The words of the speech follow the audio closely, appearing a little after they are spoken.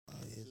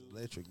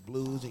Electric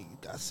Blues, and you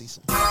gotta see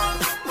some.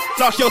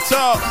 Talk your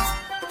talk.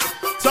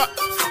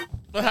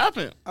 What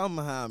happened? I'm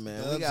high,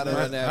 man. We gotta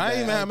run that. I ain't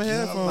even have my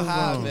headphones I'm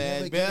high, on.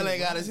 man. Bill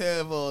ain't got his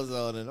headphones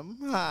on, and I'm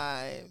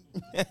high.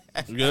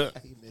 Good.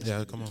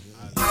 Yeah, come on.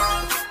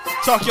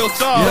 Talk your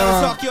talk.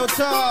 Yeah. Talk your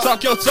talk.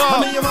 Talk your talk.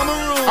 I'm in your mama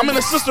room. I'm in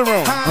the sister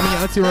room. I'm in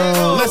your auntie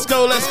room. Let's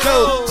go, let's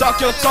go.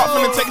 Talk your talk,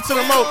 finna take it to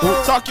the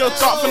moat. Talk your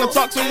talk, finna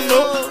talk to the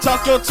moat.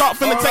 Talk your talk,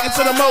 finna take it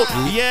to the moat.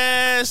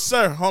 Yes,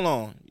 sir. Hold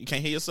on. You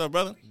can't hear yourself,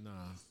 brother? Nah.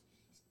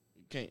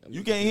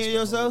 You can't hear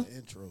yourself?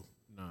 Intro.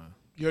 Nah.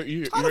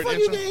 You How the heard fuck the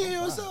you intro? can't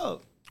hear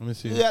yourself? Let me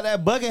see. You got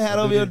that bucket hat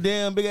over your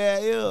damn big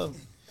ass ear.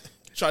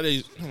 Try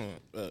these.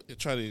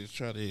 Try these.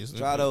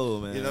 Try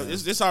those, man. You know,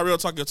 this how real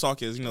talk your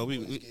talk is. You know, we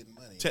Getting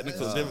money.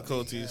 technical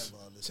difficulties.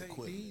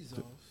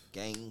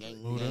 Gang,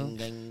 gang, Hold gang, on.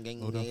 gang, gang,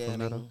 Hold on, gang, pull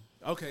that gang.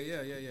 up. Okay,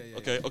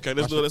 yeah. Okay,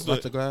 let's do it. Let's do Watch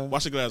it. the glass.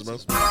 Watch the glass, bro.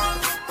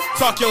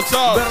 Talk your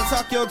talk. Better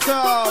talk your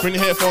talk. Bring the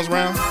headphones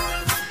around.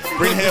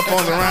 Bring the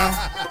headphones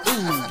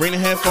around. Bring the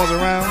headphones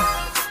around.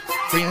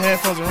 Bring the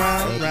headphones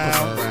around.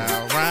 Round.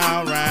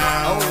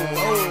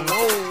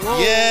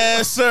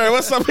 Yes, sir.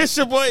 What's up? It's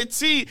your boy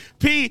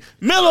T.P.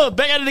 Miller.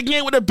 Back at it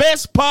again with the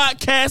best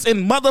podcast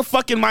in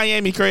motherfucking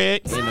Miami,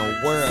 Craig. In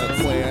a world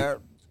where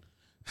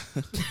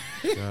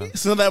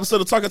It's another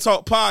episode of Talk and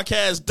Talk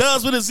Podcast.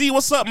 Does with a Z.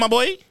 What's up, my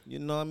boy? you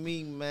know what I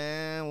mean,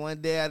 man.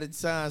 One day at a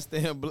time,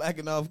 staying black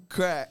and off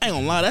crack. I ain't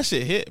gonna lie, that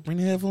shit hit. Bring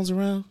the headphones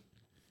around.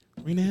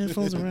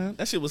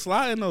 That shit was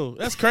sliding though.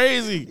 That's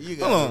crazy. You Hold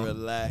gotta on.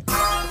 relax.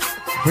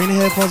 Bring the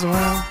headphones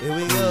around. Here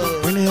we go.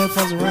 Bring the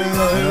headphones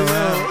around. Here we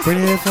go. Bring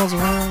the headphones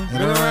around.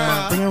 Bring it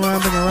around. Bring it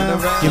around.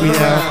 Around, Give me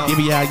around. out. Give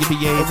me out. Give me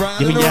yay. Around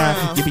Give me and out.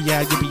 around. Give me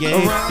out. Give me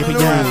yay. Around Give me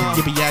and out. around.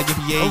 Give me out. Give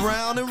me yay.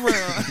 Around and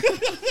round.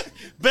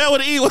 Bell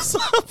with the E. What's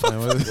up? Man,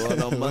 what's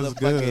Going on what's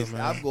good, motherfucking.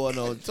 man? I'm going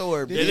on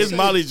tour, Yeah, this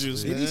Molly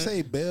juice. Did Man. he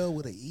say Bell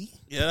with an E?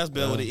 Yeah, that's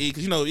Bell with the E.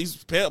 Because, you know,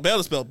 Bell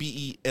is spelled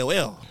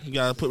B-E-L-L. You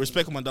got to put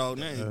respect on my dog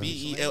name. It's an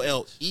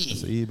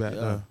B-E-L-L-E. E back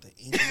there. The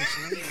English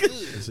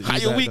language. It's an How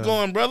E your back week there.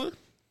 going, brother?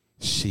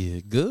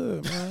 Shit,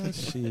 good, man.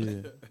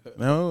 Shit.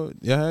 Man,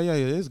 yeah.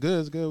 It's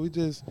good.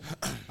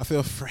 I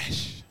feel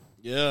fresh.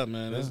 Yeah,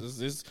 man.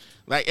 This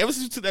like ever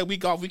since we took that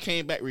week off, we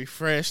came back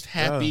refreshed,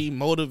 happy,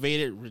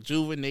 motivated,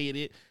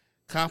 rejuvenated,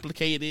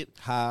 complicated.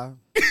 High.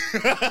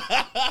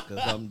 Because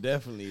I'm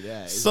definitely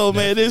that. It's So,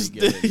 man,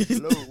 definitely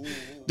getting low.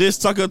 this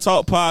Tucker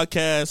Talk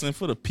podcast, and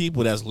for the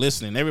people that's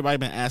listening, everybody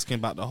been asking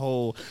about the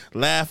whole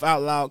Laugh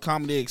Out Loud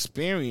comedy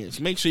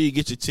experience. Make sure you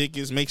get your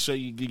tickets. Make sure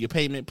you get your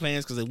payment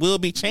plans because it will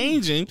be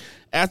changing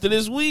after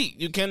this week.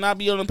 You cannot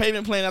be on a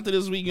payment plan after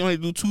this week. You only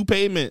do 2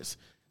 payments.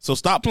 So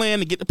stop playing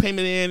to get the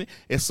payment in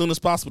as soon as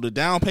possible. The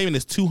down payment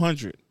is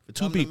 $200 for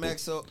 2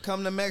 people.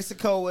 Come to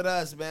Mexico with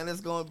us, man.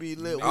 It's going to be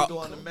lit. We're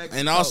going to Mexico.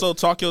 And also,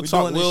 Talk Your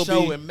Talk doing will a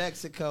show be in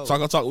Mexico.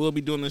 Talk Talk will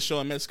be doing the show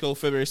in Mexico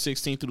February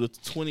 16th through the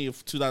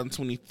 20th,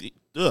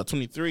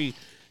 2023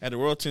 at the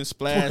Royalton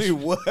Splash.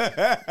 What?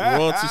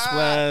 Royalty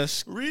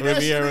Splash, Read that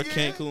Riviera, shit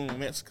again. Cancun,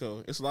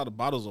 Mexico. It's a lot of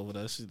bottles over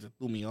there. That shit that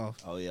threw me off.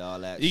 Oh, yeah, all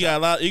that. You got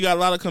a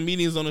lot of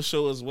comedians on the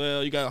show as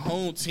well. You got a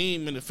home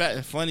team and the Fat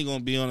and Funny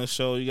gonna be on the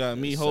show. You got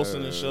me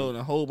hosting the show and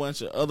a whole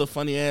bunch of other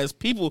funny ass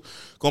people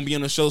gonna be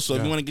on the show. So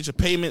if you want to get your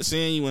payments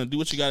in, you want to do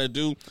what you got to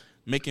do.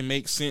 Make it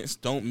make sense.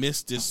 Don't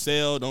miss this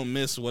sale. Don't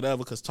miss whatever.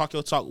 Because Talk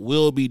Your Talk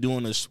will be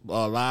doing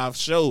a live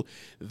show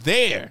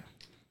there.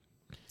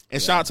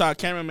 And shout out to our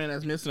cameraman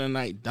that's missing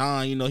tonight,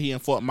 Don. You know, he in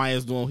Fort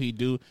Myers doing what he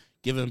do,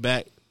 giving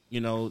back,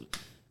 you know,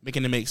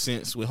 making it make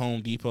sense with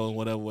Home Depot and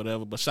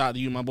whatever. But shout out to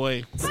you, my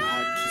boy.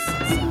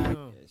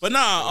 But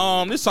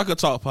nah, this Talk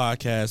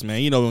podcast,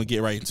 man. You know, we're gonna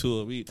get right into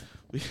it. We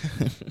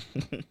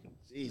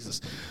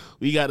Jesus.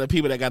 We got the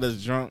people that got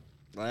us drunk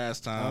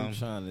last time. I'm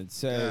trying to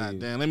tell God you.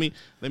 damn. Let me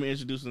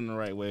introduce them the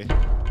right way.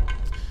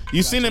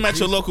 You seen them at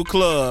your local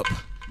club.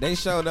 They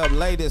showed up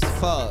late as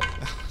fuck.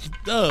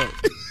 Doug.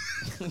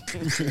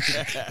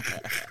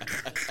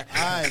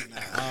 Alright,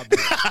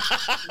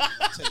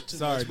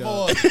 Sorry,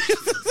 dog.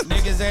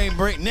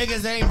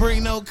 Niggas ain't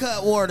bring no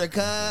cut water,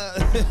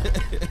 cuz.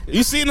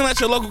 You seen them at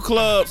your local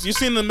clubs. You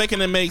seen them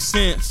making it make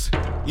sense.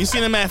 You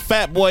seen them at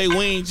Fat Boy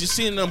Wings. You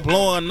seen them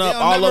blowing up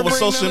all over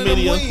social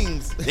media.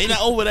 They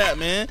not over that,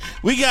 man.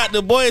 We got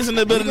the boys in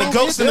the building, the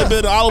ghosts in the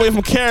building, all the way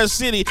from Carol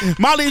City.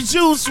 Molly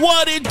Juice,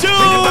 what it do?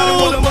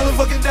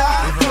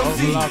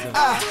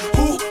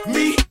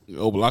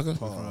 Obalaka?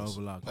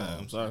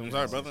 I'm sorry,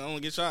 brother. I don't want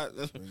to get shot.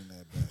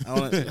 I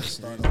wanna-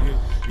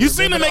 You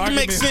seen them make it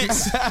make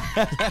sense.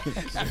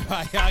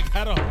 I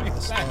got on.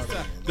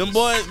 Them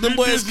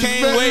boys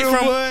came way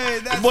from.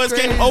 The boys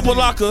came from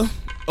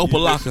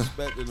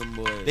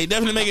Opalaka. They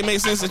definitely make it make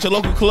sense at your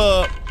local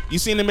club. You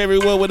seen them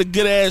everywhere with a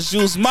good ass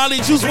juice. Molly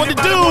Juice, what it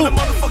do?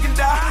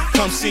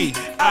 Come see.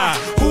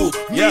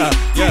 Yeah.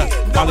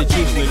 Molly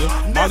Juice,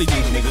 nigga. Molly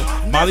Juice,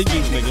 nigga. Molly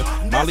Juice,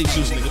 nigga. Molly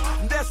Juice,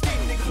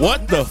 nigga.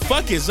 What the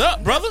fuck is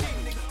up, brother?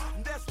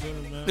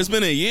 It's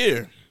been a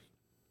year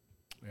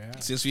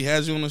since we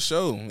had you on the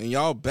show, and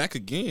y'all back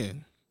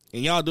again,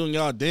 and y'all doing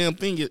y'all damn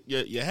thing.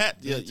 Your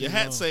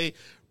hat say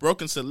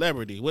broken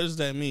celebrity. What does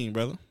that mean,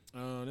 brother?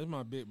 This is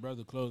my big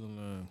brother clothing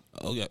line.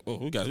 Oh yeah. Oh,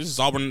 we got this is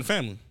Auburn in the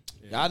family.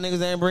 Y'all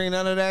niggas ain't bring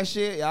none of that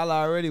shit. Y'all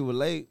already were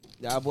late.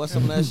 Y'all bought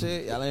some of that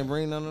shit. Y'all ain't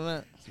bring none of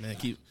that. Man,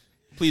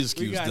 please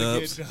excuse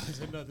Dubs.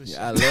 Another shit.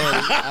 I love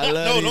it. I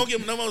love No, these. don't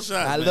give him no more shots.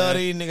 I man. love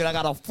these niggas. I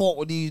got to fought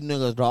with these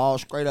niggas, dog.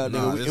 Straight up,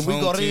 Nah, nigga. this If we go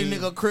home to these team-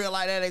 nigga crib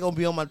like that, they gonna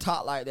be on my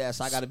top like that.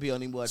 So I got to be on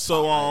these boys.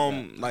 So top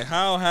like that. like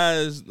how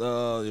has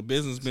your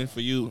business been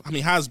for you? I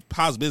mean, how's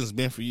business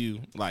been for you?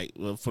 Like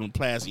from the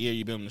past year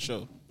you've been on the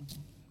show.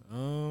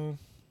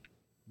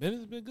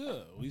 Business been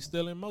good. We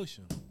still in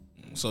motion.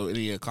 So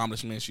any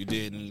accomplishments you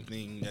did,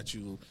 anything that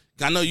you?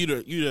 I know you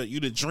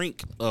the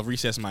drink of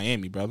Recess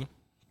Miami, brother.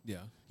 Yeah.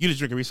 You the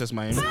drink of Recess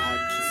Miami.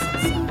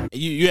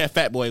 You had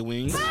Fat Boy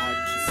Wings.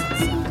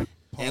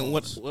 And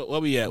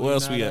what we at? What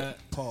else we at?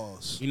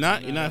 Pause. You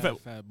not at Fat?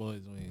 Fat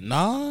Boys wing.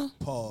 Nah,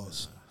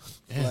 Pause.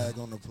 Flag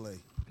on the play.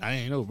 I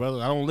ain't know,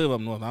 brother. I don't live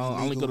up north. I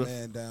only Legal go to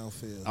man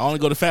downfield. I only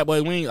go to Fat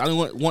Boy Wings. I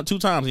only went 2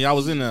 times, and y'all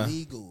was in there.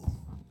 Legal.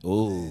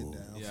 Oh, Man downfield.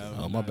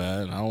 oh my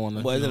bad. I don't want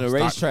to. Boys in the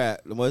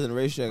racetrack. The boys in the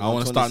racetrack. I don't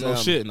want to start no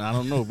shit, and I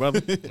don't know,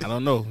 brother. I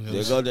don't know.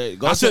 Yeah, go there.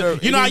 Go I to should,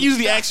 the, you know, I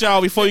usually ask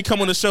y'all before you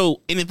come on the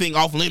show anything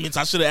off limits.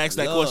 I should have asked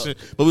that Look. question,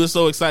 but we were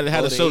so excited to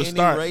have go the show to any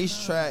start.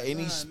 racetrack,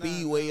 any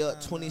speedway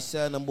up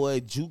 27, them boy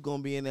Juke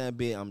gonna be in that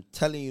bit. I'm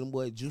telling you, them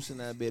boy Juice in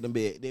that bit. Them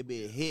bit they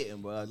be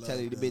hitting, bro. I'm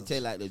telling you, they be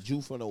taste like the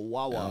Juice from the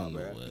Wawa,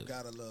 bro. You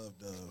gotta love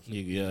Dove.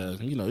 Yeah,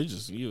 you know,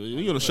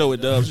 you on the show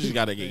with Dubs, you just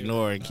gotta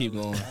ignore and keep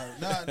going.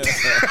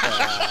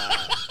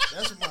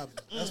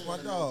 That's my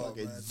dog.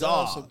 Man. dog.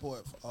 Dog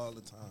support for all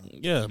the time.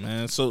 Yeah,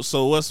 man. So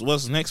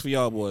what's next for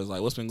y'all boys?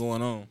 Like, what's been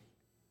going on?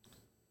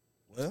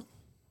 Well,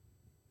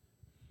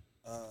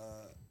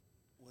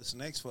 what's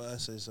next for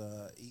us is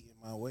Eating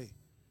My Way.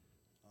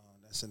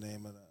 That's the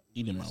name of the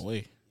Eating My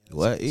Way.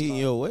 What eating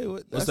your way?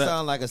 What? That What's that?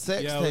 sound like a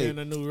sex Yeah, we in tape.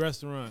 a new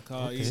restaurant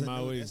called Eat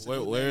My Way. That's the Where-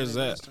 new where name is of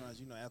the that? restaurants.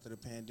 You know, after the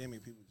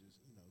pandemic, people just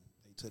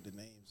they took the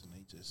names and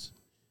they just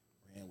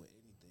ran with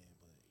anything.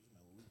 But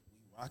we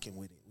rocking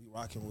with it. We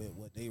rocking with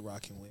what they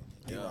rocking with.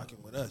 And they rocking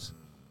with us.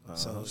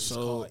 So it's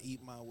called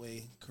Eat My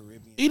Way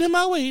Caribbean. Eating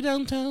My Way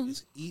downtown.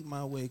 It's Eat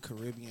My Way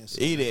Caribbean.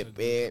 Eat it,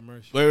 bitch.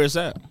 Commercial. Where is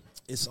that?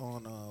 It's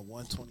on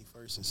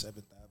 121st and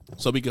 7th Avenue.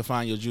 So we can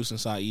find your juice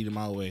inside Eating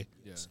My Way.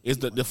 Yeah. Is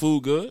the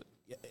food good?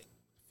 Yeah,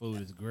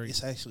 Food is great.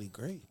 it's actually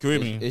great.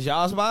 Caribbean. Is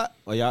y'all spot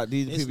or y'all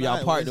these It's people y'all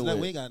not- partner it's not-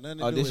 with? We ain't got nothing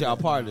to Oh, do this with y'all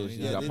that. partners.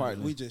 Yeah, Y'all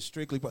partners. we just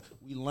strictly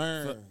we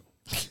learn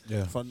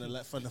Yeah. from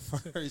the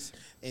first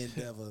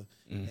endeavor,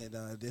 and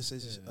this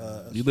is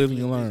You live and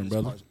you strictly a learn,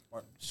 business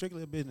brother.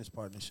 strictly a business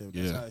partnership.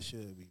 That's Yeah. how it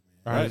should be,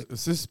 man. All right.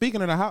 So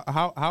speaking of that,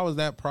 how is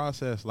that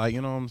process? Like,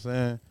 you know what I'm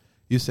saying?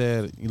 You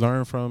said you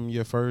learned from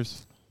your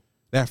first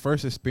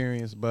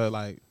experience, but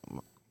like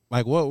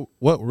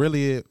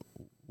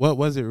what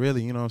was it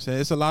really? You know what I'm saying?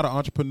 It's a lot of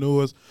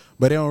entrepreneurs,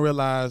 but they don't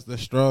realize the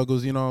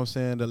struggles. You know what I'm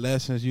saying? The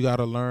lessons you got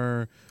to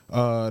learn,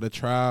 the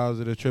trials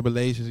and the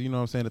tribulations. You know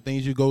what I'm saying? The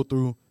things you go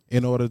through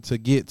in order to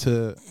get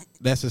to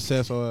that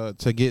success or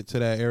to get to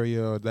that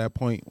area or that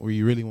point where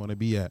you really want to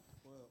be at.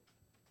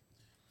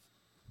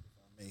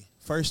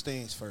 First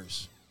things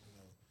first.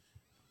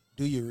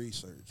 Do your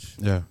research.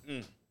 Yeah.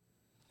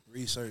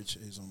 Research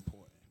is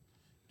important.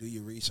 Do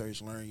your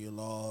research. Learn your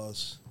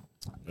laws.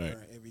 Right.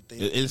 Learn everything.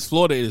 It's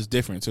Florida is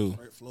different too.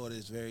 Florida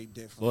is very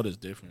different. Florida's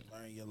different.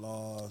 Learn your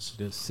laws.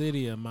 The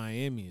city of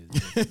Miami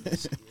is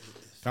different.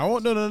 I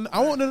want them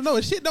to know.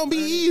 Shit don't be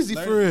easy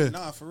for real.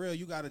 Nah, for real.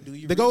 You got to do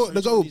your To go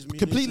research on these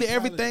completely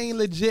everything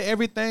municipalities. legit,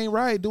 everything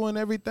right, doing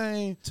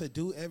everything. To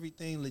do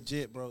everything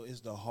legit, bro, is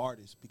the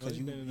hardest because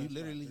you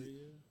literally.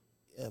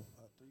 Yeah,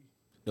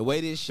 The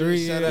way this shit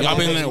 3 set years. up, Y'all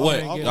been they at make what?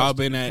 it- Can't get Y'all a-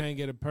 been at- Can't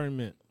get a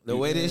permit. The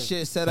way this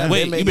shit set up,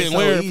 Wait, they make you been it so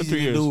where for easy 3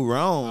 to years? do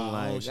wrong. own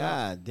Like, shop.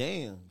 god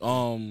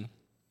damn.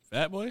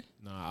 Fat Boy.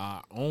 Nah,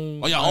 I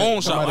own. Oh, y'all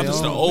own shop. somebody I just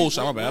said own. old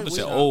shop. My bad. I just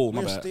said old.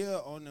 My We're bad.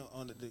 still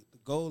on the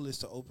goal is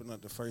to open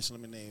up the first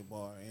lemonade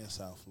bar in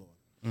South Florida.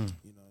 You know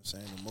what I'm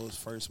saying? The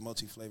first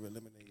multi-flavored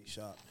lemonade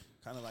shop.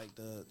 Kind of like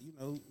the, you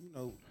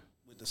know,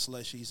 with the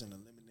slushies and the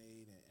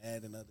lemonade and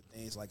adding other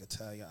things like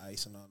Italian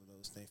ice and all of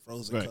those things,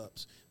 frozen Right.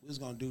 cups. We was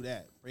going to do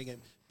that.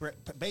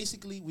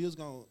 Basically, we was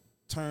going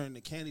to turn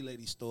the Candy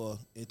Lady store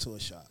into a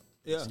shop.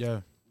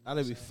 Yeah.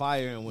 That'd be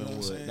fire in You know what I'm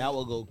Wynwood. saying? That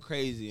would go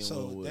crazy in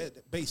So Wynwood.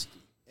 that basically,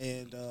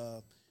 and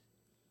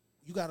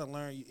you got to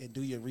learn and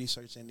do your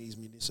research in these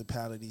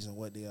municipalities and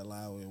what they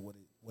allow and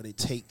what it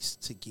takes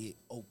to get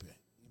open.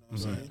 You know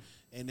what I'm saying?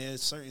 And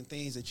there's certain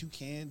things that you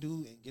can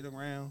do and get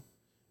around,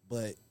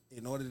 but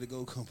in order to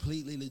go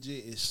completely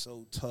legit, it's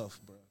so tough,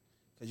 bro.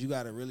 Because you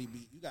gotta really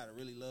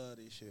love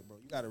this shit, bro.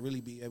 You gotta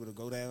really be able to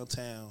go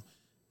downtown,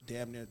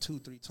 damn near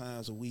 2-3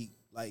 times a week.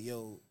 Like,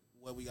 yo,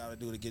 what we gotta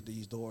do to get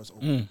these doors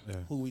open? Yeah.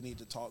 Who we need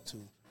to talk to?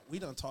 We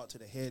done talked to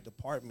the head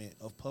department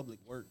of public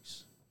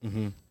works,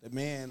 Mm-hmm. the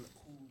man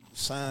who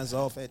signs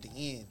off at the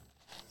end,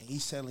 and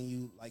he's telling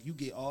you like you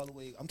get all the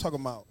way. I'm talking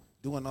about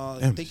doing all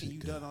thinking you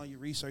done all your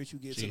research. You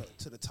get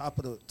to the top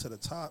of the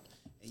top,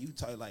 and you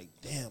tell like,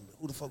 damn,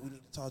 who the fuck we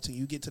need to talk to?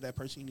 You get to that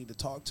person you need to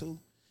talk to, and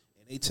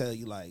they tell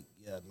you like,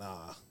 yeah,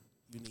 nah,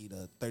 you need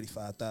a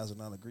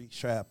 $35,000 grease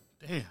trap.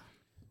 Damn.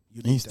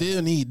 You You need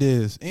still need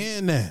this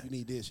and that. You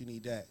need this. You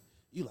need that.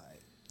 You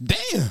like.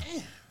 Damn.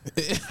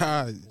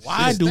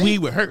 Why do we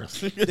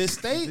rehearse? The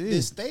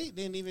state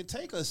didn't even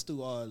take us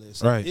through all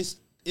this. Right.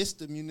 It's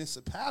the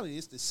municipality.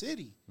 It's the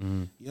city. You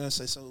know what I'm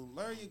saying? So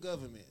learn your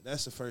government.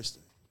 That's the first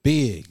thing.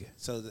 Big.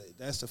 So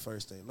that's the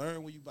first thing.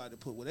 Learn where you about to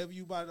put whatever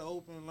you about to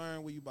open.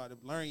 Learn where you about to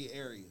learn your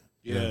area.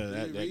 Yeah,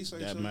 Do your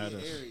research that on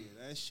matters. your area.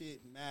 That shit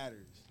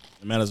matters.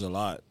 It matters a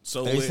lot.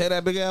 So They with- say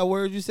that big ass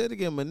word you said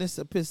again,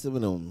 municipality.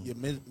 Your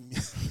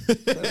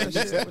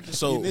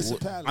so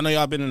municipality. I know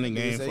y'all been in the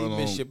game for a long.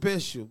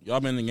 municipality. Y'all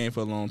been in the game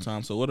for a long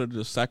time. So what are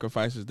the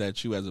sacrifices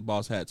that you as a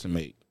boss had to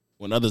make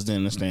when others didn't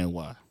understand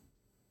why?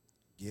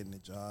 Getting the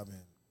job and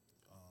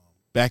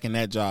Back in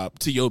that job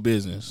to your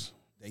business.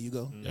 there you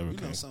go. Never You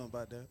know came. something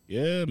about that.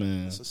 Yeah,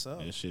 man. That's what's up.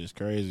 That shit is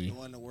crazy.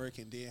 Going to work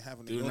and then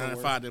having to Do go 9 to to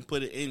work. 5, then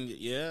put it in.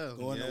 Yeah,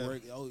 Going yeah. to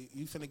work. Oh,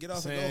 you finna get off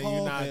and Saying go home.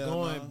 you're not Hell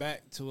going no.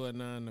 back to a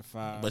 9 to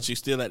 5. But you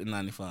still at the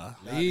 95.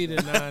 leave the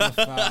 9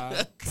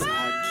 to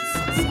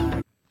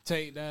 5.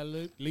 Take that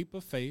leap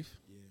of faith.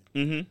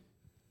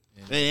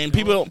 Mm-hmm. And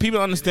people don't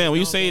understand when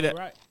you don't say go that.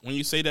 right. When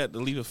you say that the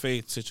leap of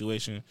faith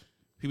situation,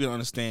 people don't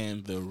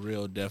understand the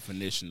real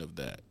definition of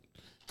that.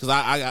 Because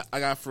I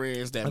got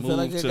friends that I moved feel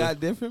like it to. got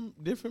different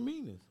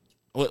meanings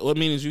What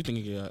meanings you think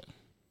it got?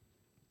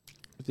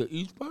 to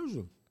each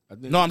person. I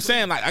think No, I'm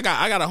saying like I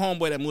got a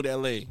homeboy that moved to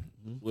LA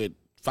with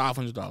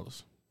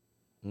 $500.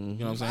 You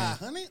know what I'm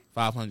saying?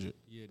 500? $500.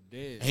 You're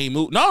dead. He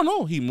moved.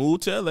 No, he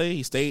moved to LA.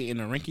 He stayed in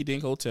a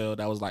rinky-dink hotel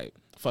that was like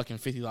fucking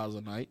 $50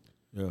 a night.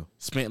 Yeah.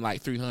 Spent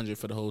like $300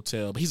 for the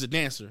hotel. But he's a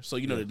dancer, so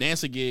you know the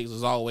dancer gigs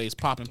was always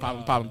popping.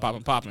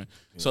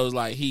 So it's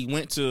like he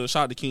went to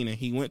shout out to Keenan.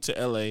 He went to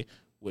LA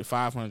with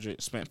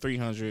 $500, spent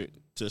 $300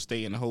 to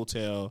stay in the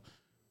hotel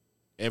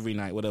every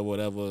night,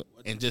 whatever,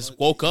 and just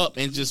woke up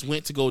and just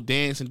went to go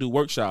dance and do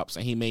workshops,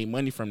 and he made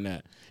money from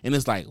that. And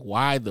it's like,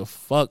 why the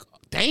fuck?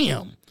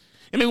 Damn.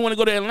 It made me want to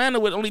go to Atlanta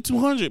with only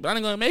 $200, but I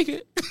ain't gonna make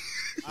it.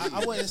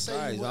 I wouldn't say.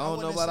 Right, you, I don't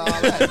know wouldn't about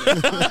all say-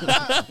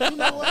 that. You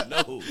know what?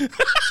 No.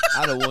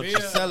 I don't want you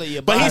selling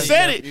your But body. he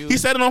said it. nephew. He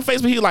said it on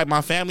Facebook. He was like,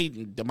 my family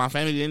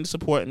didn't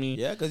support me.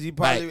 Yeah, because he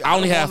probably. Like, I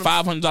only had don't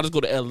wanna- $500 to go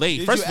to LA.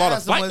 Did First you of all, the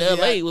ask him flight was to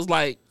he LA at- was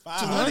like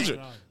 500?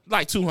 $200.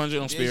 Like $200 on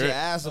Did you Spirit.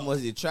 ask him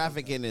was he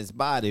trafficking his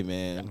body,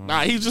 man?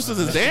 Nah, he's just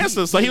a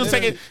dancer. So he was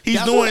taking. He's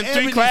That's doing what 3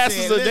 Ebony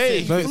classes said. a day.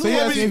 Listen, So you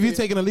asking if you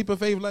taking a leap of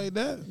faith like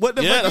that? What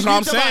the Yeah, fuck? that's you what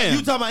I'm talking about- saying.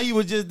 You talking about he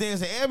was just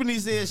dancing? Ebony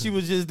said she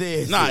was just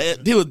dancing. Nah,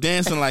 he was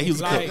dancing like he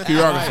was a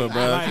choreographer,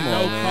 bro. Like Come no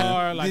on, man.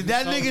 car. Like Did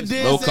that he sold nigga his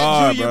dance No at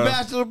car, junior bro.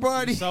 bachelor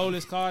party? He sold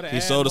his car. To He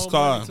add sold his more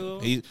car. money to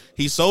him.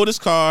 He sold his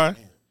car.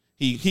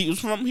 He was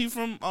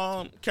from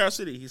Carol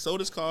City. He sold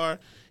his car.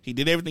 He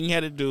did everything he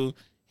had to do.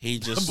 He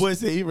The just boy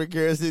said he from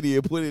Carol City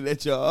and put it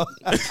at y'all.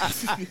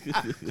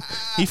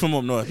 he from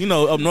up north. You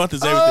know, up north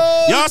is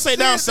everything. Y'all say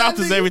down south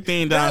is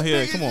everything down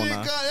here. Come on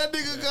now. That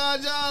nigga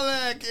called y'all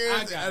at Carol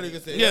City. That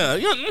nigga said, Yeah,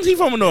 he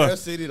from up Carol north.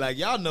 City, like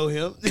y'all know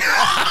him.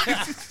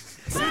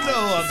 You know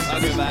who I'm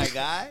talking about,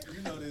 guy.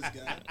 You know this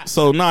guy.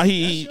 So nah,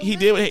 he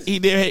did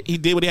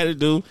what he had to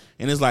do,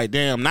 and it's like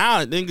damn.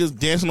 Now niggas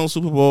dancing on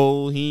Super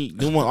Bowl. He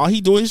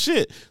doing his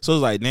shit. So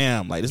it's like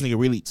damn, like this nigga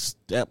really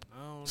stepped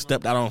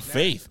out on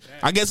faith.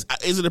 I guess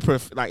is it a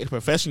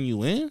profession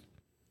you in?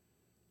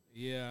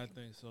 Yeah, I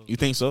think so. You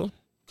think so?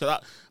 Cause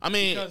I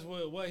mean, Because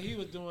what he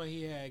was doing,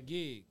 he had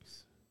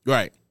gigs.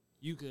 right,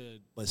 You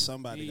could. But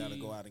somebody got to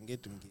go out and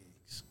get them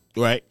gigs.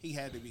 right, He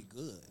had to be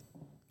good.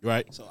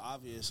 right. So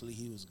obviously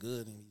he was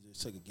good, and he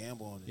just took a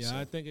gamble on Yeah,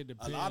 himself. I think it A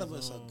depends. lot of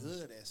us on, are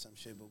good at some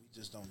shit, but we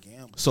just don't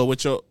gamble. So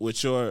with your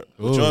Ooh,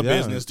 yeah.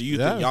 business, do you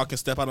Yeah. think y'all can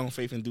step out on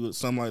faith and do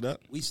something like that?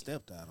 We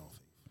stepped out on faith.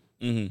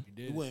 Mm-hmm. We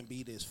We did. wouldn't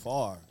be this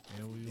far. And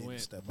if we didn't went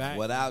step back. out.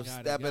 Without Got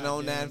a stepping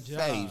on that goddamn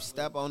faith. job.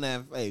 Step on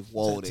that faith.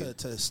 Whoa,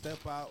 To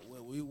step out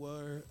where we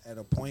were at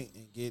a point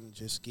and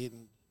just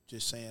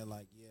saying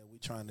like, yeah, we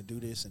trying to do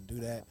this and do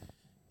that,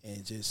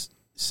 and just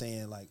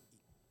saying like,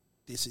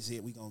 this is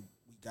it. We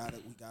got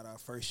it. We got our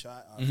first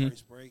shot, our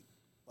first break.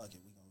 Fuck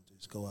it, we gonna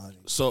just go out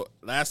and So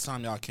last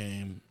time y'all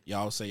came,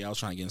 y'all say y'all was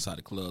trying to get inside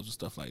the clubs and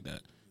stuff like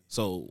that.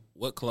 So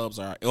what clubs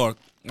are, or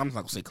I'm not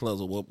gonna say clubs,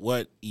 or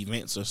what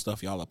events or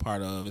stuff y'all are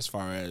part of as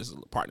far as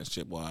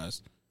partnership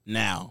wise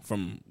now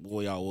from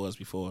where y'all was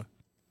before?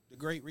 the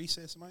Great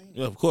Recess, man.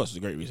 Yeah, of course,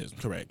 the Great Recess,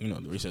 correct. You know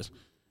the recess.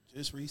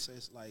 Just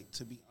recess. Like,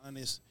 to be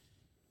honest,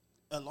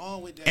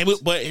 along with that,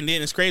 And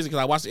then it's crazy because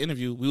I watched the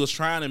interview. We was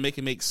trying to make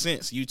it make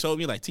sense. You told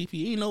me like,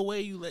 TP, ain't no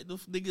way you let the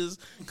niggas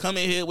come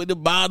in here with the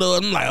bottle.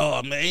 I'm like,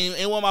 oh man,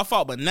 it wasn't my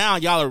fault. But now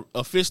y'all are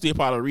officially a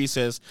part of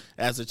Recess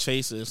as a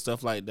chaser and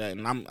stuff like that.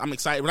 And I'm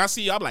excited when I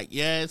see y'all. I'm like,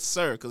 yes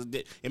sir, because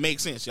it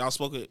makes sense. Y'all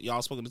spoken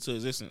into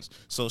existence.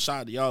 So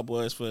shout out to y'all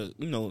boys for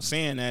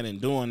saying that and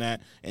doing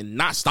that and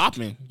not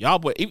stopping. Y'all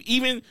boy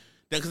even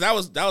because that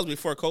was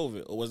before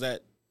COVID, or was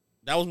that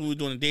was when we were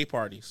doing the day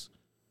parties.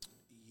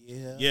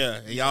 Yeah,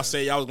 and y'all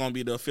say y'all was gonna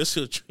be the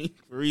official drink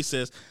for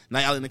Recess. Now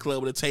y'all in the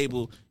club with a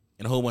table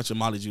and a whole bunch of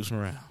Molly juice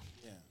around.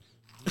 yeah.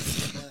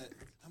 But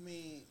I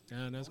mean, Damn,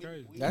 Damn, that's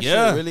crazy. That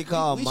Yeah. shit really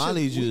called We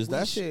Molly should- juice. we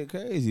That sh- shit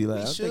crazy. Like,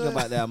 we I'm thinking should.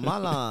 about that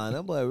Malon.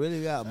 That boy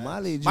really got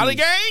Molly juice. Molly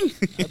gang.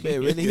 That boy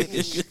really hit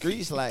the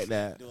streets like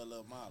that. Do a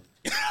little Molly.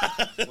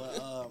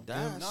 But,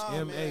 That's nah,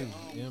 MA. man,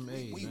 MA,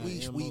 we,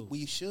 not we MO.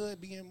 we should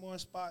be in more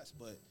spots,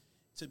 but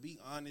to be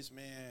honest,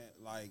 man,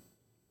 like,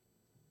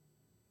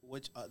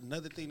 which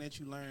another thing that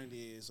you learned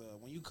is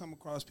when you come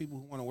across people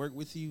who want to work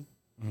with you,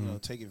 you know,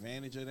 take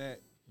advantage of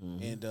that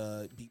and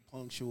be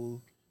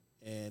punctual,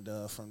 and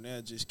from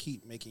there just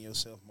keep making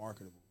yourself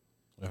marketable.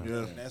 Yeah.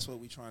 And that's what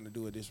we're trying to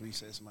do at this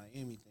Recess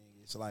Miami thing.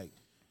 It's like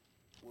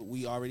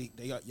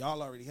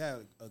y'all already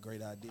have a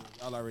great idea.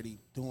 Y'all already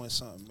doing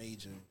something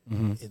major,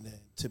 and then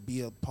to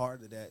be a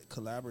part of that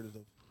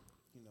collaborative,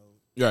 you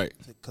know, Right.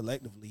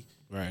 collectively,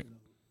 Right.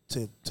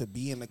 to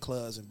be in the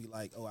clubs and be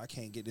like, oh, I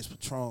can't get this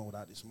Patron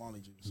without this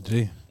Molly juice.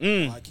 Gee.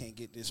 Oh, I can't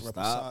get this Stop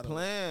Reposado.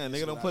 playing. Nigga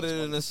don't without put this it in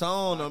Molly. the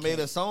song I or made a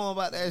can't- song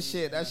about that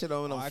shit. That shit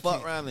on I them fuck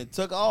can't- around and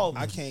took off.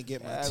 I can't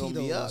get my That gonna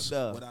be up Tito's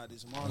there. without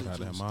this Molly Without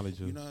juice. that Molly juice.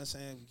 You know what I'm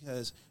saying?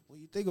 Because when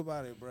you think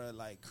about it, bro,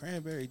 like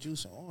cranberry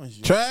juice and orange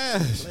juice.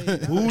 Trash. played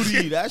out.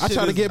 Booty. That I shit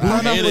try to is get bad.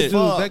 pineapple hate it. juice.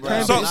 Fuck, That bro.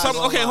 cranberry. So, Not so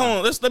gonna okay, lie.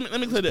 hold on.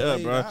 Let me clear that up,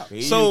 Played bro. out. Here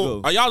you So,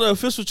 go. are y'all the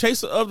official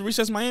chaser of the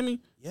Recess Miami?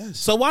 Yes.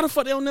 So why the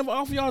fuck they don't never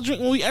offer y'all a drink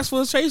when we ask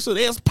for a chaser?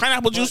 There's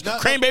pineapple juice, no, no.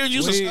 cranberry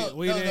juice.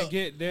 We didn't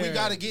get there. We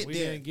gotta get We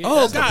there. didn't get Oh, there.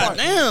 That's the god part.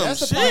 damn, That's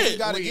the part we shit.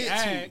 gotta We get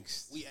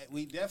asked. to.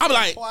 We definitely I be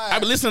like, applied. I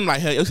be listening like,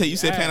 hey, okay, you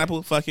said Yeah.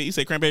 pineapple, fuck it. You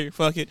said cranberry,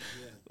 fuck it.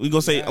 We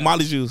gonna say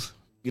Molly juice.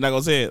 You're not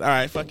gonna say it. All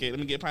right, fuck it. Let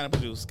me get pineapple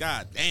juice.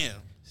 God damn.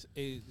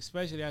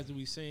 Especially after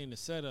we seen the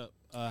setup,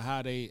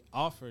 how they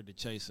offered the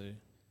chaser.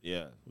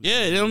 Yeah.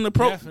 Yeah, they on the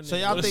pro. Definitely. So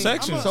y'all The think?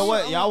 section. So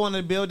what? Y'all want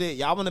to build it?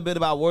 Y'all want to build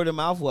about word of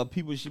mouth, where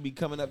people should be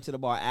coming up to the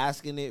bar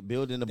asking it,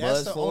 building the That's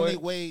buzz the for only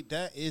it. way.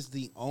 That is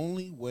the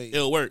only way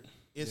It'll work.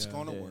 it's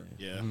gonna work.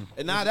 Yeah.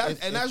 And now that,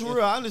 If- and that's if-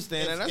 real. I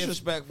understand if- that. That's if-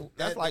 respectful.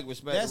 That's like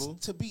respectable.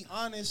 That's, to be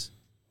honest,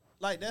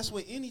 like that's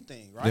with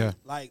anything, right? Yeah.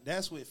 Like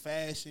that's with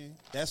fashion.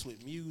 That's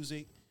with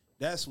music.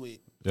 That's with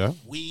Yeah.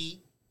 weed.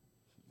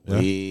 Yeah.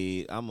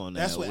 Weed. I'm on that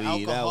That's with weed.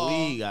 alcohol. That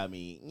weed got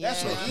me.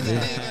 That's with Yeah.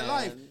 anything in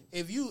life.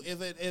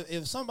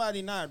 If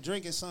somebody not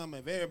drinking something,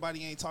 if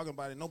everybody ain't talking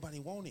about it, nobody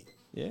want it.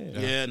 Yeah.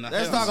 Yeah. Nah,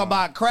 Let's hell talk no.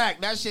 about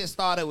crack. That shit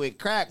started with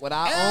crack. With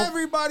our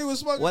Everybody was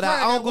smoking When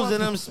crack our at uncles one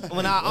and them, point.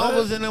 when our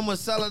uncles and them was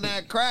selling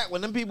that crack,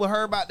 when them people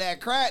heard about that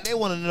crack, they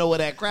wanted to know where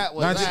that crack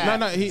was.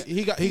 No, at.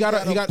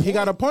 he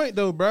got a point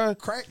though, bro.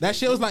 Crack That that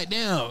shit was like,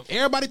 damn,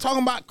 everybody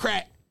talking about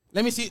crack.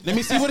 Let me see what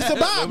it's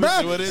about,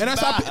 bro. what it's And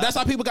about. that's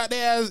how people got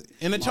their ass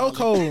in the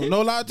chokehold.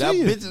 No lie to That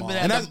you. bitch has been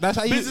And at that's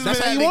how you bitches that's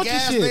been how at you the want your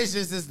gas shit.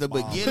 station since the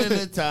beginning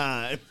of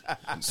time.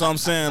 So I'm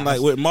saying, like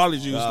with Molly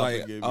juice, God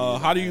like, forgive me.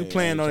 how do you I ain't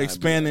plan on trying to be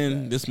expanding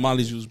like that. this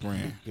Molly juice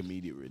brand?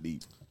 Immediate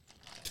relief,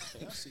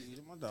 I see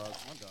my dog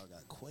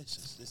got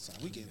questions this time.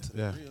 We get into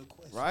Yeah. the real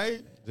questions.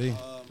 right? Gee.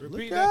 Repeat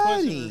Look that at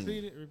question. him.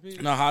 Repeat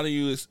it. Now, how do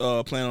you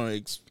plan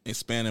on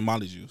expanding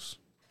Molly juice?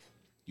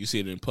 You see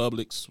it in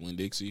Publix,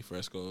 Winn-Dixie,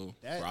 Fresco,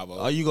 That- Bravo.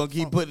 Are you gonna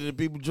keep putting it in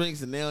people's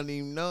drinks and they don't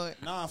even know it?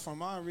 Nah,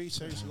 from our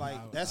research,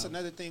 like that's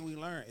another thing we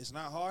learned. It's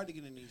not hard to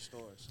get in these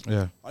stores.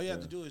 Yeah. All you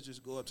have to do is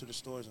just go up to the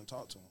stores and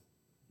talk to them.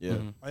 Yeah.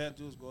 All you have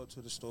to do is go up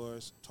to the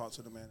stores, talk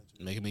to the manager,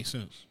 Make it make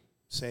sense.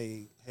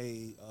 say,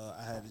 "Hey,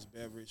 I had this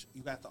beverage."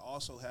 You got to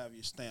also have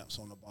your stamps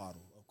on the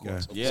bottle, of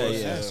course. Of Yeah, course, yeah.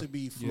 It has to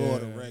be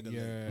Florida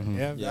regulated.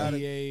 Yeah. Gotta-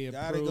 FDA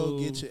Gotta approved. go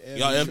get your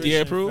Y'all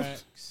FDA approved?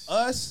 Facts.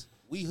 Us,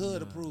 we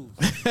hood approved.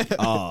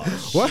 Oh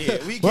What?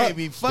 shit, we What? can't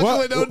be fucking What?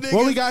 with no niggas.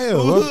 What we got here?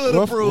 who What- hood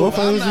what- approved. what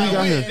flavors I'm we not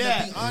got with here?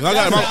 that. I I ain't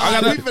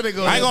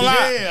gonna lie.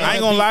 I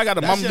ain't gonna lie. I got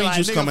a Mama B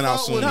juice coming out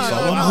soon, so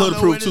I'm hood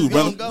approved too,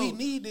 brother. We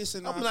need this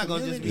in our I'm not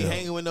gonna just be community.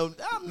 hanging with no.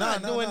 I'm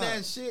not doing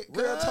that shit.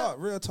 Real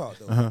cuz. talk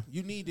though. Uh-huh.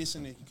 You need this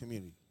in the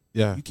community.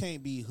 Yeah. You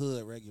can't be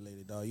hood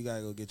regulated, dog. You gotta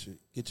go get your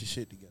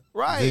shit together.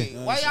 Right?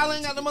 Yeah. Why y'all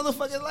ain't got the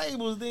motherfucking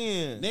labels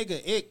then? Nigga,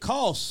 it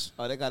costs.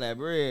 Oh, they got that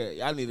bread.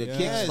 Y'all need a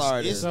Yes,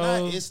 Kickstarter. It's So,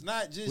 not. It's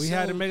not just. We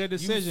had to so make a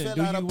decision. fill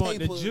Do out you a want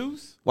the paper.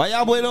 juice? Why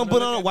y'all boy don't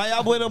put on? Why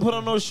y'all boy don't put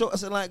on those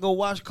shorts and like go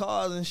wash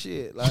cars and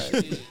shit? Like,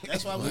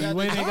 That's why we We got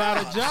went and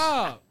got a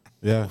job.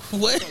 Yeah.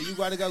 What? So you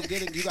gotta go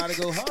get it. You gotta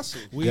go hustle.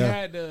 We Yeah.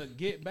 had to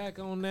get back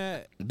on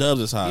that Dubs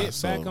is high, Get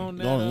so back on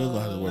that, you don't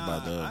have to worry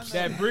about nah, Dubs.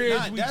 that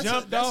bridge we that's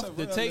jumped that's off to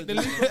real take the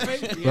legit- leap of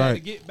faith. We had to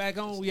Right. get back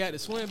on. We had to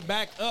swim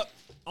back up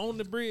on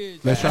the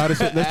bridge. Let's try this.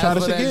 Let's try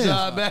this again.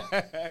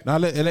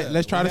 again.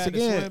 Let's try We this had to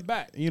again. swim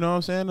back. You know what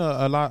I'm saying?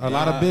 A lot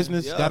of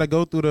business Yeah. got to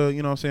go through the,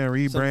 you know what I'm saying,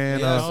 rebrand.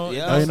 yeah. Don't you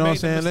know what I'm make the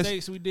saying? Let's-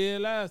 mistakes we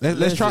did last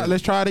Let's time.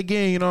 try it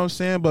again. You know what I'm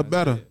saying? But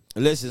better.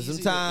 Listen, It's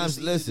sometimes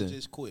easy to listen.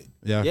 just quit.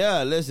 Yeah.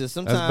 Yeah, listen.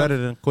 Sometimes That's better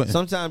than quitting.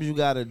 Sometimes you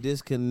gotta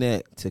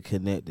disconnect to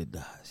connect the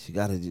dots. You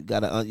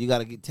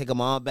gotta take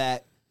them all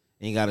back,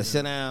 and you gotta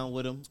sit down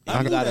with them. I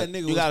You knew gotta that nigga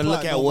you was gotta look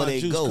plotting at on where my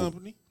they juice go.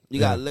 company. You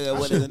gotta look at I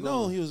where should they have go.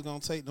 known he was gonna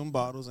take them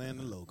bottles and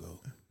the logo.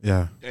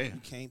 Yeah. You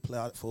can't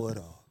plot for it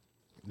all.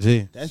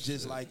 Gee. That's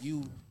just like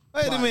you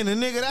Wait a minute,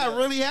 nigga, that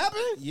really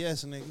happened?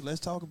 Yes, nigga. Let's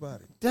talk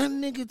about it. That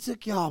nigga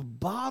took y'all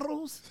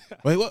bottles?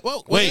 Wait, what?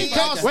 Wait.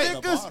 Y'all Got the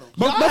stickers? bottle.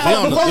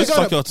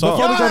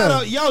 Before we go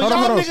there, Y'all hold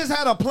y'all on. niggas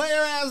had a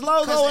player ass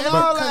logo and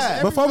all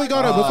that. Before we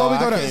go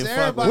there,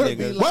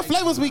 everybody- what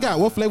flavors we got?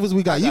 What flavors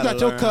we got? You got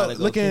your cup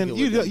looking.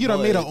 You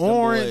done made an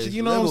orange.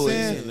 You know what I'm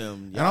saying?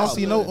 And I don't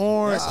see no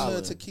orange. That's a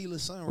little tequila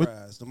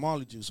sunrise, the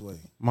Molly Juice way.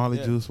 Molly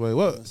Juice way. You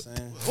know what I'm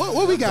saying?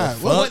 What we got?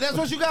 What, that's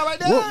what you got right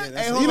there? What-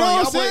 Hey, you hold know on,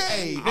 what I'm y'all boy-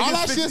 saying? hey, All niggas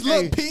that fix- shit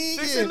hey, look pink.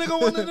 fix a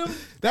nigga one of them.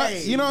 That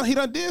Hey. you know he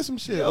done did some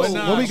shit. Yo, What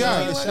nah, we nah,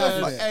 got?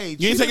 nah. Hey,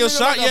 You ain't taking a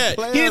shot yet.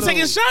 He ain't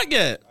taking a shot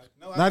yet.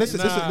 Nah, this is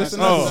Nah, another Oh. second.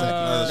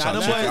 Nah, them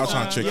boys- Y'all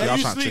trying to trick yeah, y'all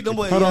you trying to sleep, trick them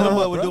boys. Hold on, Them hold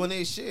boys on, were bro. doing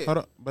their shit. Hold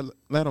on, but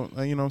let him.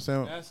 You know what I'm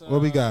saying? That's,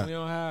 What we got? We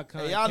don't have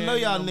Hey, y'all know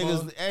y'all no more.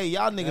 niggas. Hey,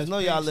 y'all niggas That's know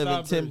y'all Pink live in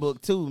Starburst.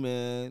 Timbuktu,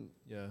 man.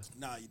 Yeah.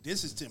 Nah,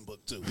 this is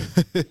Timbuktu.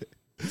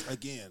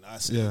 Again, I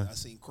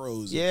seen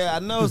crows. Yeah, I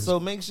know. So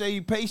make sure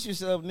you pace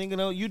yourself, nigga.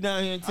 Know you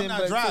down here in I'm not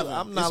Timbuktu. driving.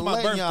 I'm It's not my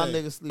letting y'all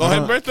birthday. niggas sleep. Oh,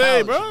 happy on birthday,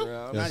 couch, bro.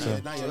 I'm Not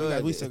yet.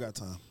 good. We still got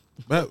time.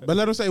 But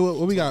let him say what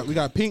we got. We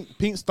got pink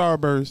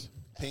Starburst.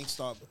 Pink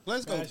Star.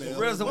 Let's go, Bill.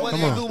 Reza, what What do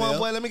we you got, do, my Bill?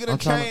 boy? Let me get a I'm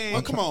trying to- chain.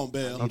 Well, come on,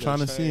 Bill. I'm trying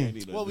to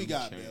see What we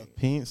got, Bill?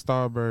 Pink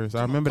Starburst.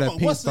 I remember Come that on,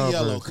 pink what's the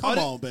yellow? Starburst. Come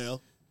on,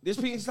 Bill. This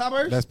pink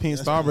Starburst? That's pink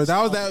Starburst.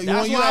 That was that.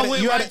 That's You why I had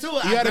went to right to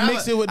it. you had to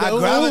mix it with the I ooh.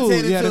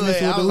 gravitated You had to to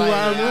mix it. it with I the was ooh. like,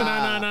 I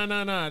yeah.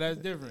 remember. No. That's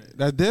different.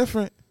 That's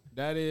different.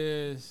 That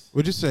is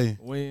What'd you say?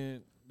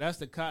 when that's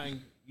the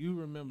cotton. You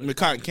remember The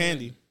cotton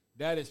candy.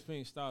 That is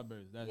pink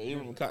Starburst. That's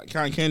different.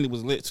 Cotton candy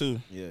was lit too.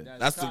 Yeah.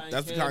 That's the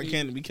cotton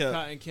candy we kept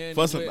Cotton candy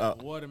fussing with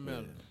about.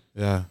 watermelon.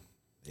 Yeah.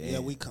 Yeah,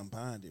 we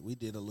combined it. We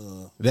did a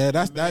little. Yeah,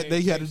 that's that.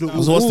 They had to do.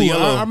 So what's the ooh,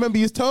 yellow? I remember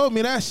you told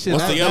me that shit.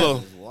 What's the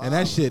yellow? And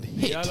that shit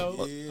hit.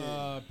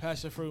 Yellow,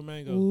 passion fruit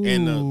mango, Ooh.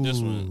 And this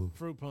one.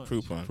 fruit punch.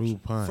 Fruit punch.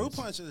 Fruit punch. Fruit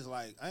punch is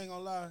like, I ain't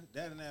gonna lie,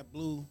 that and that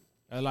blue.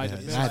 I like Yeah,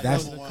 the that's-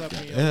 best that's-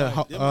 cup in your Yeah,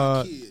 life. They're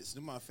my kids.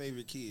 They're my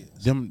favorite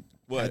kids. them.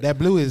 What? That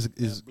blue is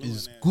That blue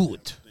is and that-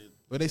 good. that-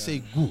 But they say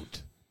good.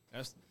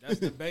 That's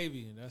the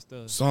baby. That's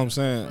the So I'm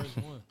saying. first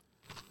one.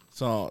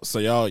 So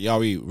y'all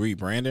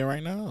rebranding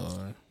right now?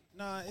 Or?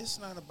 Nah, it's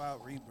not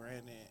about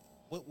rebranding.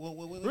 What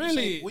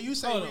Really? When you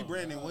say Hold on.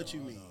 rebranding, what you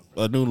mean?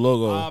 A new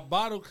logo. Our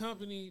bottle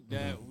company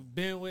that we've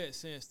been with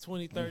since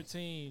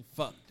 2013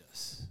 fucked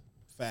us.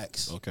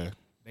 Facts. Okay.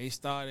 They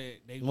started.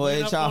 They Well, went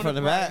hit up y'all on from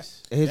the the back.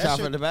 price. Hit That's y'all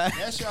your- from the back.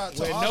 That's y'all to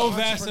With all no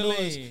the entrepreneurs.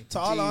 Vaseline. To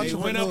all the They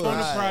went up on the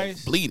entrepreneurs.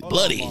 price. Bleed Hold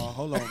bloody. on, Ma.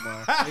 Hold on,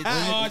 Ma. They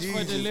charged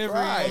for delivery.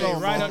 Christ. They Hold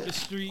on, right Ma. up the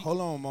street. Hold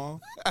on, Ma.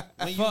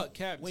 When Fuck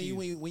cap. when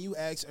you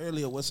asked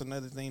earlier, what's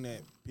another thing that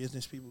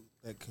business people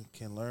that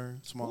can learn?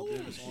 Small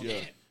business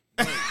owners.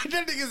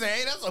 That nigga say,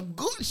 hey, that's some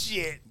good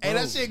shit. Hey,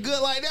 that shit good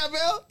like that,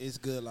 Bill? It's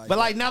good like But that.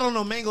 like not on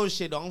no mango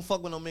shit though. I don't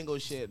fuck with no mango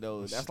shit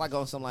though. That's like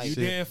on some like You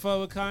didn't fuck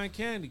with cotton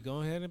candy.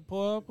 Go ahead and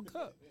pour up a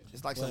cup.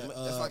 it's like some But,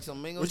 it's like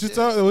some mango What you shit.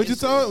 told? What you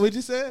told? What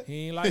you said?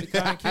 He ain't like the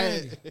cotton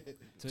candy.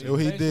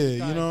 What he did.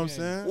 You know what I'm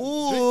saying?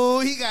 Ooh,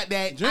 he got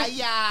that. Drink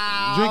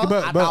Drink it,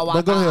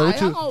 but go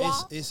ahead.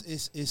 What you?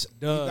 It's Does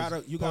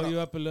you pour gotta you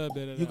up a little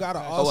bit of you that gotta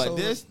passion- Oh, also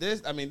what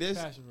this? I mean this.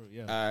 passion fruit.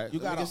 Yeah. All right, you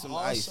let me gotta get some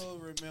ice. also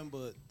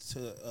remember to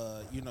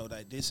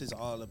that this is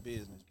all a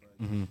business,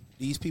 bro. Mm-hmm.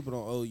 These people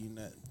don't owe you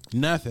nothing.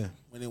 Nothing.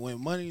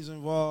 When money's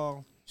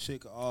involved,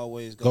 shit can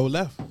always Go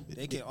left.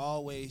 They can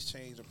always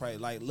change the price.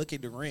 Like, look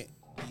at the rent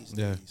these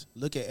Yeah. days.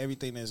 Look at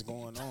everything that's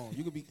going on.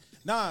 You could be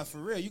for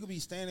real. You could be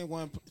staying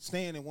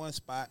in one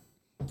spot,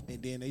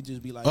 and then they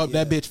just be like, Up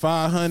that bitch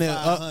 500,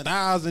 up 500.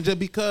 1,000 just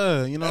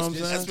because. You know what I'm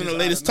saying? That's been the out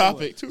latest of nowhere.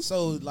 topic too.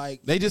 So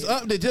like They just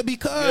upped it just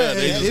because. Yeah,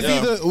 they just- It's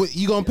either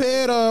you gonna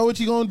pay it or what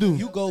you gonna do.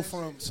 you go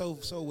from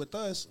so with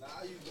us,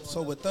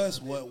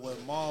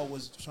 what Maul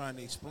was trying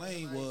to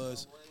explain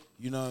was,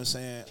 you know what I'm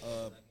saying.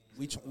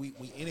 We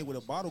in it with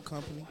a bottle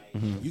company.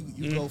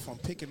 Mm-hmm. You go from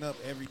picking up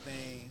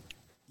everything.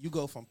 You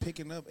go from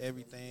picking up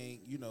everything,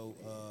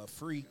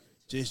 free,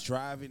 just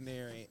driving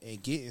there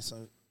and getting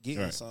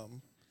Right.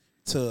 something,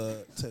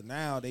 to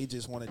now they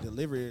just want to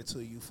deliver it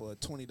to you for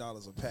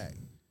 $20 a pack.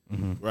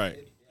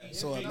 Right.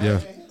 So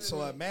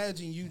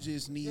imagine you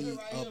just need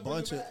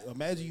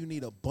you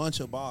need a bunch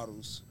of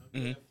bottles,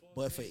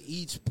 but for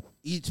each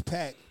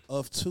pack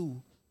of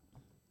 2,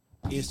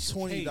 it's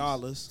 $20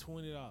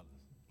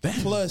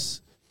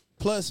 $20.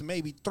 plus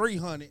maybe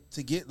 $300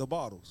 to get the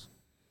bottles.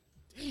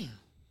 Damn.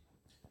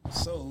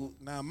 So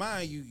now,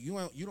 mind you,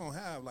 you don't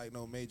have like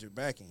no major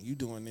backing. You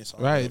doing this all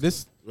Right. over.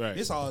 This. Right.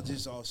 It's all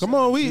just all. Come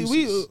on. We.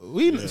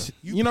 juices.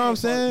 You know what I'm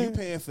saying? You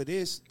paying for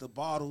this, the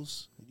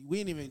bottles. We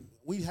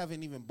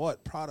haven't even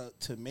bought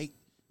product to make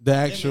The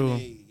actual.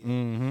 lemonade yet.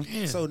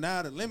 Mm-hmm. So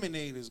now the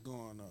lemonade is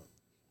going up,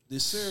 the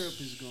syrup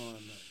is going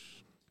up.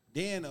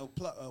 Then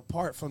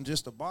apart from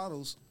just the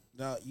bottles,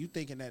 now you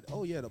thinking that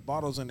the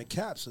bottles and the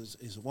caps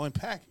is one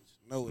package.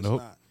 No, it's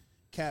Nope. not.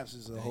 Caps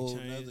is a They whole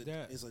changed nother.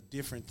 that. It's a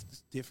different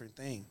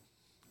thing.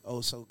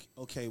 Oh, so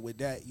okay, with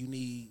that you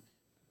need.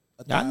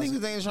 Y'all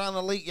niggas ain't trying to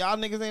link. Y'all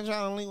niggas ain't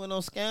trying to link with no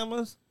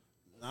scammers.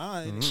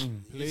 Nah,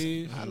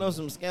 Please. I know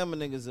some scammer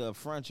niggas up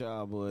front,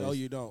 y'all boys. no,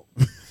 you don't.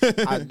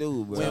 I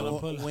do, bro.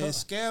 When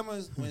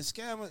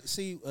scammers,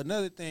 see,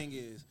 another thing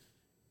is,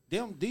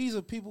 these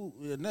are people.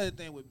 Another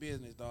thing with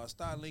business, dog.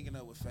 Start linking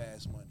up with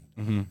fast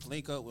money.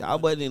 Link up with Y'all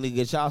boys need to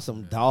get y'all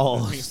some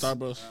dogs.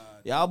 Starburst.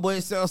 Y'all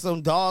boys sell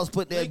some dogs.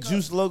 Put that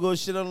juice logo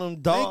shit on them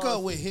dogs. link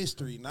up with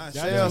history, not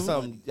Sell sell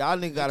some. Y'all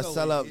niggas gotta up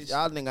sell with up. history.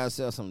 Y'all niggas gotta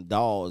sell some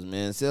dogs,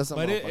 man. Sell some.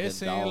 But it motherfucking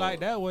seemed dogs. like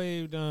that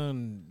wave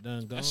done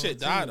gone. That shit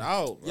too. died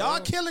out. Bro. Y'all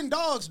killing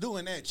dogs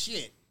doing that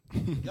shit.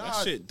 Y'all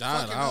shit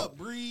died fucking out. up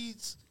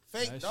breeds,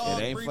 fake That shit-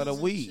 dog It ain't for the breeders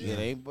and weak. shit. It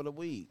ain't for the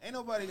weak. Ain't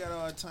nobody got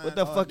all the time. What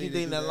the all fuck day you to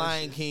think do the that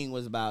Lion shit. King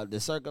was about? The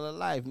circle of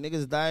life.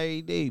 Niggas die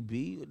every day,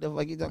 B. What the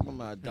fuck you talking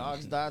about?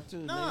 Dogs die too.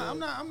 Nah,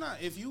 nigga. I'm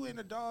not. If you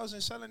into dogs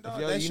and selling If dogs,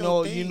 yo, that's you your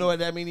know, thing. you know what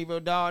that mean if your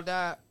dog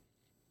died?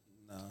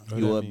 Nah.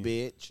 You a that mean?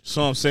 bitch.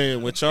 So I'm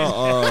saying with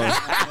y'all,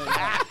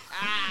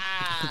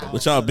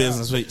 with y'all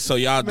business, so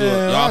y'all do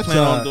Man, y'all watch plan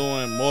on out.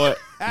 doing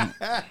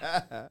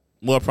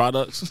more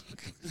products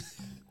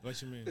What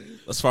you mean?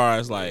 as far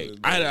as like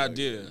I had an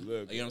idea. Like, you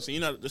know what I'm saying?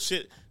 You know the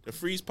shit, the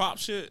freeze pop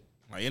shit.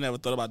 Like you never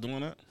thought about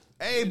doing that.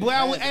 Hey, boy,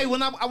 hey,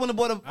 when I went to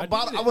bought a I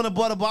bottle, did I it. went to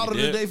bought a bottle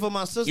You did? today for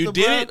my sister. You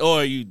did bruh. it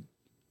or you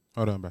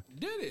Hold on, bro.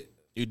 Did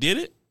it? did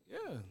it? Yeah.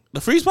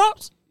 The freeze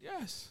pops?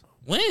 Yes.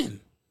 When?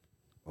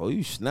 Oh,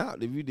 you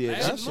snapped if you did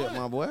that Last shit, month.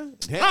 my boy.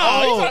 Damn.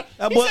 Oh,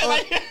 that boy,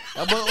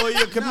 that boy owe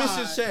your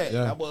commission Nah. check.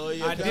 Yeah. That boy owe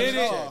your I commission did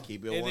it. check.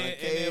 Keep your And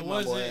 1K, it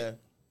my boy. wasn't-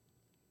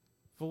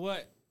 For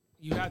what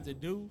you have to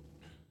do,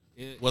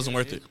 it Wasn't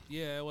worth it.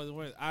 Yeah, it wasn't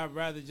worth it. I'd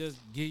rather just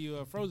give you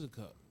a frozen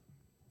cup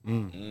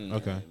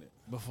Okay.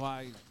 before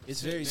I.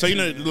 It's very. So you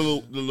know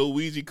the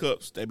Luigi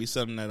cups they be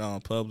selling that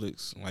on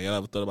Publix. Like y'all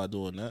ever thought about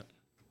doing that?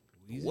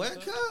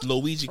 What cup?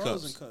 Luigi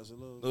frozen cups. cups.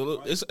 A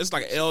little, It's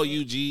like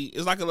LUG.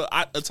 It's like a little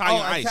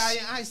Italian ice.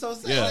 Italian ice. So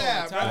say Yeah.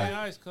 that, Italian bro.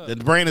 ice cup. The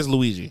brand is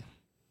Luigi.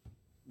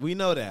 We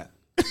know that.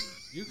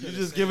 You You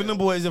just giving them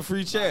boys a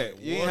free check.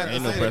 You ain't, have to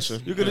Ain't no say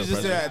pressure. You could have Ain't no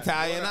just said pressure.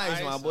 Italian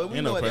ice, my boy. We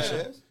Ain't know no what pressure.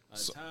 that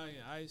is. Italian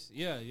ice.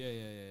 Yeah.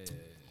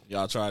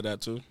 Y'all tried that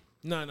too?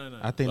 No.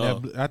 I think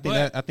Oh. I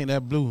think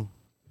that blue.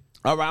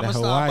 All right, I'm That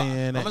gonna start.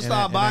 Hawaiian I'm gonna and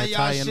start that buying y'all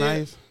Italian shit.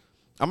 ice.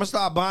 I'm gonna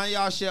start buying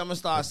y'all shit. I'm gonna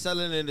start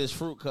selling it as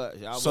fruit cups.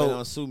 Y'all So-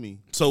 don't sue me.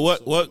 So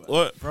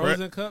what?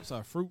 Frozen cups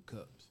or fruit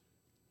cups?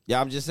 Yeah,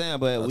 I'm just saying,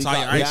 but we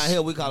Italian call, ice. down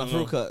here we call them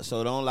fruit cups.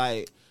 So don't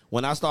like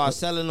when I start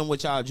selling them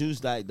with y'all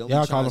juice, like don't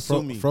Y'all be call trying to sue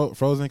them me.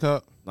 frozen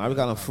cup. Nah, we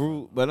call them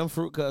fruit, but them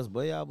fruit cups,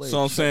 but y'all. Boy, So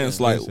I'm saying it's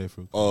Yeah, like, say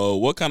fruit.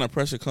 what kind of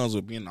pressure comes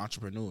with being an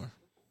entrepreneur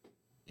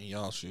in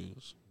y'all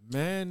shoes?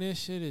 Man, this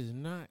shit is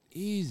not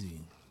easy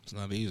It's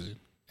not easy.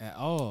 at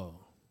all.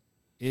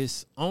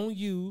 It's on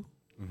you,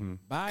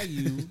 by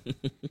you,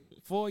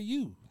 for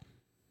you.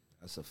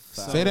 that's a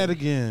fact. Say that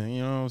again.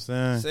 You know what I'm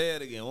saying? Say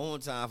it again one more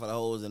time for the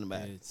hoes in the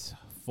back. It's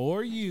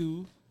for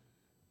you,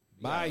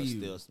 by Gotta you.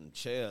 steal some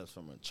chairs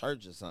from a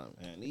church or something.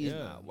 Man, these Yeah.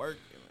 not working,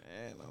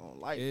 man. I don't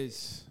like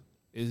it.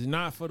 It's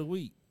not for the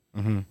weak.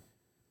 Mm-hmm.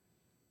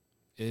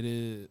 It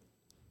is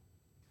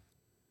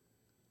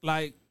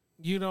like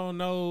you don't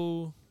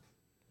know.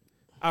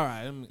 All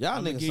right, Y'all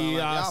I'm niggas give sound like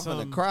y'all y'all some.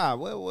 finna cry.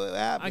 What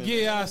happened? I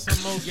give y'all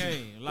some more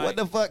game. Like, what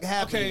the fuck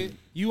happened? Okay,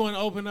 you want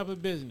to open up a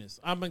business?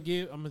 I'm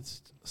gonna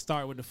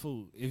start with the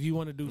food. If you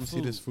want to do Let me see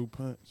food, this fruit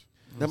punch.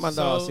 Let my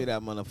dog So, see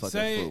that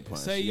motherfucking fruit punch.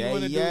 say you Yay,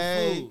 want to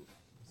yay. do food.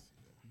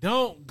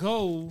 Don't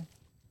go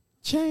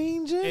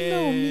Changing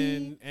on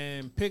me.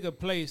 and pick a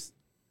place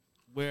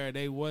where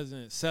they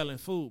wasn't selling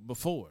food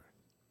before,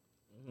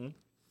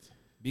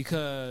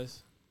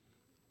 because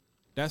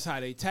that's how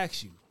they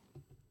tax you.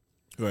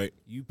 Right.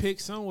 You pick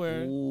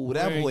somewhere Ooh, where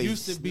that boy it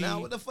used to be now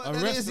what the fuck a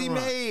that is he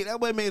restaurant. made? That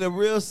boy made a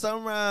real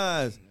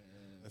sunrise.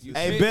 You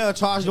Hey, pick- Bell,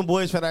 charge them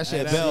boys for that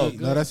shit. that's Bell.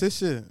 good. No, that's his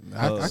shit.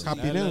 I That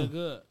copied look him.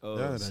 good. Oh,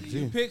 Yeah, that's You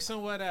G. pick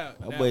somewhere that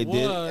That boy was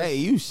did. Hey,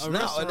 you a snort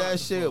with restaurant that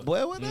shit, before.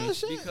 boy. What that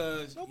shit?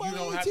 Because Nobody you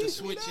don't ain't have to teach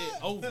me switch it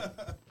that. over.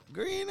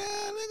 Green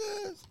ass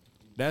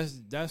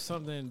niggas. That's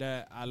something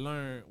that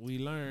we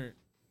learned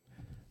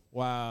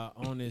while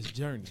on this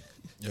journey,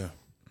 Yeah.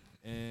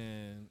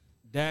 and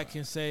that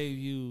can save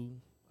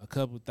you a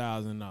couple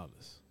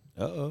 $1,000s.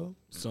 Uh-oh.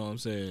 So I'm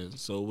saying,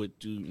 so what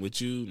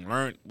you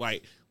learned,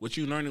 like what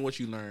you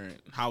learned,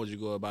 how would you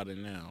go about it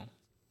now?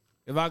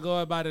 If I go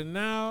about it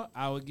now,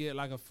 I would get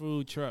like a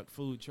food truck,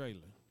 food trailer.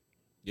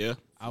 Yeah.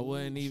 I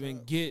wouldn't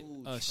even get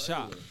a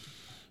shop.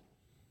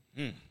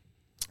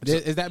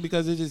 Is that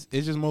because it's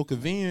just more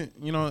convenient?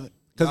 You know, My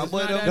because boy,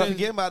 not don't that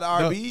forget about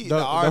the RB. the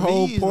RBs,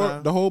 whole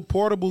man. the whole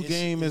portable It's-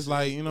 game it's- is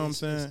like, you know what I'm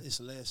saying? It's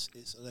less.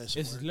 It's less.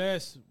 It's work.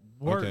 less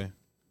work. Okay.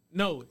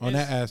 No, On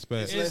it's- that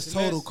aspect. It's it's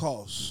less total less-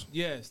 cost.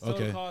 Yes, total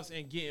Okay. cost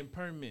and getting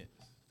permits.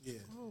 Yeah,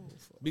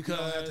 Because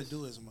you don't have to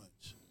do as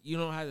much, you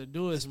don't have to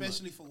do it,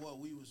 especially for what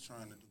we was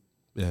trying to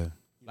do. Yeah.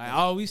 like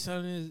all we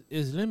selling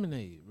is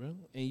lemonade, bro.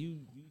 And you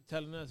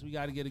telling us we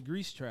got to get a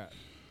grease trap.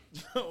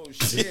 Oh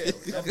shit!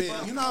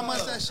 You know how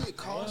much that shit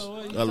costs?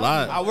 What you A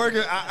lot. I work.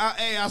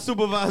 I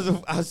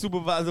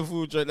supervise a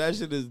food truck. That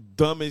shit is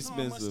dumb You know how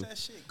much expensive. that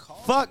shit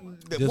costs? Fuck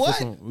Just what?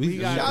 for some- we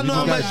got- Y'all we know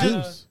how got much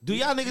juice. Do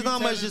y'all niggas You know how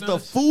much telling just the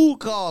us- food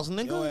costs, Yo,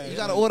 nigga? ass You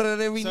gotta need- order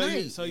that every So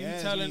night. you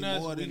Yeah, telling need us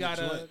more we than the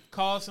gotta joint.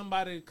 call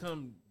somebody to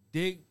come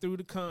dig through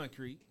the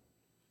concrete,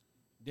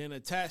 then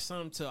attach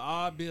something to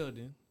our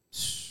building,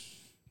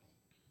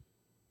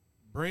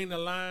 bring the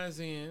lines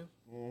in,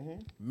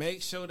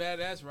 make sure that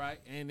that's right,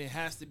 and it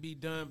has to be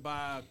done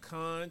by a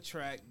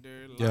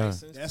contractor,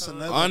 licensed. That's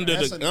contractor.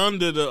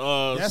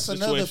 another That's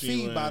another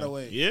fee, by the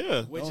way.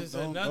 Yeah, Which is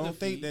don't another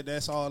think fee.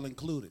 that's all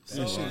included.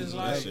 So That shit it's is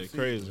like- that shit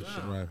crazy.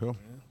 Right here.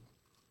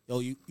 Yo,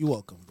 you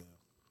welcome, Bill.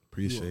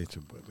 Appreciate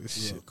you, but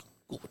this shit.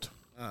 Good.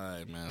 All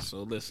right, man.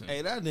 So listen,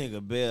 Hey, that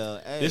nigga Bell.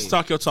 Hey, this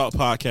Talk Your Talk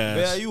podcast.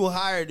 Bell, you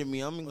hired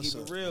me. I'm gonna What's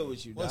keep up, it real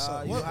with you, What's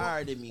dog. up? You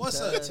hired me. What's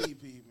cuz. up,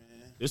 TP, man?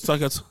 This Talk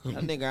Your Talk.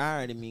 That nigga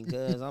hired me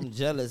because I'm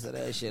jealous of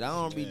that shit. I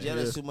don't be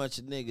jealous too much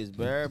of niggas,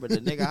 bro. But the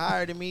nigga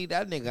hired me.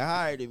 That nigga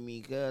hired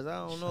me because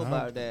I don't know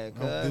about that.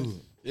 Cuz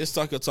This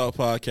Talk Your Talk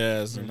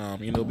podcast,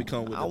 and we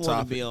come with I the want to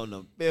topic. be on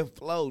the 5th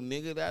floor,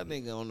 nigga. That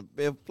nigga on the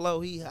 5th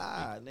floor, he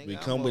high, nigga. We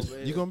I'm come with- over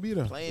here You gonna be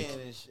there. playing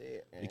and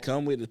shit. We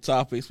come with the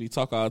topics. We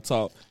talk our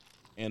talk,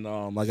 and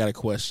I got a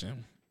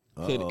question.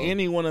 Could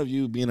any one of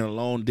you be in a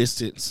long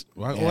distance?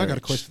 Well, I got a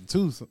marriage? question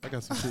too. So I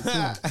got some shit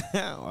too.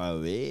 Oh,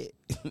 man.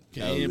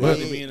 Can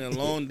anybody be in a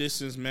long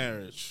distance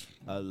marriage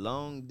A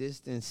long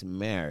distance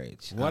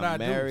marriage. What I'm I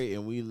do? married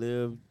and we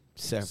live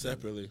separate.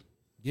 separately?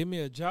 Give me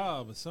a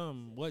job or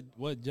something.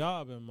 What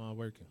job am I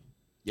working?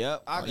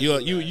 Yep. I can You're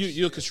do that you're a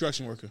shit.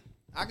 construction worker.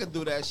 I could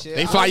do that shit.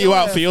 They I fly could you do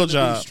out that. for your Be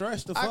job.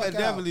 stressed the I fuck could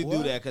definitely out, do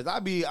boy. that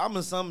because I'm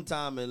a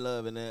sometime in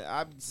love and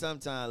I be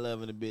sometime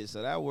loving a bitch.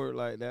 So that work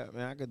like that,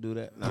 man. I could do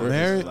that. Nah,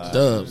 Married? that's a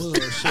lie. Dubs.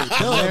 Bullshit.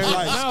 Dubs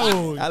like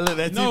No, I look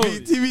at No.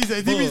 TV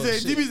say,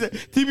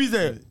 TV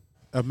say.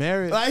 A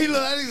married, Like he look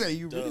at me say,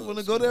 you really want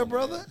to go there,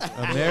 brother?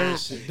 a married.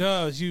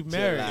 Dubs, you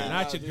married, out.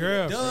 not your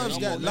girlfriend. Dubs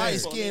got light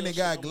skin and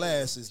got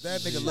glasses.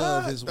 That nigga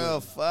love his the women.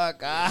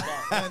 fuck? That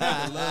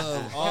nigga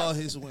love all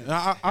his women.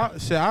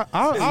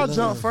 I'll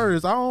jump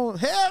first. I don't.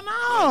 Hell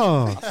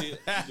no.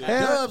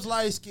 Dubs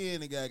light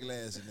skin and got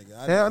glasses, nigga.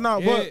 I Hell no.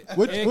 It, But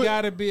what?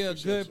 gotta be a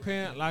good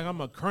parent, like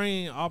I'm a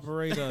crane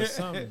operator or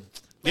something.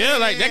 Yeah,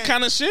 like that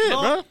kind of shit,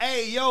 bro.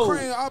 Hey, yo.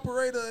 crane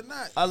operator or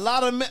not. A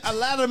lot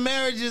of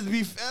marriages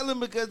be failing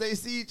because they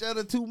see each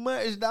other too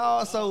much,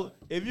 dog. So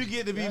if you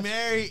get to be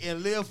married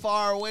and live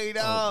far away,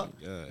 dog,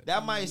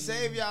 that might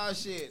save y'all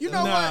shit. You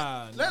know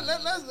Nah, what?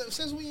 Let's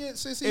since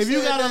he if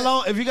you said got that,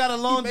 a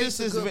long makes a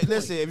distance, good point.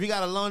 listen. If you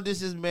got a long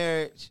distance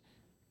marriage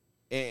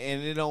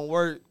and it don't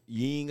work,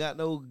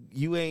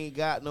 you ain't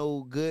got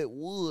no good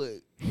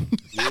wood.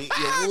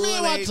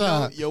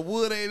 Your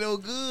wood ain't no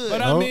good.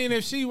 But I mean,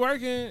 if she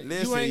working, you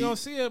Listen, ain't gonna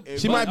see her.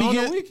 She might be on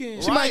the getting.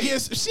 weekend. She might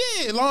get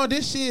shit. Long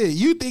this shit.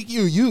 You think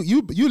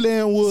you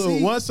laying wood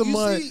See, once a you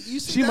month? see,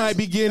 She might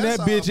be getting that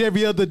that's bitch all.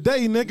 every other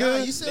day, nigga.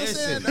 Nah, you see what I'm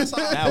saying? That's all.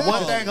 Now,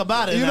 one thing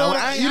about it, You now, know what-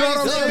 I ain't- you know I what ain't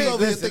I'm Dubs saying- over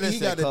here listen, thinking he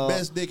got the Carl.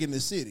 best dick in the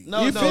city.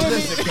 No, You no, feel me?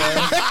 listen, cuz.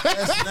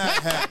 That's not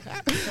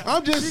happening.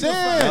 I'm just She can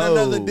saying. find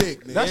No. another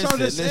dick, nigga. That's what I'm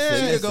just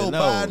saying. She'll go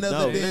buy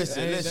another dick.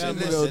 Listen, Ain't listen,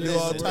 that Go much. do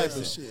all listen. type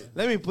of shit.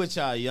 Let me put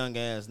y'all young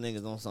ass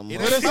niggas on some. It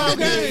ain't about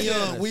okay. being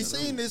young. We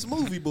seen this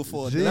movie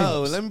before. Jeez.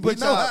 No, let me We put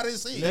know y'all. how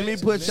this is. Let me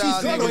put She's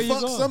y'all. gonna Where you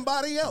fuck going?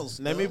 somebody else.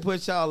 Let me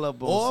put y'all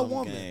up on Or a some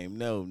woman. game.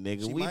 No,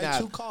 nigga, She we might not.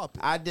 chew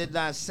carpet. I did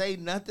not say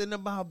nothing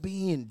about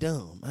being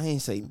dumb. I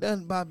ain't say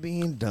nothing about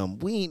being dumb.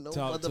 We ain't no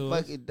Talk to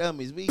motherfucking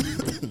dummies. We,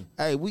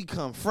 hey, we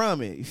come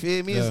from it. You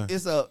feel me? Yeah.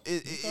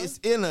 It's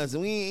in us.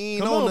 We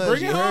ain't Come on on, us.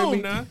 bring you it heard home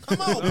me? now.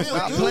 Come on, Bill.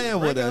 Stop you- playing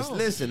with bring it us. home.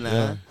 Listen now.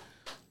 Yeah.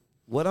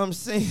 What I'm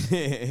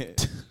saying.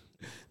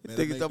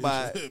 Better Niggas make talk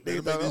about. this- niggas better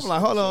talk- make I'm this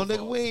like, hold on, shit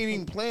nigga. We ain't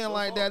even playing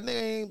like that.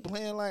 Nigga ain't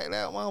playing like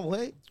that one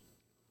way.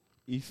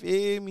 You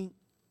feel me?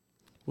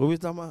 What we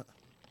talking about?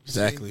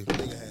 Exactly.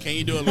 Can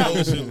you do a long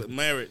distance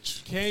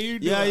marriage? Can you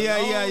do Yeah, a yeah,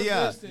 long yeah,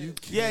 yeah.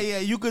 distance? Yeah.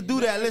 You could do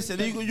that. Listen,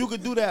 you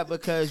could do that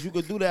because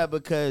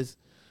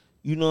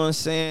you know what I'm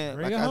saying.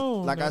 Bring it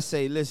home, like I man.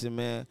 say, listen,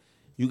 man.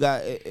 You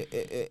got Grab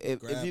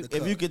the if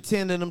cup. you could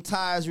tend to them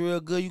ties real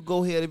good, you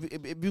go ahead.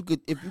 If you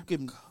could,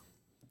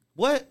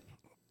 what?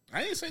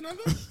 I ain't say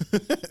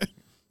nothing.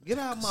 Get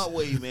out of my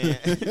way, man.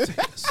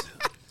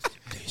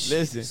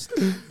 Listen,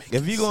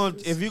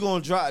 if you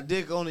gonna drop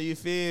dick on it, you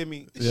feel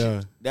me?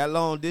 Yeah. That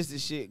long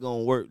distance shit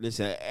gonna work.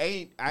 Listen,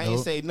 I ain't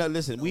Nope. say nothing.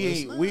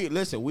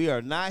 Listen, we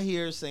are not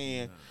here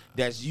saying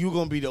that you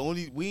gonna be the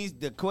only.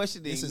 The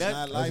question This is is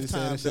nothing. not As he said,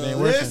 lifetime. this shit ain't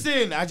dog. working.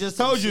 Listen, I just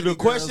told you the City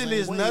question girls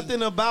is ain't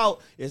nothing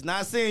about. It's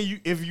not saying you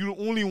if you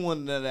the only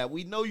one of that.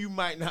 We know you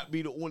might not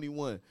be the only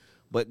one,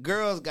 but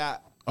girls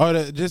got.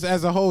 Just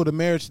as a whole, the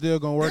marriage still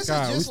gonna work This is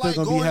out. We just still like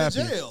gonna be going happy.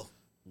 to jail.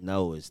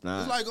 No, it's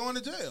not. It's like going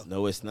to jail.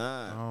 No, it's I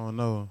not. don't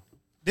know.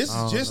 This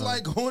I is don't just know.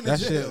 like going to That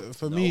jail. shit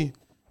for me.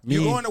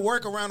 You're going to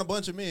work around a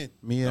bunch of men.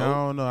 Me, I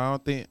don't know. I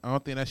don't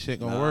think that shit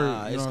gonna work.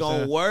 Nah, You know it's what I'm gonna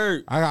saying?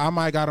 work. I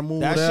might gotta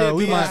move That there. shit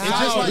We be might. a It's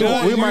just like You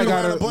going we you might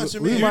around gotta. a bunch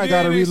of We men. might You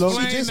gotta didn't relocate.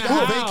 explain just the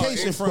got how.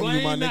 vacation from you, my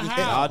Explain the nigga.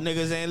 how. Y'all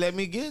niggas ain't let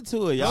me get to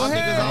it. Go Y'all niggas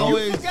ahead. You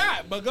always.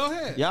 forgot, but go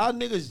ahead. Y'all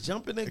niggas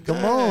jumping the Come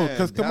gun.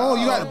 on,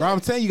 you got. Bro,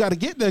 I'm saying you got to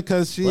get there,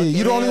 cause shit, What the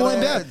you the only hell one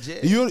there. that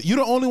jet? You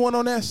the only one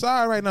on that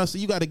side right now, so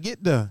you got to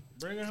get there.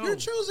 Bring it You're home.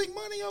 choosing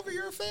money over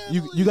your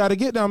family. You got to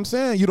get there. I'm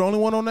saying you the only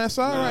one on that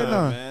side right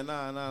now. Man,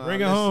 nah.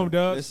 Bring it listen, home,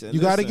 dog. listen, You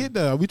got to listen. get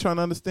there. We trying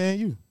to understand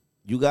you.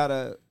 you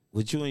gotta,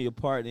 with you and your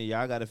partner,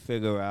 y'all gotta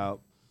figure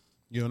out.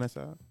 You on that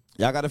side?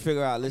 Y'all gotta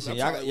figure out. Listen,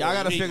 y'all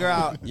gotta figure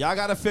out. Y'all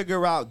gotta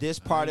figure out this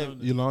part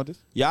of. You on this?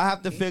 Y'all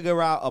have to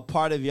figure out a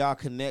part of y'all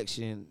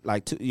connection.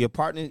 Like your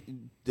partner,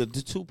 the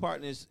two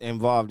partners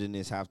involved in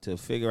this have to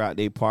figure out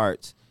their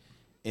parts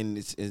in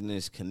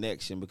this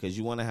connection, because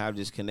you want to have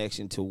this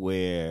connection to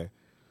where,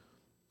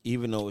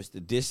 even though it's the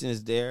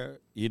distance there,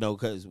 you know,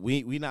 because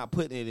we not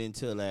putting it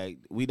into like,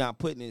 we not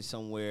putting it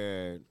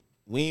somewhere.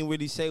 We ain't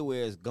really say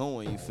where it's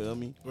going. You feel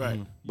me? Right.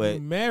 But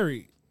You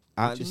married.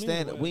 I What you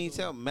understand mean? that. We ain't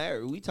talking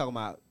married. We talking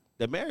about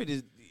the married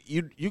is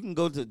you can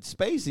go to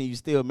space and you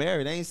still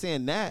married. I ain't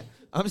saying that.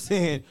 I'm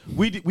saying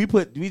we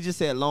just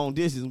said long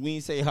distance. We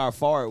didn't say how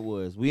far it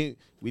was. We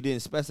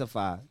didn't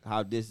specify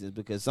how distance,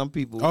 because some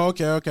people. Oh,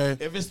 okay.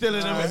 If it's still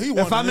in he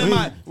if I'm in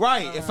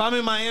wanted if I'm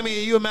in Miami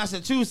and you in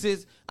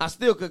Massachusetts, I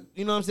still could,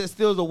 you know what I'm saying,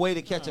 still a way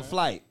to catch a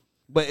flight.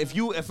 But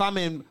if I'm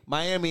in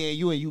Miami and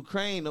you in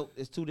Ukraine,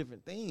 it's two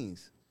different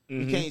things.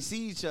 We can't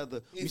see each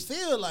other. It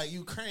feel like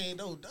Ukraine,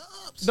 though,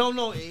 dubs.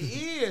 No, it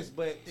is,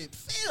 but It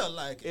feel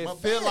like it. it My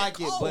feel bad like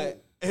it. cold.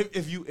 But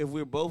if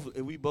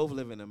we both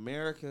live in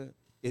America,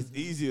 it's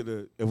easier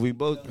to if we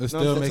both Let's no,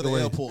 still I'm make saying, a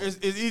way. airport.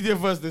 it's easier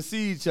for us to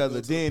see each other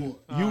to the than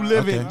port.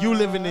 you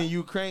living in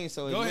Ukraine.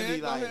 So it's Go really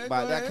ahead, go like ahead,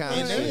 by go that ahead.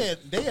 kind And of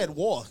shit. they had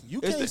war. You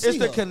can't It's see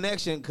the her.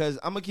 connection, because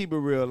I'm gonna keep it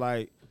real.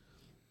 Like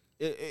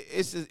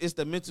it's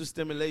the mental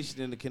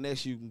stimulation and the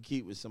connection you can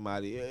keep with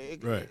somebody.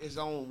 Right. It's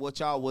on what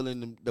y'all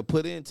willing to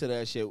put into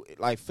that shit.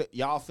 Like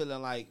y'all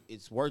feeling like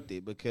it's worth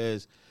it,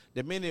 because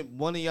the minute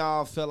one of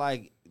y'all feel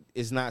like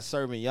it's not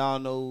serving y'all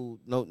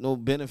no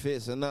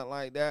benefits or nothing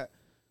like that,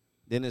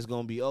 then it's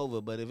gonna be over.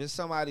 But if it's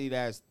somebody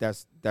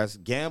that's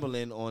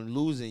gambling on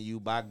losing you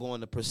by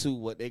going to pursue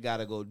what they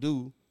gotta go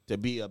do to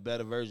be a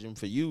better version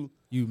for you,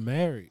 You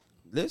married.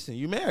 listen,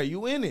 you married,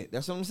 you in it.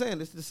 That's what I'm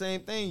saying. It's the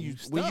same thing.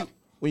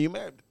 When you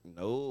married,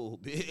 no,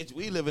 bitch.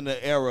 We live in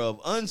the era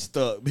of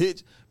unstuck,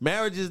 bitch.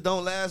 Marriages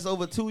don't last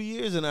over 2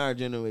 years in our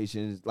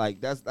generation. Like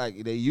that's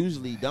like they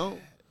usually don't.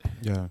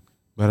 Yeah,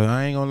 but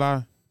I ain't gonna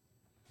lie.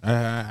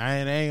 I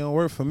ain't gonna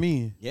work for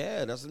me.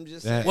 Yeah, that's what I'm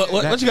just That- saying.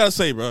 What you gotta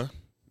say, bro?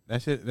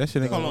 That shit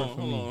ain't gonna work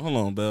for me. Hold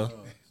on, Bell.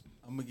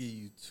 I'm gonna give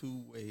you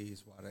 2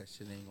 ways why that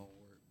shit ain't gonna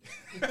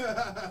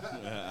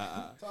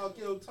work. Talk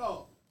your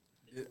talk.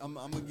 I'm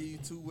gonna give you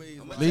 2 ways.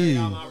 why- Leave.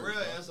 My real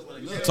answer when I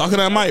get Talking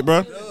that mic, bro.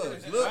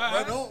 Look,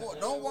 bro,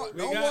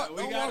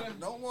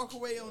 don't walk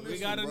away on this. We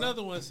got one, bro.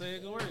 another one saying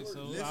it can work.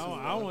 So Listen,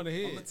 I want to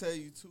hear. I'm gonna it. tell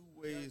you 2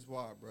 ways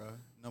why, bro.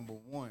 Number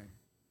 1,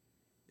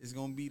 it's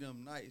gonna be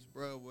them nights,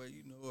 bro, where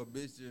you know a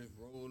bitch just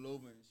roll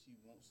over and she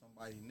wants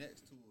somebody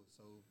next to her.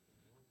 So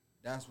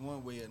that's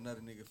one way another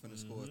nigga finna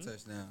score a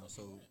touchdown.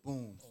 So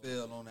boom,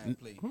 fell on that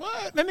play.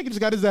 What? That nigga just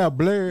got his eye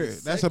blurred.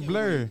 That's a Second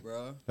blur. way,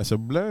 bro. That's a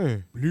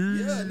blur. Yeah,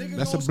 nigga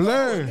That's gonna a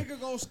blur. Score.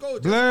 Nigga gonna score.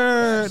 just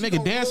Blur. like that. She Nigga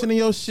gonna dancing roll- in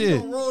your She shit.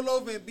 gonna roll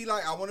over and be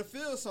like, I want to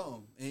feel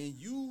something. And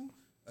you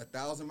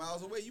 1,000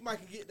 miles away. You might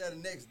can get there the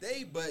next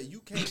day, but you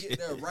can't get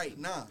there right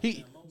now.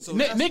 So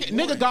that's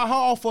Nigga one. got her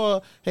off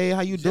of hey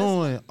how you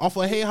doing? Off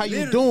of hey how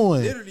you literally-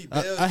 doing? literally,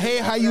 Bill, Hey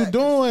just how like you that.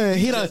 doing?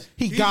 He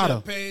got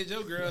just her. paid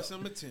your girl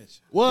some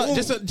attention. What? Boom.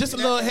 Just a That-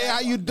 little hey how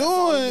you that's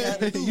all he had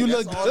to doing? do. You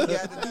That's look all he good.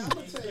 had to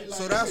do.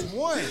 So that's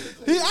one.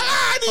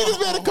 I need this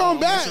man to come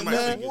back, That's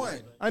man. one.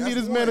 I need That's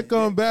this man to one.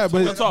 come back,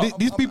 but talk.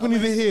 these people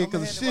need to hear I'ma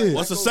because hand it shit. right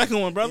What's the back second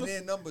over. one, brother? And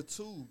then number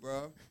 2,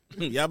 bro.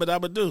 Yabba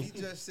dabba do. He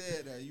just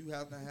said that you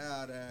have to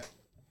have that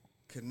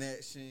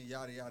connection,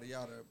 yada yada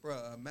yada, bro.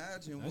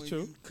 Imagine That's when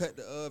true. you cut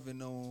the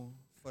oven on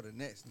for the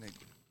next nigga.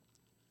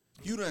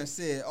 You done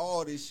said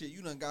all this shit.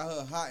 You done got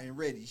her hot and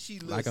ready. She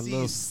Like a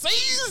little seasoned.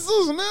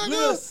 Caesars, Little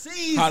nigga.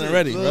 seasoned. Hot and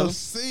ready, Little brother.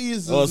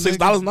 Caesars. Oh,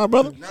 $6 now,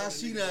 brother. Now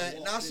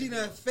she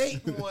done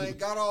faked one,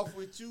 got off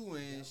with you,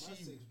 and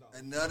she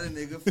another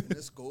nigga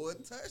finna score a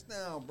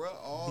touchdown, bro.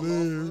 All off her.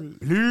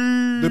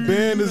 The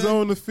band is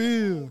on the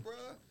field. Bro.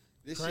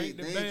 This Crank shit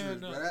the dangerous,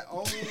 band bro. up. I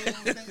don't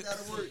think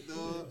that'll work, dog.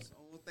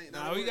 I don't think Nah,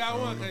 that'll we work. got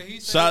one. 'Cause he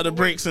said Shout out it to could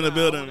Brinks work. in the Nah,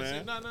 building, I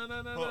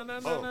wanna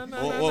man. say,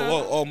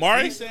 No, Oh,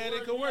 Mari? He said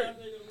it could work.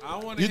 I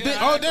want to You hear think?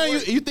 how Oh it damn! could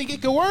work. You think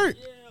it could work?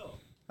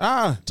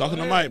 Ah, Talking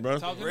to Mike, bro.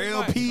 Talking Real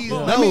to Mike. peas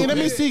Come on. know. let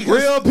me see.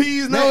 'cause- Real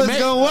peas know Man, it's man-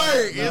 gonna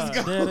work. Nah, It's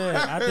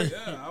gonna I think, Yeah,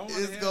 I wanna it's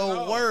hear it gonna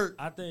all. work.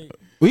 I think,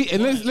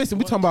 and listen,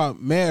 we talking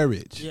about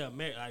marriage. yeah,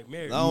 like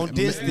marriage. Long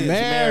distance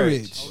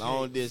Marriage.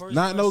 Long distance. First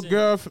Not no question,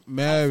 girl. How far you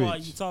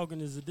Marriage. talking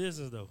is the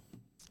distance though?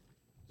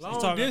 Long You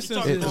talking-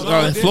 distance you is talking- long Y'all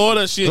in distance.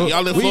 Florida, shit.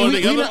 Y'all in Florida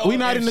together? We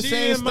not in the If she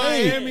same in state.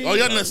 Miami, Oh,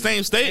 y'all in the same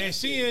and state?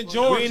 she in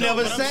Georgia. We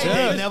never but I'm said saying-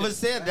 that. Never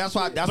said. That's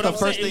why. That's But the I'm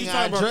first saying, thing you I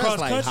talking about addressed. cross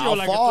Like country how or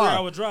like a far?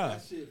 3-hour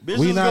drive? Bitches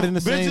We not go- in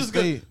the same bitches go-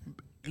 state.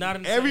 Not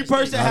in the Every same state.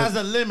 person has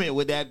a limit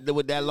with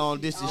that long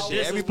distance shit.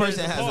 Distance Every plays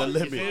person has part, a You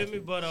feel limit. me?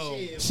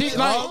 But She Talk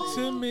like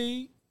to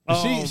me.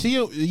 she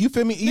you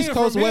feel me? East Nigga,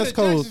 Coast, from here West to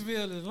Coast.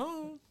 Jacksonville is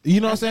long. You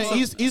know what I'm saying?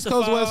 East It's a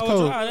Coast, West 5-hour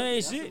Coast. drive. That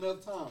ain't shit.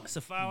 It's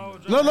a 5-hour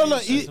drive. Look, That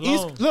ain't shit.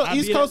 It's long.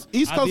 East Coast,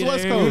 East I Coast, be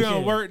West there You every Coast.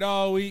 done worked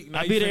all week. Now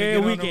I you be there finna every get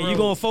on the weekend. You road.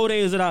 going 4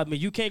 days without me?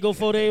 You can't go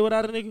 4 days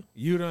without a nigga.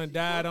 You done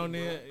died on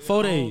there.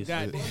 4 days.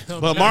 Goddamn.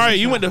 But Mario,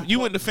 you went to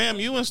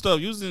FAMU and stuff.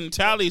 You was in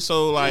Tally,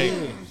 so like,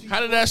 how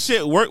did that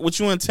shit work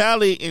with you and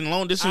Tally in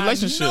long distance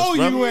relationships, I know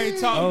bro? you ain't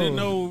talking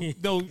to Oh.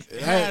 no.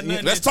 had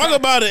nothing Let's to talk Tally.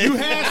 about it. You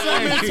had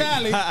something in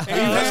Tally, and you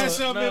had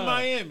something in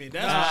Miami.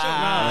 That's for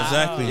sure.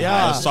 Exactly.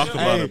 Yeah. Let's talk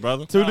about Hey, it,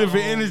 brother. Two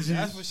different energies.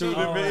 That's for sure. Two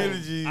different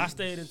energies. I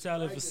stayed in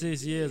Tally for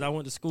 6 years. I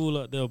went to school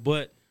up there,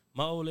 but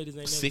my old ladies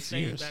ain't never 6 stayed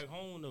years. back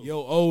home though. Yo,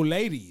 old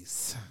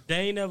ladies. They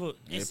ain't never.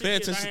 Hey, It's pay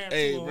 6 years I attention. had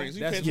Hey, two of Briggs,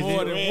 them. you That's pay more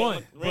attention than to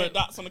one. red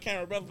dots on the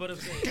camera, brother. But I'm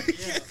saying,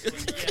 yeah,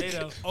 they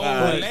know.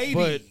 Old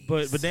ladies.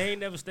 But they ain't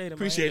never stayed in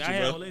Appreciate Miami.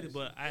 you, I had bro. old ladies,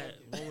 but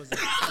what was it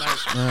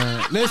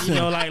like? Listen, You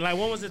know, like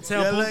one was in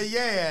Temple.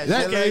 Yeah,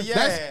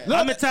 that's- look,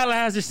 I'm in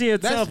Tallahassee, she in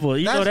That's- Temple.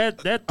 You know that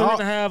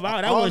 3.5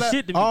 hours. That all wasn't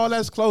shit to me. All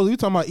that's close. You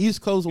talking about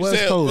East Coast, West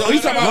said- Coast? Oh,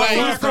 you talking about I'm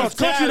like from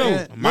country though.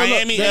 Yeah.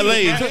 Miami, Look,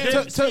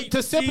 LA.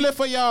 To simple it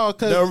for y'all, The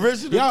cause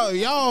original.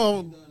 y'all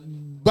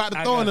about to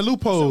I throw in got the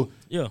loophole.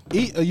 Yeah.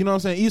 You know what I'm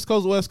saying? East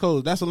Coast, West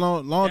Coast. That's a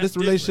long That's distance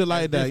relationship different.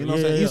 like That's that. You know what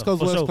I'm different. saying? Yeah, East Coast,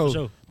 for West sure, for Coast.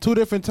 sure. 2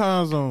 different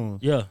time zones.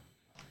 Yeah.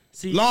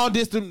 See, Long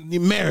distance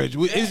marriage.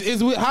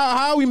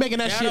 How are we making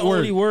that that'll shit work?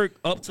 only work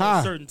up to How?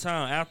 a certain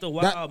time. After a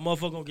while, That-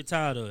 motherfucker gonna get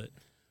tired of it.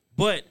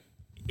 But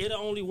it'll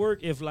only work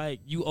if like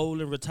you old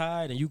and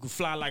retired and you can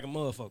fly like a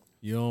motherfucker.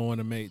 You don't want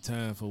to make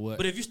time for what?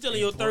 But if you still in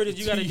your 30s,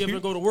 you gotta get up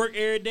and go to work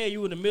every day.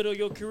 You in the middle of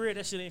your career,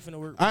 that shit ain't finna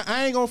work.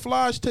 I ain't gonna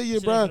flash to you,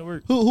 Shit ain't finna bro.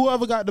 work.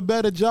 Whoever got the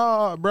better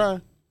job,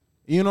 bro.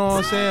 You know what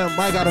I'm saying?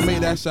 Might gotta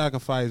make that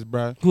sacrifice,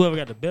 bro. Whoever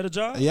got the better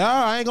job, Yeah,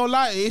 I ain't gonna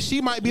lie. She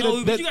might be No,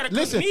 the. but you gotta come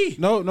to listen, me.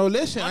 no,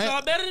 listen. my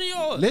job better than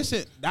yours.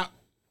 Listen.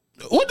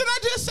 What did I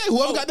just say?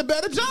 Whoever got the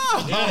better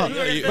job.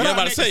 You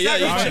about to say,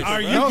 yeah.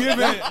 Are you No, giving?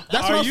 that's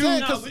what are I'm you? saying.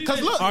 No, we Cause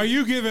did- look, Are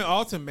you giving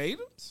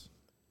ultimatums?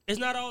 It's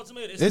not an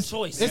ultimate. It's a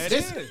choice. It's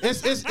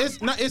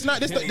not.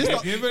 This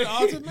Give it an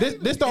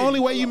ultimatum. this the only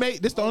way you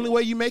make. This the only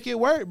way you make it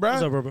work, bro.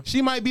 What's up, bro?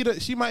 She might be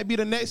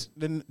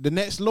the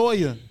next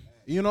lawyer.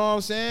 You know what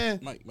I'm saying?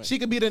 Mike. She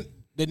could be the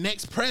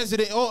next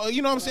president, or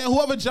you know what I'm saying.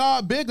 Whoever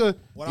job bigger,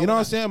 you know what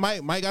I'm saying.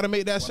 Might got to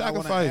make that What I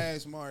want to sacrifice.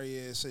 ask Mario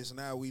is, since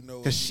now we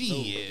know, 'Cause you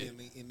know shit.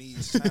 in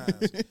these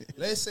times,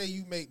 let's say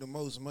you make the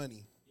most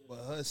money, but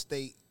her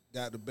state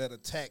got the better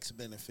tax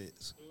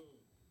benefits.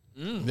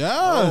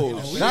 Yeah,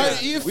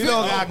 We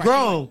don't got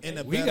grown. And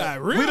the We better-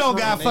 got real. We don't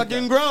got they fucking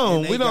and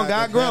grown. they We don't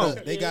got the grown.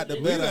 better- They got the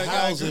We better done got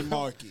housing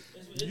market.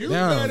 You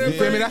Damn, better you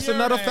feel me? bring That's your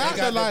another ass. They factor.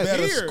 got the Like,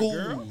 better here,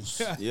 girl.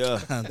 schools.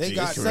 Yeah. They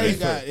got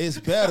it's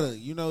better.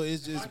 You know,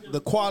 it's just the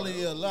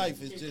quality of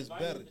life is just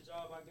better.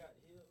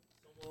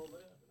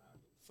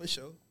 For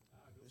sure.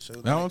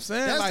 know what I'm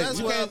saying? Like, That's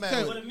you where can't- I'm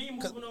at. But with- me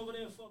moving over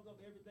there fuck up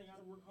everything.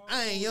 I work hard.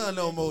 I ain't young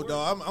no more,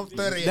 dog. I'm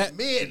 30 That- at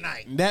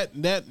midnight.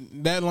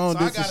 That long So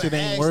I distance gotta shit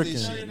ain't ask working.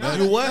 this shit.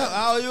 You what?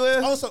 How old you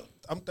is? Also,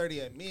 I'm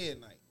 30 at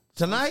midnight.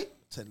 Tonight?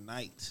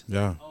 Tonight.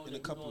 Yeah. In a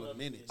couple of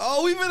minutes.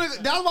 Oh, we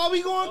finna. That's why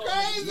we going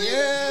crazy.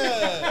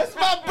 Yeah. It's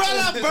my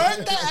brother's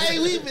birthday. Hey,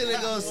 we finna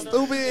go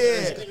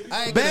stupid.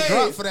 I ain't Babe.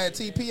 gonna drop for that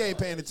TP. Ain't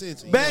paying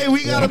attention. Babe,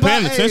 we gotta I'm buy.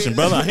 paying attention,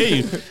 brother. I hear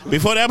you.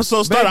 Before the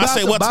episode started, I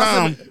said, what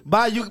time?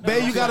 Babe,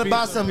 you gotta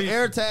buy some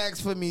air tags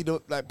for me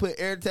to like put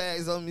air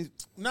tags on me.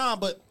 Nah,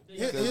 but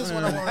here's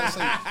what I want to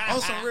say.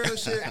 On some real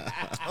shit,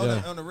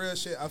 on the real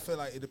shit, I feel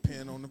like it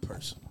depends on the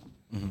person.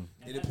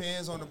 It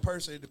depends on the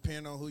person. It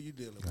depends on who you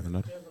dealing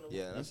with.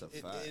 Yeah, that's a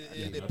fact.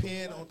 It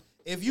depends on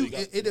if you.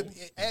 At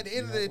the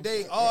end of the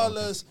day, all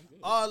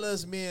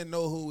us men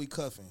know who we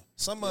cuffing.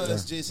 Some of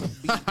us just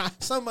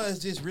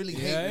really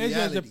hate Yeah, it just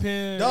reality.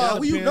 depends.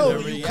 Dog, It you depends know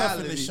on when you cuffing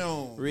the reality.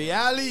 show.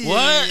 Reality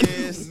What?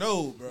 is.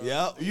 No, bro.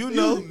 Yep, you You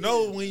know.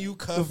 know when you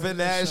cuffing For the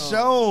that show.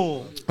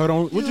 show. Hold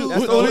on. What you? That's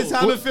what- the only what-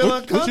 time what- it feel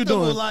what- uncomfortable What you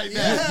doing? like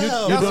Yeah, that. You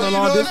that's doing how a you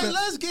long know. distance?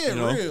 Let's get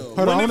know. real. Hold on,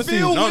 I When want it to see.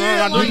 feel No, weird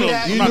not like doing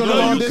that, no- you not know doing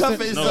no you distance.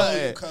 cuffing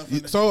No.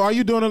 something. So are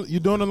you doing a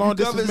long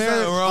distance covered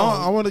marriage? something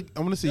wrong. I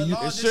want to see you.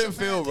 Long It shouldn't distance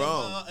feel marriage,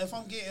 wrong. If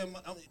I'm getting,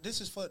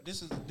 this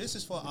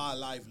is for our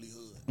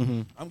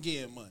livelihood. I'm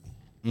getting money.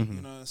 You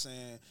know what I'm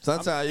saying?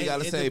 Sometimes you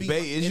gotta say,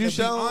 "Babe, is you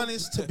showing?"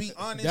 To be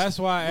honest, That's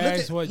why I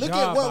asked what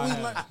job I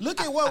have.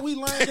 Look at what we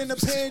learned in the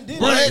pandemic.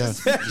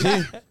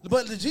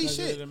 But the G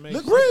shit.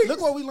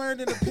 Look what we learned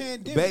in the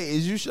pandemic. Babe,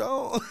 is you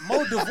showing?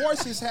 More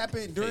divorces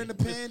happened during the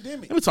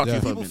pandemic. Let me talk to you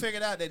for a People minute.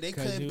 figured out that they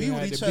couldn't you be with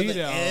had each to be other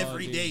there all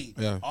every day.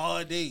 day,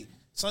 all day.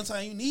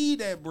 Sometimes you need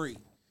that break.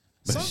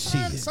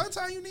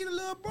 Sometimes you need a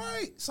little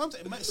break.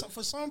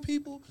 For some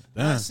people,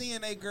 not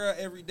seeing a girl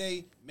every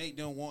day make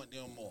them want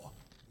them more.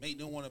 Make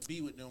them want to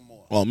be with them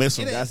more. Oh, miss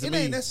him. That's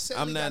me.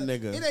 necessarily I'm that gotta-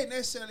 nigga. It ain't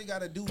necessarily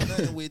got to do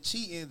nothing with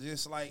cheating.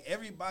 Just like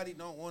everybody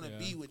don't want to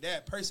be with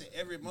that person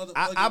every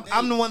motherfucking day.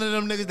 I'm the one of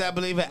them niggas that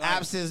believe in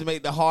absence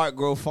make the heart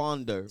grow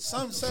fonder.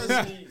 Some says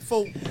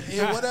for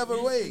in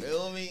whatever way.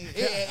 Feel me?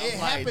 It I'm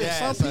like happens. that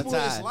Some people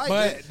sometimes. is like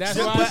But that. that's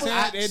Some why I people-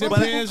 said it some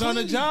depends people on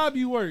the clingy. job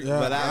you work.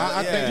 But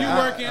If you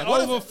working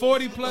over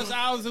 40 plus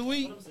hours a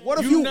week, What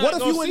if you you- not what if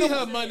gonna you in see them-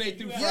 her Monday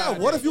through Friday? Yeah,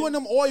 what if you in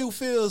them oil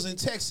fields in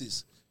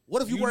Texas?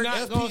 What if you You work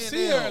not gonna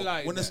see her FP&L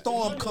like when the that.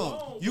 storm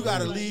comes? You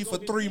gotta leave for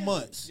 3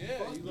 months.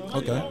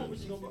 Okay.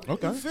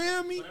 Okay. You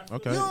feel me?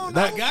 Okay. You don't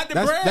That- know. got the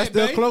that's, bread, that's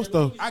still baby. close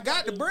though. I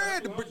got the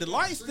bread. The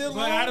light's still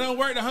But I on. done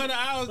worked 100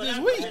 hours this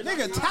week.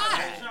 Nigga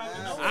tired.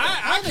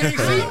 I can't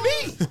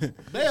see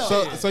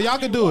me. So y'all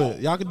can do it.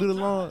 Y'all can do the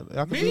lawn.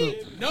 Y'all can do Me?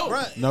 it. No.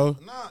 Bruh, No.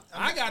 Nah,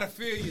 I gotta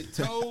feel your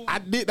toes. I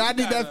need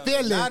that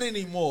feeling. not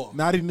anymore.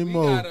 Not We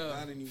anymore.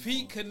 gotta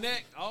feet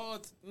connect all.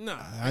 Nah,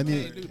 I can't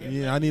need. do that.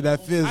 Yeah, I need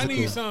that physical. I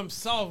need something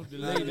soft to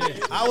lay there.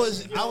 I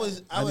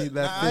need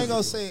that ain't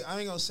gonna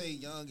physical. say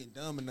young and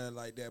dumb and nothing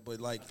like that, but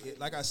like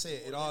I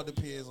said, it all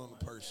depends on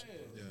the person.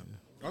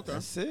 Okay.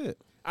 That's it.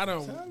 I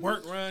don't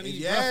work around If these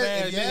you rough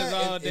ass niggas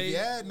all if day.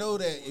 y'all know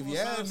that, you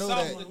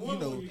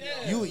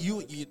know,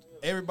 you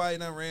everybody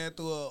done ran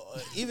through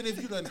even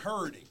if you done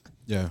heard it.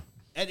 Yeah.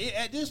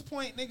 At this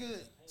point, nigga,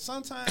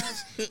 sometimes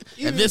At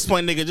even this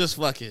point, nigga, just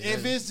fuck it.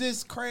 if it's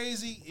just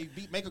crazy,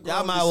 make a grown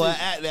Y'all might well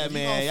decision. act that If you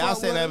man. gonna Y'all fuck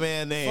say with that him,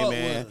 man name, fuck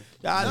man. with him.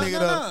 Y'all No, nigga no,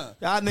 done.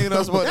 Y'all nigga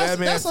done spoke That's- that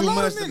man that's a too lot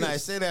of much niggas. tonight.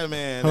 Say that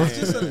man. That's name.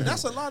 just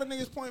that's a lot of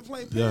niggas point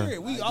blank Yeah.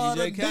 period. We all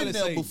done DJ been Khaled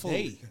there say before.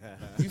 they.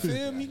 You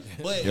feel me?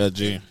 But Yeah,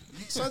 G.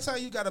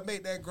 sometimes you gotta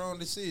make that grown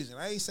decision.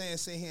 I ain't saying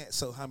sit here.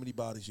 So how many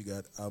bodies you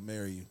got? I'll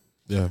marry you.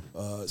 Yeah.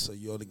 So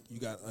you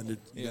got under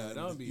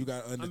don't be. you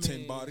got under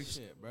 10 bodies.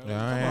 Shit, bro.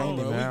 Yeah, I Come on, ain't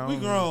bro. even- We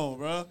grown,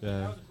 bro.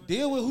 Yeah.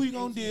 Deal with who you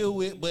gonna deal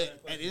with,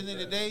 but at the end of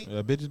the day,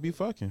 Yeah. Bitches be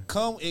fucking.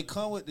 come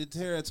with the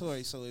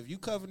territory. So if you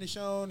covering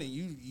Deshaun and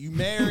you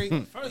married,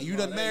 and you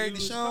done married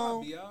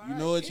Deshaun, you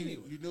know what you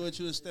know what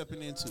you was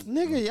stepping into.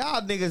 Nigga,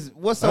 y'all niggas.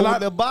 What's A up?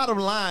 lot- The bottom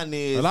line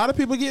is. A lot of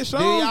people get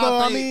shown Do though.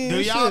 y'all I think? mean,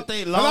 Do y'all shit.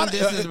 think A long lot of-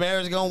 distance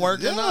marriage gonna work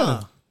or Yeah.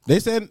 not? They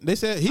said he I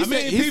said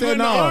mean, he people said in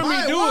the no. army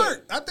Might do work.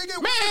 it. I think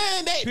it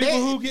Man, People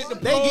who get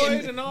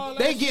deployed and all that.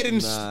 They getting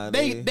Nah,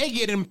 they they- they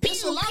getting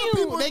It's a lot of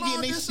people they in getting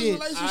long they distance shit.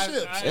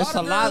 relationships. I- It's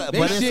a lot of, They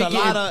but it's shit a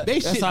lot of, getting-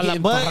 it's they shit a lot,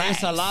 getting but it's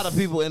a thrashed. lot of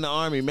people in the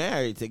army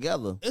married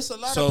together. It's a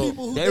lot So, of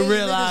people who They dated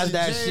realize niggas in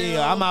that jail. shit.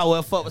 I might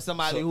well fuck with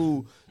somebody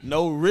who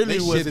know really They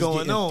shit what's is going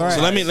getting on. thrashed.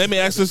 So let me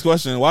ask this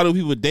question: why do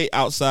people date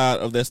outside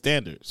of their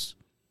standards?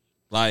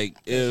 Like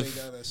if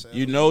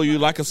you know you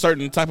like a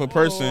certain type of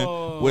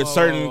person with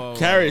certain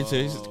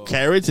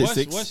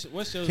characteristics.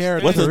 What's your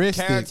Characteristics.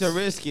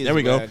 Characteristics. There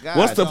we go. bruh.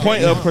 What's the God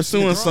point damn. of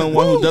pursuing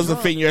someone who doesn't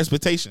fit your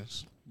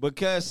expectations?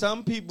 Because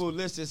some people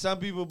listen. Some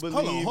people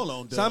believe. hold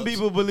on, some Dubs.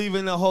 people believe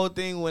in the whole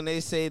thing when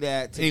they say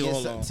that Hey,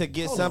 hold on. to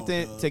get Hold on,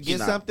 something Dubs. to get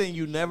Nah. something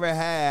you never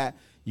had.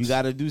 You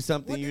got to do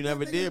something What you did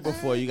never that did nigga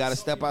before. You got to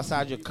ask? step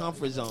outside your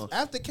comfort zone.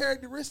 After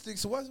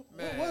characteristics, what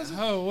was it?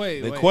 Oh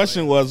wait. The wait,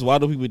 question wait. was, why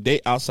do people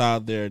date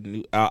outside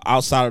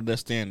outside of their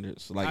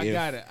standards? Like I if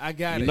got it. I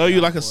got you it. know you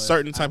y'all like a boys.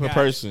 certain type I of got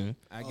person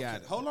I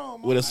got it. Hold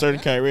on, with a certain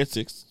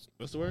characteristics.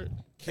 What's the word?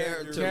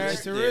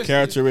 Characteristics.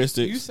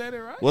 Characteristics. You said it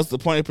right. What's the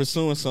point of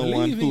pursuing someone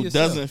Believe in who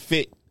yourself. doesn't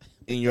fit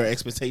in your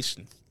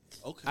expectation?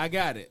 I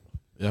got it.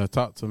 Yeah,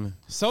 talk to me.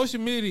 Social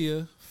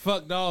media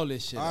fucked all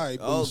this shit. All right,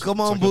 Oh, Boosie. come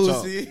on, Talk your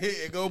talk.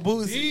 Boosie. Go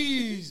Boosie.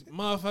 These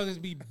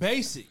motherfuckers be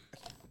basic.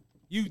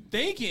 You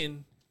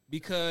thinking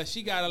because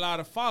she got a lot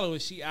of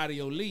followers, she out of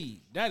your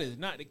league. That is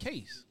not the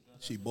case.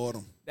 She bought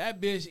him.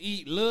 That bitch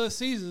eat Little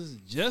Caesars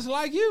just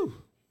like you,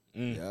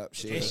 Yep,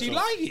 and she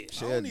like it.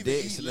 She a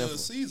dick sniffer.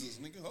 Caesars,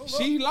 nigga. Hold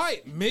She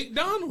like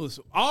McDonald's,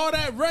 all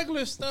that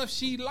regular stuff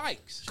she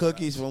likes.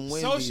 Cookies from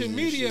Wendy's. Social and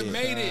media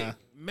shit.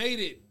 made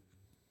it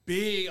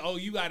big. Oh,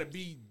 you got to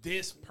be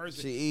this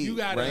person. She eat You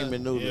got ramen to.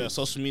 noodles. Yeah,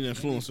 social media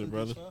influencer,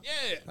 brother.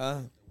 Yeah, Huh?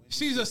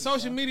 she's a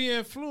social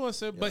media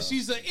influencer, but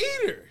she's an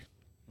eater.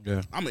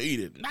 Yeah. I'm gonna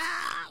eat it.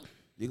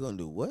 You gonna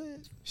do what?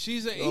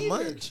 She's an Go eater.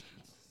 munch.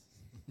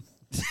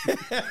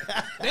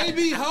 They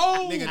be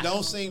hoes. Nigga,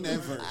 don't sing that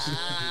verse.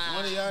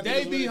 One of y'all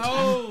They niggas be really-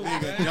 hoes.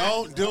 Nigga, man.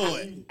 don't do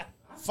it.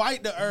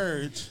 Fight the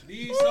urge.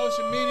 These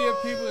social media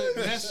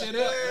people mess it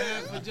up,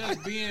 man, for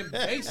just being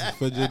basic.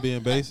 For just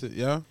being basic,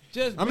 yeah.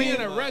 Just I mean-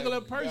 being a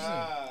regular person.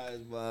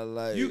 God, my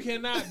life. You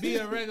cannot be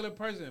a regular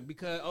person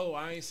because, oh,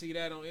 I ain't see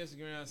that on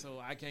Instagram, so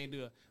I can't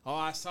do it. Oh,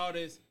 I saw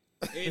this.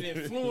 It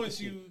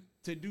influenced you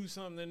to do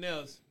something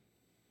else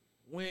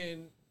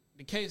when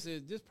the case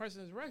is this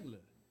person is regular.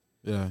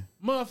 Yeah.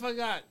 Motherfucker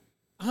got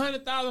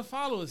 100,000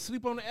 followers,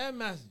 sleep on the air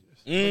messages.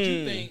 But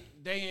you think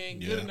they ain't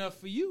good Yeah. enough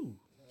for you.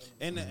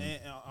 And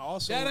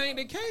also That ain't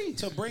the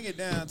case. to bring it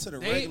down to the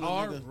They regular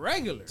are nigga,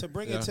 regular. to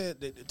bring it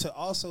to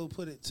also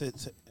put it to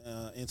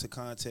into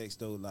context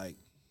though, like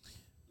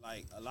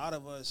a lot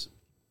of us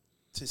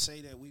to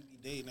say that we be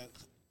dating,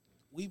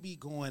 we be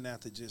going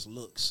after just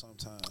looks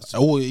sometimes.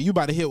 Oh, you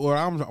about to hit where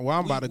I'm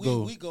about to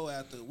go. We go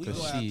after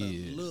Cause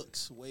shit.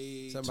 looks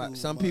way too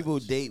Some much. people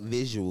date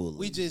visually.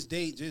 We just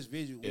date just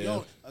visual. We Yeah.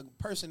 don't, a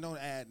person don't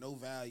add no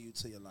value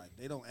to your life.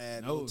 They don't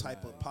add no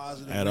type of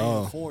positive At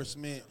all.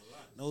 reinforcement.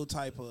 No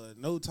type of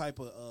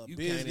You can't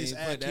business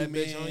even put that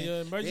acumen. bitch on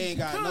your They emergency ain't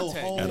got no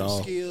contact. home At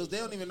all. skills. They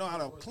don't even know how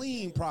to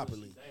clean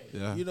properly.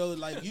 Yeah. You know,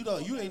 like you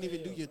ain't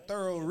even do your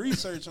thorough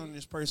research on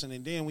this person,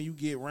 and then when you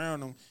get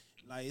around them,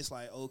 like it's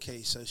like,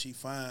 okay, so she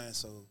fine,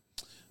 so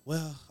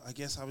well, I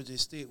guess I would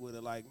just stick with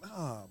her. Like,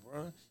 nah,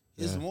 bro.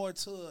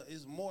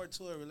 It's more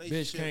to a relationship.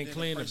 Bitch can't than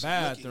clean the person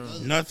bathroom. looking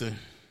good. Nothing.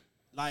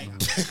 Like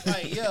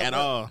yeah, At bro,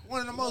 all.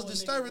 One of the most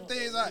disturbing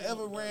things I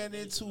ever ran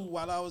into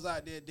while I was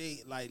out there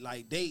dating,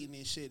 like dating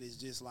and shit, is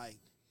just like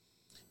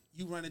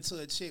you run into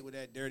a chick with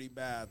that dirty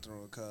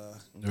bathroom, cuz.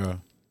 Yeah.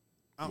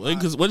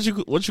 What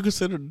you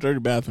consider the dirty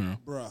bathroom?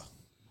 Bruh.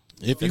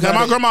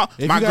 Because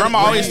my grandma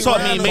always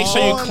taught me make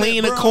sure you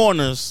clean the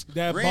corners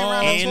That Ring ball,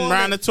 around and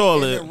around the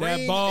toilet.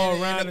 That ball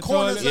and around the the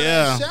corners toilet. of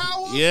Yeah. that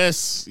shower.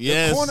 Yes.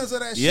 The corners of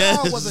that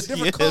shower was a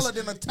different color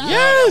than the towel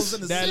that was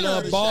in the that center of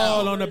little the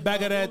ball shower. on the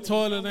back of that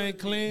toilet ain't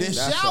clean. The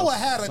That's shower a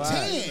had a fact.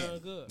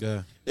 10.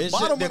 Yeah. It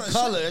bottom should, of the the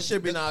color, shit- it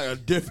should be like a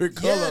different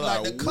color. Yeah,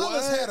 like the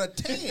colors what? had a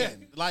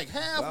 10. Like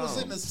half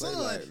was in the Don't play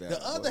sun. like that,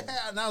 the other bro.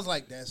 half, and I was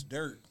like, that's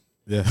dirt.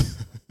 Yeah.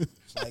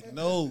 It's like,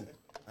 no,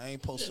 I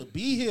ain't supposed to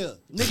be here.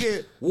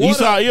 Nigga, You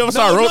ever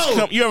saw a roach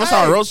come? You ever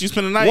saw a roach? You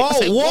spend the night. I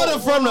say, water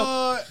from the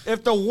What?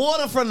 if the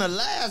water from the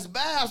last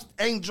bath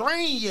ain't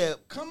drained yet,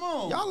 Come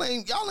on. y'all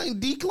ain't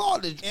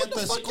declawed it. If What the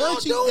the fuck y'all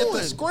scrunchie, doing?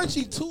 if the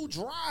scrunchie too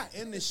dry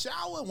in the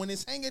shower when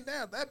it's hanging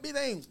down, that bit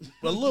ain't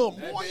a little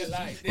moist.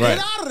 like Get Right.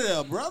 out of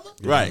there, brother.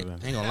 Right.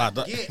 Ain't gonna lie.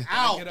 Get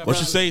out. What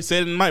you say? Say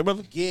it in the mic,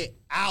 brother. Get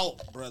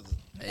out, brother.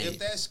 If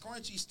that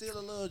scrunchie still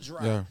a little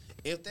dry, Yeah.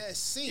 if that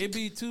sink, It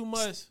be too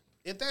much.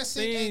 if that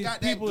sink things ain't got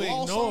that people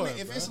gloss ignore on it, it,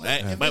 if bro. it's Hey,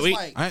 like, if but it's we-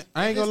 like, I ain't if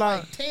gonna it's lie.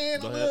 like tan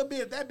a Go little bit,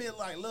 if that bit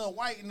like a little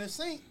white in the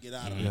sink, get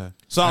out of there. Yeah.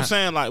 So I'm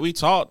saying like we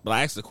talked, but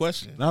I asked the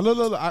question. Now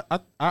look,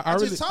 I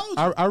really, just told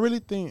you. I really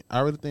think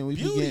we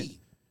be getting. Beauty.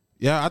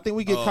 Yeah, I think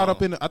we get caught up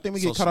in. I think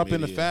we get social caught up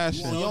in the media.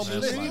 fashion. You don't,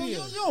 saying? listen, you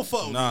don't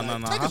fuck with Nah, me. nah,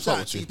 Like, nah, take I a fuck shot,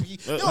 with you. TP.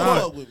 You don't Nah.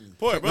 fuck with me.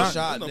 Boy, bro.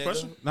 Shot, No nigga.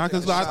 pressure. Nah,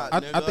 because Shot, I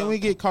nigga. think we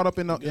get caught up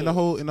in the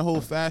whole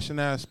fashion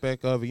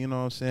aspect of it. You know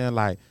what I'm saying?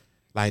 Like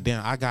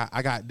damn, I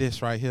got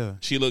this right here.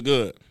 She look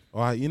good.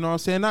 Or you know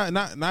what I'm saying?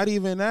 Not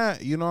even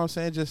that. You know what I'm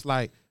saying? Just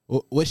like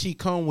what she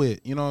come with.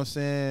 You know what I'm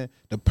saying?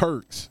 The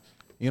perks.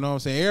 You know what I'm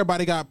saying?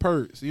 Everybody got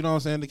perks. You know what I'm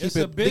saying? To keep It's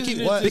a it, to keep,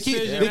 business to keep,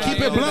 decision. to keep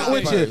it Everybody blunt got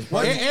with you.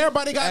 perks.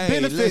 Everybody got Hey,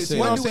 benefits. listen.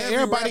 You know what I'm What do saying? every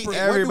Everybody. rapper-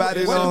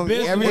 Everybody what don't.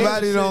 business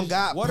Everybody decision? don't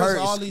got What is perks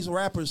all these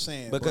rappers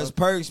saying? because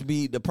bro? perks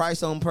be the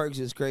price on perks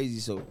is crazy.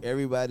 So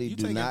everybody You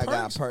do taking not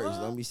got perks, perks.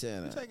 bro? Don't be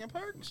saying You that. taking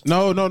perks?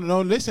 No.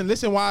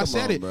 Listen. Why I Come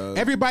said on, it. bro.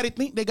 Everybody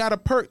think they got a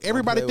perk.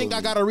 Everybody play think with I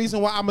me. got a reason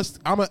why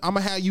I'ma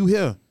have you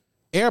here.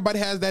 Everybody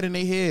has that in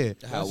their head.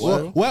 How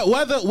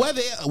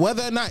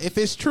Whether or not if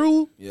it's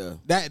true, Yeah.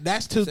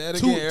 that's to Say it to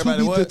again. be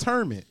Everybody what?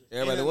 determined.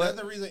 Everybody and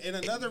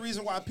what? Another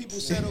reason why people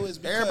settle is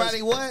because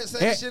Everybody what? Say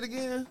Eh, that shit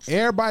again.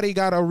 Everybody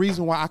got a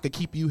reason why I could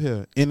keep you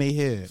here in their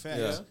head.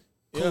 Facts.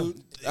 Yeah.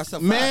 That's a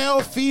fact.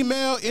 Male,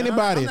 female,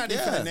 anybody. I'm not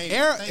even finna name it.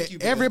 Er- Thank you,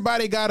 Bill.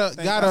 everybody got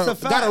That's a a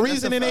fact.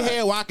 reason That's a in their fact.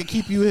 head why I could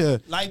keep you here.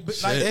 Like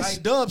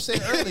Dub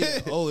said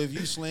earlier. Oh, if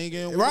you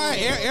slinging, Right?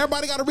 wood,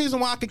 Everybody got a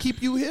reason why I could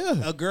keep you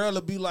here. a girl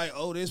will be like,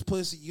 "Oh, this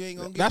pussy, you ain't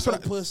gonna get That's no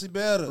what I- pussy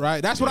better."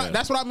 Right. That's what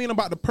I mean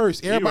about the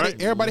purse.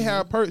 right. Everybody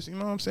have a purse. You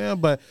know what I'm saying?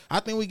 But I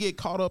think we get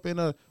caught up in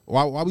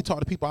while we talk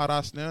to people out of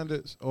our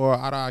standards or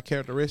out of our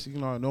characteristics.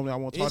 You know, normally I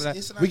won't talk It's to not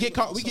that. even We get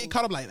also-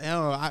 caught up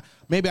like,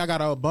 maybe I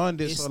got an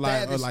abundance It's or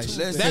like status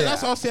too.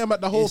 that's what I'm saying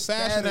about the whole It's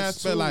fashion status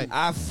aspect. too. Like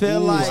I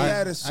feel ooh, like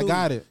I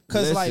got it.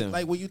 Cause Listen.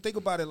 like when you think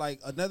about it, like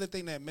another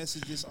thing that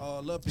messes this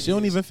all up. She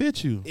don't even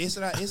fit you. It's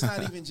not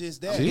even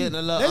just that. I'm getting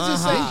a little Let's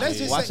just say. unhot. Let's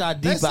just Watch say. how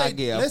deep let's I say-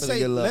 get. I'm Let's finna say.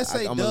 get a little- Let's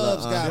say I'm a little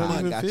Dubs got unhot. Don't money.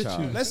 even I fit got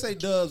y'all. you. Let's say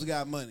Dubs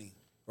got money,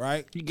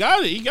 right? He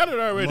got it. He got it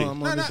already. I'm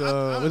No, on no, this,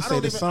 I let's say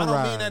don't the even. I don't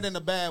mean that sunrise. in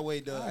a bad way, I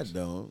Dubs.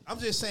 don't. I'm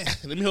just saying.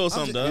 Let me hold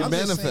something, Dub. I'm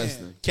just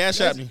manifesting. saying.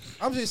 Cash at me.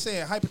 I'm just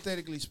saying,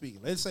 hypothetically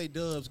speaking. Let's say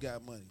Dubs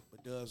got money,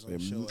 but Dubs don't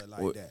show it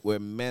like that. We're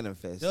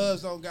manifesting.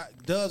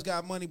 Dubs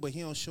got money, but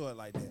he don't show it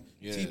like that.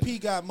 Yeah. TP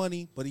got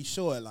money, but he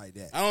show it like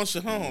that. I don't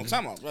shit. Hold on.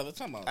 Time out, brother.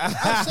 Time out. I'm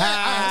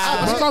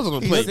saying, Let's talk on the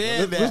He plate.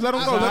 said that. Just let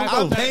him go. Let him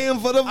I'm go. paying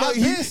for the I've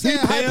fucking. been He saying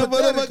paying for the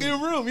hypothetically.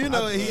 fucking room. You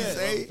know what he Yeah.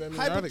 say.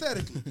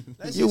 Hypothetically,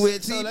 let's You just-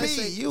 with so let's TP,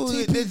 say you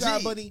with TP the got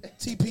G. money.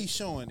 TP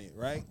showing it,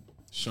 right?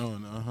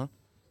 Sean,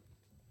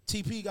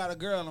 TP got a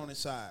girl on his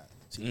side.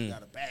 TP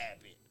got a bad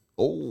bitch.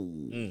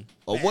 Oh,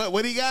 oh,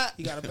 what he got?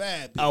 He got a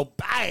bad bitch. Oh,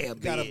 bad.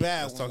 He got a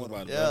bad Let's one. talk with him,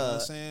 about it, you know what Yeah. I'm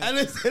saying? And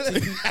listen,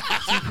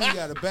 TP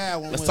got a bad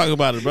one. Let's with talk him.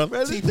 about it,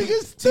 brother. this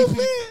nigga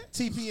stupid.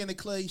 TP in the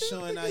club, he's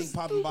showing out, he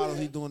popping bottles,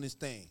 he doing his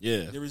thing.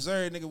 Yeah. The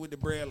reserved nigga with the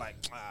bread, like,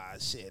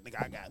 shit,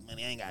 nigga, I got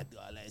money, I ain't got to do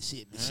all that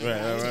shit.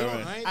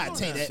 Right. I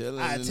take that, Chilling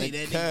I in take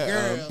the that car,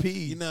 nigga girl.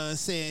 MP. You know what I'm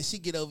saying? She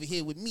get over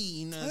here with me.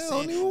 You know what I'm I saying?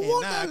 don't even And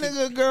want now I that can-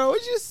 nigga girl.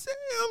 What you saying?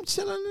 I'm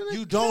chilling in the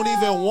You don't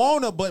even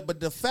want her, but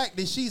the fact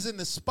that she's in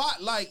the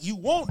spotlight, you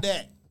want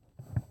that.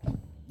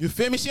 You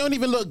feel me? She don't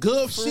even look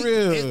good for She-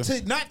 real.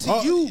 and not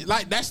to you.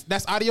 Like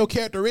that's audio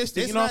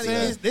characteristic. It's You know what I'm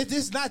saying? This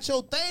is not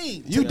your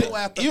thing. You to go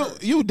after her.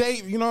 you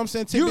date. You know what I'm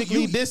saying?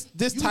 Typically, you- this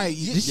you- type.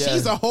 you-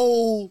 She's a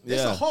whole.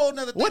 It's Yeah. a whole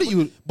nother thing. What do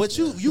you- But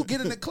you get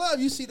in the club,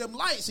 you see them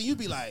lights, and you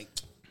be like,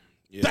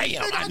 Yeah.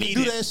 damn, I need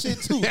to do that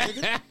shit too,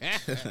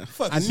 nigga.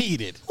 Fuck I is he-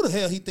 need it. Who the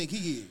hell he think he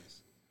is?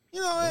 You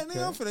know what,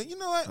 nigga? I'm finna, you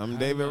know what? I'm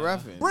David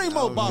Ruffin. Bring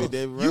more bottles.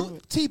 David You,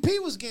 Ruffin. TP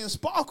was getting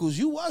sparkles.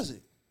 You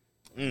wasn't.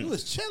 You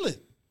was chilling.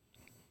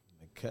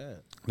 Okay.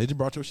 They just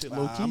brought your shit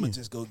low key. I'm gonna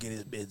just go get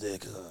his bitch there,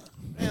 cuz.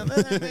 Man,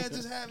 let that man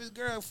just have his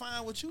girl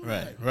find what you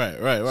Right, like.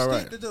 right.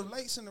 Stick to the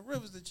lakes and the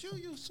rivers that you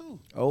used to.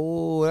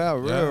 Oh, that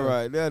real Yeah.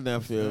 right there,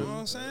 nephew. You know what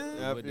I'm saying?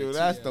 Nephew,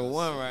 that's the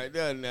one right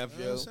there, You know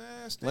nephew. what I'm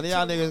saying? Stick One of to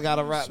y'all the niggas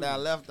gotta one you rap used that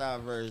to. left eye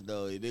verse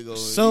though. They go.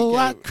 So you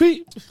I can't-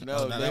 creep. No,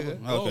 Oh, not that nigga.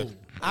 one? Okay.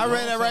 I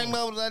read that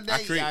rainbow the other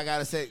day. creep. Y'all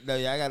gotta say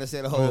y'all gotta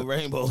say the whole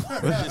rainbow.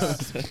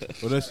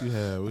 What else you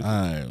have? All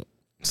right.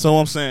 So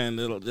I'm saying,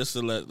 just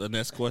to let the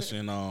next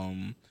question.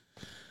 Man,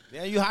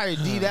 you hired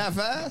D that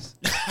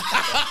fast?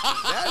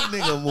 That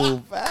nigga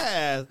move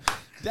fast.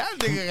 That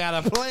nigga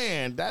got a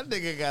plan. That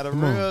nigga got a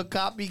real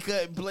copy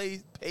cut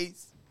and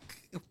paste.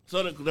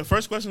 So the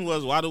first question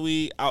was, why do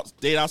we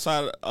date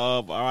outside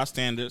of our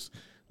standards?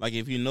 Like,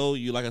 if you know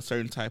you like a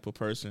certain type of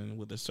person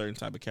with a certain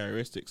type of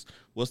characteristics,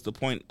 what's the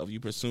point of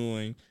you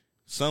pursuing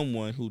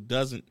someone who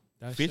doesn't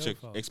That's fit your your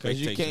fault. Because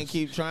expectations? you can't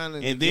keep trying to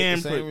And get then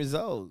the same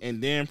results.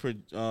 And then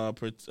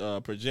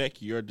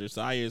project your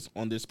desires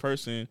on this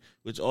person,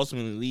 which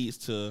ultimately leads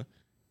to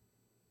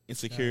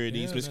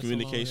insecurities, Damn, that's a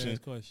long-ass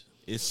miscommunication. question.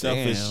 It's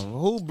selfish. Damn,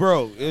 who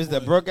broke? It was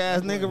the broke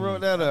ass nigga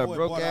wrote that, or that a boy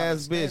broke brought out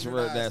ass the bitch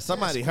wrote that? standardized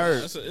Somebody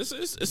test.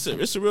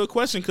 heard. It's a real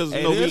question because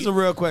Hey, it is a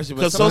real question.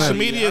 But because social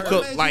somebody media, heard. could,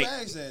 What made like, you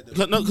ask that,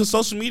 though? because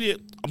social media,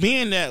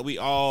 being that we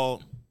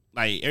all,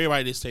 like,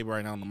 everybody at this table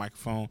right now on the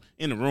microphone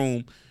in the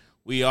room,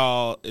 we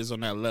all is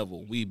on that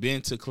level. We've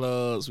been to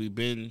clubs, we've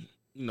been,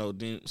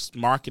 then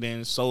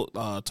marketing, so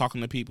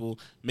talking to people,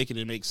 making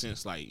it make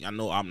sense. Like, I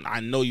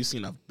know you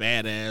seen a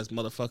badass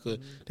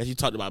motherfucker that you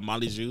talked about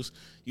Molly Juice.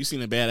 You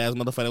seen a badass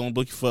motherfucker that won't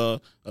book you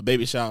for a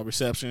baby shower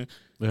reception.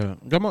 Yeah,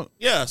 come on.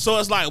 Yeah, so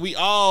it's like we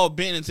all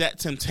been into that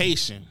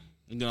temptation.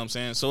 You know what I'm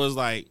saying? So it's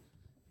like,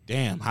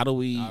 damn, how do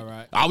we? All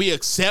right. Are we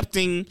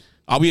accepting?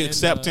 Are we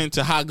accepting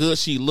to how good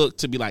she looked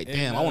to be like,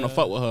 damn, I want to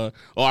fuck with her?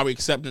 Or are we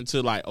accepting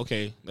to like,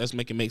 okay, let's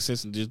make it make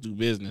sense and just do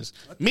business?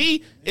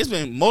 Me, it's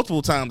been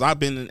multiple times I've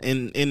been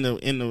in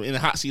the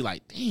hot seat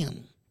like,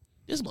 damn,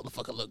 this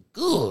motherfucker look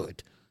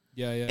good.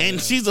 Yeah.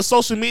 And she's a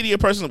social media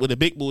person with a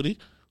big booty,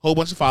 whole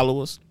bunch of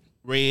followers,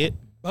 red,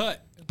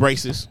 But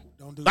braces,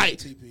 Don't do like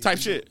that, TP. type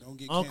shit. Don't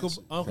get Uncle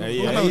canceled. Uncle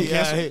Yeah, Booty- he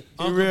got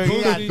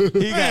Booty-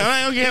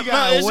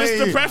 It's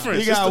just the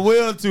preference. He It's got the-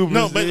 will to.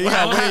 No, but he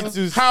got way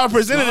too. how I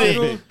presented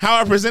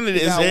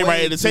it, is got everybody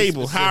way at the too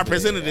table. How I specific.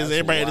 presented it is That's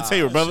everybody at the wild.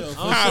 table, brother. Sure.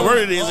 How I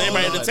worded it is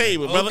everybody at the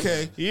table, brother.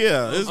 Okay.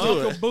 Yeah, let's do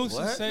Uncle it. Boosie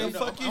What say the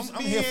fuck you I'm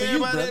speaking? here for you,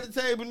 Everybody brother. at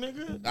the table,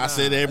 nigga. I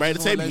said everybody at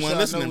the table. You weren't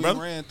listening, We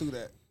brother. ran through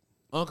that.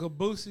 Uncle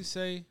Boosie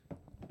say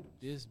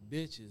this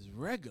bitch is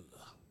regular.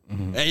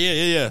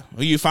 Hey, yeah.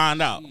 When you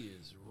find out, She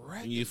is when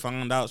regular. you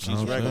find out she's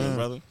Okay. regular,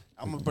 brother.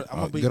 I'm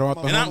gonna be. Get off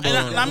the And I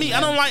humble.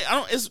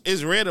 mean,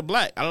 it's red or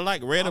black. I don't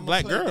like red or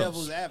black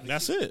girls.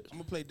 That's it. I'm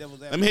gonna play devil's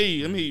Let advocate.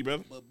 me hear you,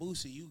 brother. But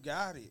Boosie, you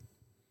got it.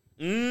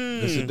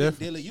 It's a different.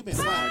 Dilly, you been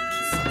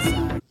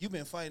fighting. You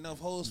been fighting up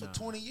hoes for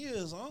 20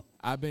 years, huh?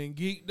 I've been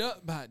geeked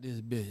up about this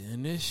bitch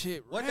and this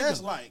shit. What regular.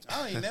 that's like?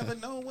 I ain't never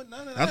known what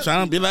none of that. I'm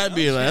trying to be like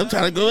Bill. I'm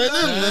trying to go at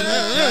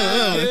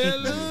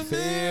them.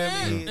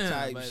 Feel me?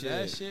 Type But shit.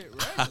 that shit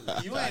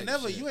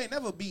regular. You ain't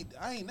never beat.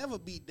 I ain't never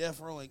beat Death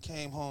Row and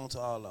came home to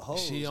all the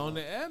hoes. She on huh?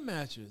 the air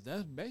mattress.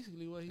 That's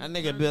basically what he. That was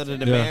nigga trying to building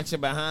the tell you.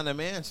 mansion behind the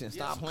mansion.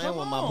 Stop playing come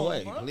with my on,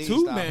 boy. bro. Please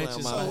Two stop playing with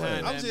mansions my behind boy.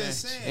 that I'm just mansion.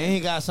 saying. And he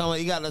got some.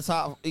 He got the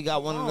top. He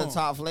got one of the on.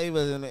 top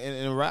flavors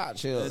in rap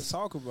chill. Let's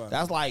talk about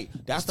it.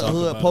 That's the talk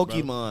hood about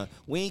it, Pokemon.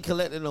 We ain't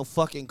collecting no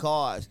fucking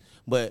cards,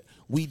 but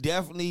we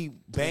definitely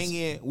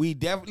banging. We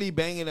definitely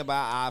banging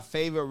about our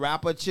favorite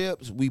rapper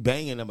chips. We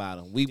banging about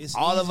them. We It's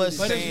all of easy us to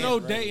But saying. there's no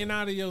dating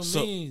out of your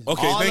So, means.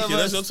 okay, all thank of you.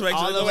 Let's us- go back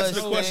all to of us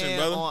the question, stand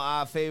brother. on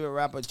our favorite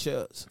rapper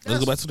chips. Let's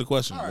go back to the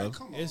question, All right, brother.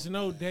 come on. It's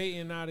no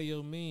dating out of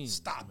your means.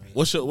 Stop it.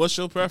 What's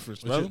your preference,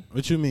 brother?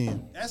 What you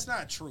mean? That's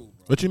not true,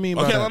 bro. What you mean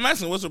by Okay, that? I'm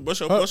asking. What's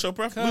your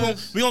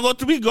preference? We gonna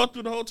go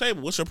through the whole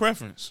table. What's your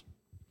preference?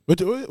 What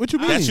you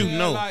mean? That you feel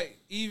know. Like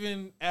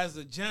even as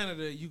a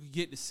janitor, you could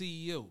get the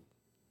CEO.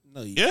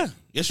 No, you Yeah.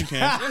 Yes, you can.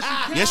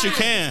 Yes, you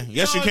can.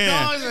 Yes, you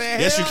can.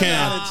 Yes, you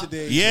can. Not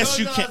today. Yes,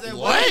 you can.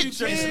 What? It's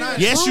not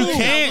Yes, you true.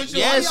 can.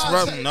 Yes,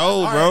 bro. No,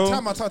 All right, bro.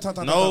 time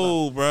out.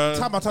 No, bro.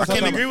 Time out, I can't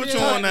time agree out. with you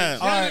on that.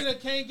 Janitor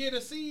can't get a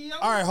CEO.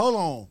 All right, hold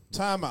on.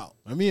 Time out.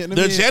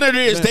 The janitor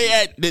is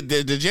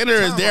the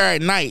janitor is there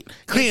at night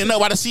cleaning up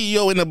while the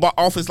CEO in the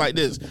office like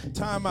this.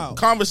 Time out.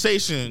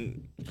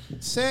 Conversation.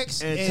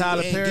 Sex And and,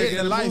 Tyler and Perry getting did the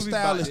a movie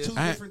lifestyle about is this. two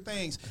different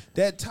things.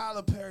 That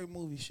Tyler Perry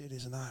movie shit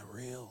is not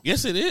real.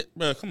 Yes, it is,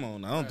 bro. Come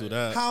on, now, don't do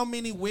that. How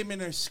many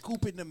women are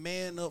scooping the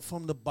man up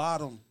from the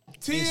bottom?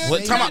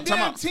 What? Time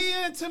out.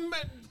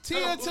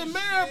 Tia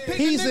Tamara picked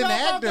He's the an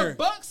nigga off the actor.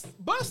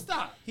 bus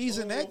stop. He's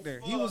an actor.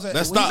 He was a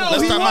Let's we- stop. No,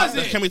 Let's he time out.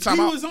 wasn't. Can we time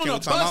he out? was on Can a we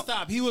time bus out?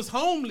 stop. He was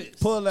homeless.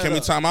 Pull that Can we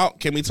up. time out?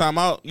 Can we time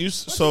out? You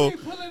so mean,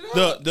 pull it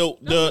the up?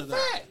 That's a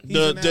fact. He's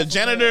an the alpha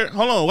janitor.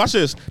 Hold on, watch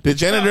this. The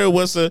janitor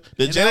was the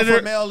An janitor.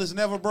 alpha male is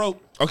never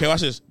broke. Okay,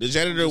 watch this. The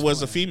janitor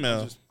was a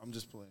female. I'm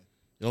just playing.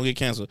 Don't get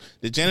canceled.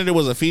 The janitor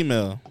was a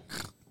female.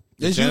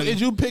 Is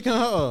you picking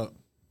her up?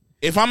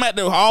 If I'm at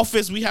the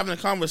office, we having a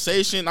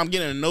conversation. I'm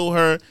getting to know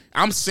her.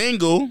 I'm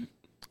single.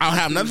 I don't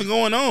have nothing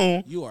going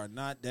on. You are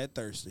not that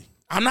thirsty.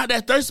 I'm not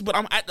that thirsty, but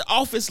I'm at the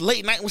office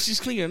late night when she's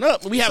cleaning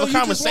up. We have So a you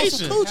just want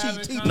some conversation.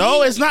 coochie, TP.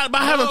 No, it's not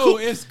about having No,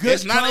 coochie. it's good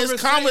It's not.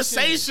 It's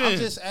conversation. conversation. I'm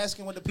just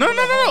asking what the No,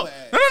 people no, no, no,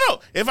 at no, home no,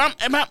 no. If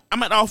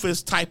I'm at the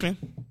office typing,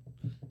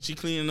 she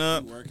cleaning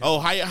up. working. Oh,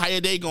 how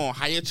your day going?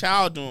 How your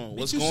child doing?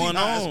 What's You see going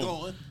how it's on?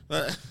 going.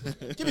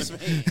 Give me some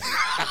head.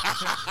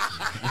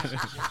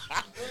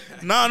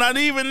 No, not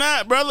even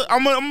that, brother.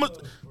 I'm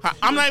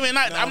not even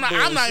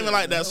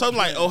like that. So I'm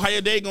like, oh, how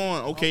your day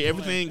going? Okay,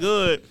 everything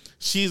good.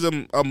 She's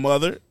a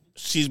mother.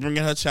 She's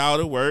bringing her child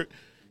to work,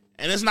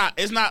 and it's not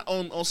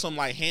on some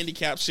like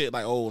handicap shit.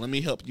 Like, oh, let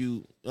me help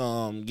you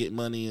get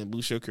money and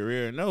boost your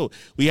career. No,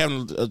 we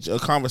having a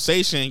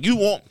conversation.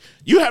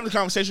 You having a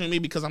conversation with me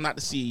because I'm not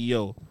the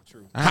CEO.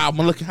 True. How I'm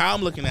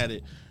looking at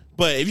it.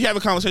 But if you have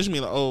a conversation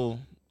with me, like, oh,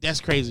 that's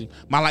crazy.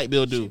 My light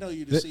bill due. She know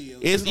you the CEO.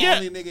 It's- You're the yeah.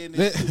 only nigga in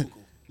this cubicle.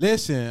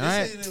 Listen,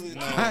 I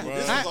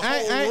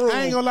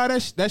ain't gonna lie.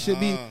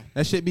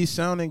 That should be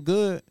sounding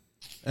good.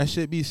 That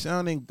should be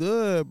sounding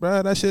good,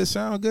 bro. That should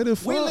sound good as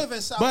fuck. We live in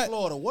South But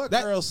Florida. What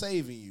that- girl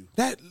saving you?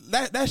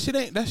 That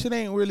shit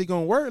ain't really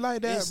gonna work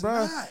like that, It's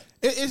bro. not.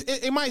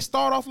 It might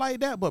start off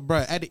like that, but bro,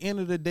 at the end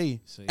of the day,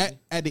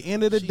 at the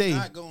end of the She day,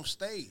 not gonna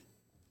stay.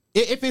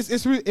 if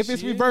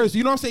it's reversed,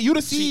 you know what I'm saying? You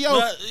the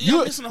CEO.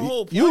 You're missing the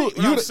whole point.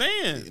 What I'm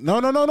saying. No.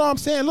 I'm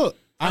saying, look.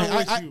 I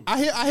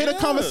hear the Yeah.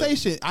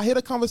 conversation. I hear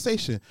the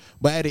conversation,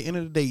 but at the end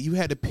of the day, you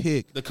had to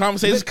pick. The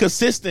conversation is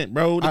consistent,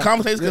 bro. The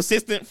conversation is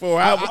consistent for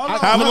however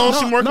no, long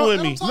she working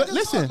with me.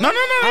 Listen, No.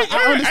 I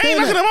ain't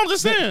knocking them. I'm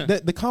just saying.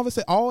 The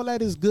conversation, all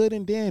that is good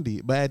and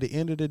dandy, but at the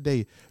end of the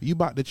day, you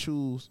about to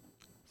choose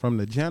from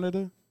the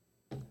janitor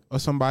or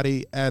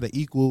somebody at an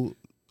equal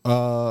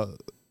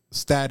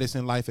status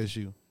in life as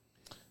you.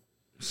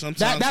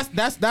 Sometimes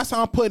That's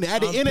how I'm putting it.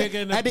 At the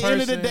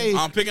end of the day,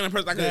 I'm picking a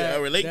person I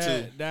can relate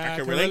to. that I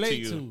can relate to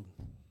you.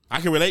 I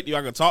can relate to you.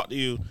 I can talk to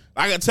you.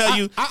 I can tell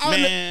you,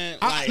 man.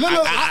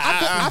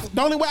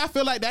 The only way I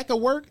feel like that could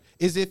work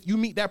is if you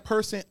meet that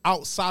person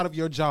outside of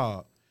your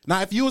job.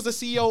 Now, if you was the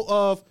CEO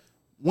of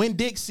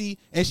Winn-Dixie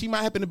and she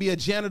might happen to be a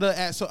janitor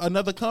at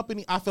another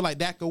company, I feel like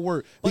that could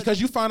work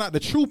because you find out the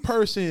true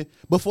person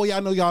before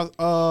y'all know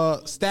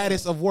y'all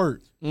status of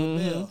work.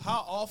 Bill,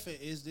 how often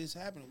is this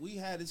happening? We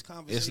had this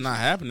conversation. It's not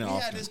happening We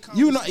had often. this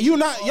conversation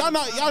Y'all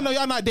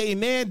all not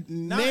dating nan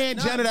Not-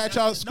 janitor at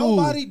y'all school.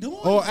 nobody doing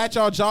or that. at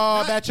your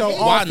job, Not at your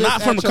dating. Why office.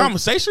 not from at the your-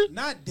 conversation?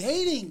 Not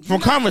dating.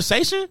 From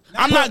conversation,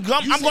 I'm not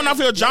going off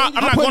your job.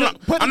 I'm not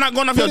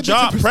going off your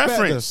job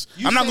preference.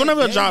 I'm not going off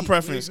your job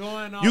preference.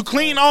 You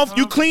clean off.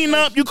 You clean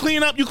up.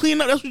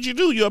 That's what you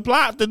do. You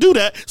apply to do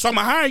that. So I'm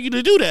gonna hire you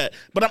to do that.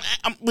 But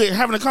we're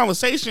having a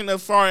conversation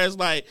as far as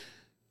like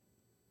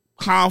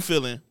how I'm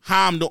feeling,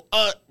 how I'm doing.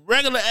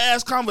 Regular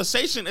ass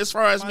conversation as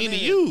far as me to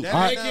you,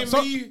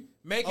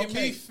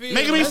 Making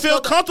making me feel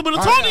comfortable to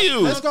talk to you.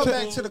 Let's go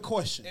back to the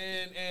question.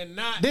 and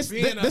not The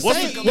being a what's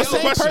the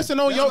same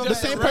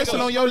question? person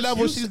on your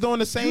level, she's doing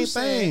the same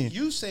thing.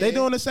 You said They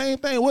doing the same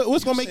thing.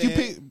 What's gonna make you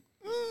pick?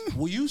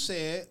 Well, you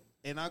said,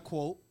 and I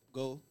quote,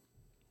 go.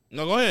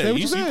 No, go ahead. Say what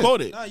You you said.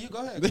 quoted. No, you go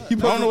ahead. You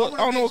Go ahead. I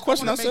don't know what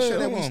question I wanna make said. sure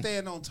that Hold we on.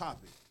 stand on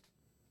topic.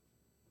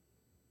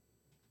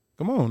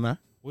 Come on now.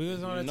 We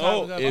was on the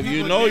No, topic of if you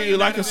people know dating you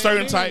like out a of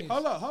certain their type. means.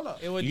 Hold up.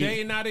 It was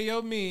dating out of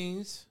your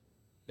means.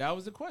 That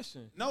was the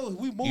question. No,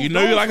 we moved. You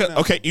know you like on a from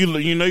that. okay.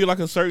 You know you like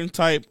a certain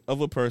type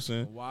of a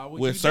person Why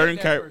would with you certain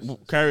date that person?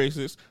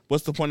 characteristics.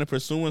 What's the point of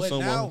pursuing But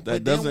someone now- that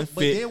but then doesn't we-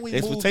 but fit then we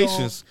moved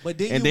expectations, on- but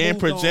then and you then moved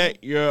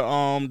project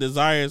your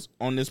desires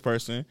on this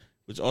person,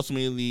 which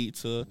ultimately lead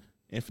to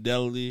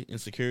infidelity,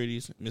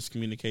 insecurities,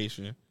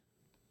 miscommunication.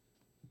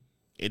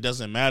 It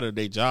doesn't matter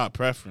their job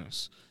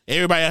preference.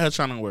 Everybody out here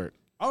trying to work.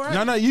 All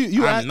right. No,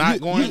 you. I'm asked, not you,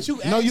 going- You,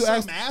 But no, you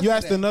asked. something after You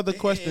asked that. another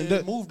question.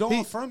 It moved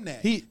on from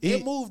that.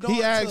 It moved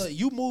on asked, to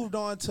you moved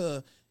on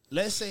to,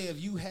 let's say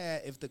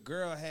if the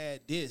girl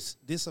had this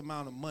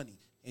amount of money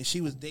and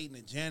she was dating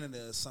a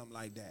janitor or something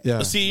like that. Yeah.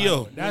 The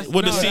CEO. That's-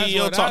 Would the no, that's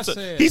CEO what talk I to?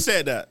 said. He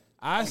said that.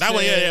 I That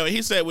one, said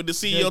He said, would the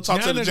CEO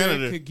talk to the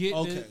janitor? Could get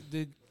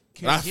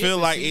Okay. I feel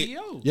like it-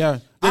 CEO. Yeah.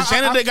 The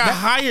janitor got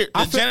hired. The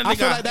I feel janitor like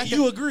got. that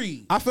You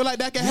agree? I feel like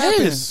that can Yes.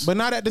 happen, but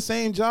not at the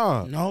same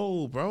job.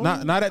 No, bro.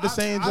 Not at the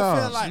same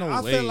job.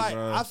 No way,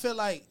 bro. I feel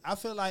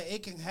like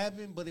it can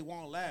happen, but it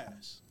won't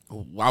last.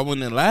 Why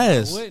wouldn't it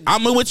last? Wouldn't.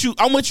 I'm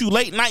with you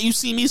late night. You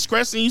see me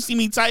stressing. You see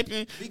me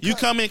typing. You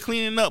Because- come in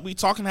cleaning up. We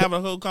talking, having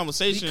a whole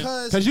conversation.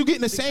 Because you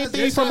getting the same because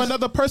thing this from is-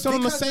 another person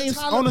on the because same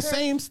Tyler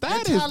Perry-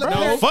 status, the Tyler bro.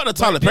 Perry- Fuck the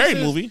Tyler But this Perry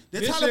is- movie. The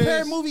This Tyler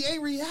Perry is- movie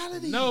ain't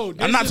reality. No,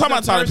 I'm not talking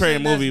about Tyler Perry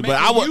movie, but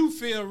I would. You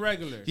feel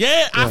regular.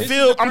 Yeah, I This is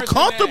feel. the I'm person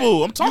comfortable.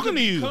 that I'm talking can to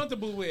be you.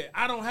 Comfortable with.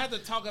 I don't have to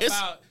talk It's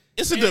about.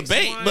 it's a X,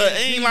 debate, Y, but and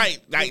it ain't Z.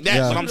 like that.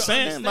 Yeah. What I'm You to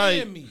saying, like.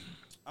 understand me.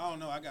 I don't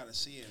know. I gotta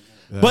see it.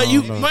 But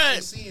you, no.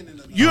 but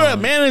you're a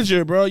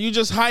manager, bro. You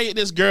just hired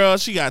this girl.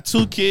 She got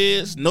 2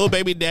 kids, no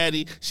baby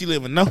daddy. She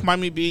live in North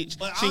Miami Beach.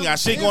 But She ain't I'm got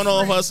shit going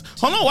on for us. different.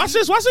 Hold on, watch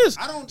this.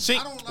 I don't She,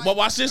 like- but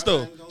watch this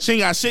though. She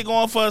ain't got shit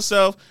going for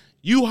herself.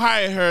 You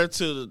hired her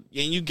and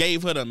you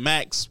gave her the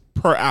max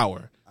per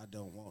hour. I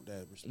don't want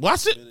want that.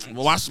 Watch it.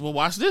 responsibility.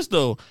 Watch this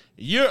though.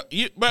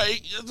 But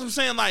I'm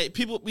saying like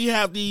people. We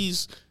have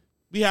these.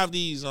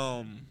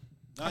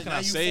 How can Now I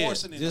you say it?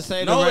 forcing it? Just though.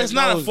 say No, the it's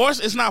not a no, force.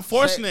 It's not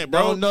forcing it,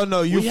 bro.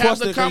 No. You We have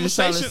forced the it because you're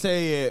trying to conversation.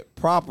 say it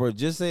proper.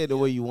 Just say it the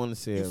way you want to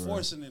say You it. Bro.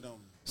 forcing it on me.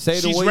 Say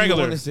the She's way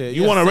regular. you want to say it.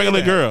 You want a say regular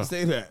that. girl.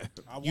 Say that.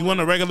 You want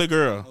a regular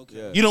girl. Okay.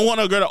 Yeah. You don't want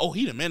a girl that, oh,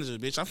 he the manager,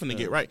 bitch. I'm finna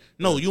get right.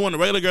 No, you want a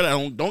regular girl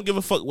that don't give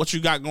a fuck what you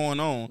got going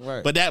on.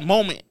 Right. But that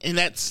moment and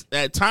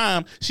that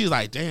time, she's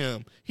like,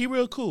 damn, he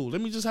real cool.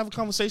 Let me just have a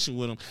conversation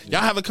with him.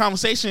 Y'all have a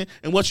conversation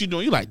and what you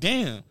doing? You like,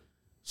 damn.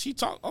 She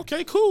talk,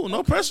 okay, cool,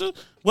 no pressure,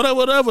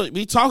 whatever.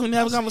 We talking,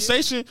 have a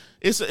conversation.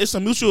 It's a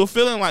mutual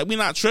feeling. Like we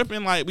not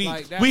tripping. Like we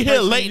Like, that we here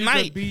person late you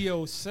night. could be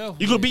yourself.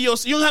 You could be your.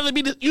 You don't have to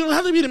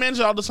be the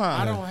manager all the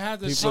time. I don't have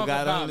to People talk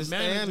gotta about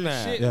understand manager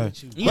that. shit Yeah.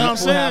 with you. You know what I'm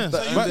People have saying? to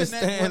So you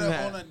understand connect with her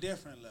that. on a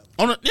different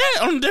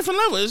level. On a different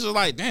level. It's just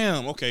like,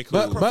 damn, okay, cool.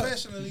 But-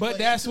 Professionally, But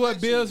that's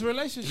what builds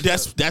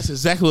relationships. that's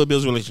exactly what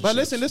builds relationships. But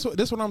listen,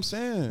 this what I'm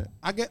saying.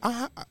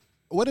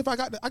 What if I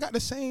got the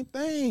same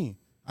thing?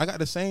 I got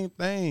the same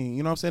thing.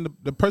 You know what I'm saying?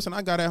 The person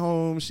I got at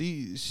home,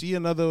 she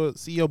another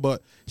CEO,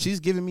 but she's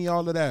giving me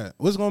all of that.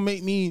 What's gonna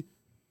make me?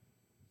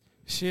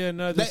 She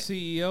another That-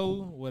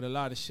 CEO with a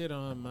lot of shit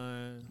on her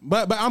mind.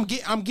 But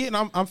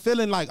I'm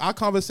feeling like our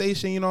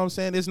conversation. You know what I'm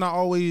saying? It's not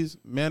always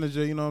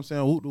manager. You know what I'm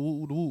saying? Whoop,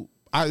 whoop, whoop.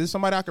 It's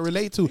somebody I can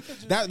relate to.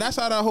 That's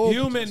how the whole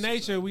Human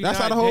nature, we That's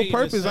not how the whole dating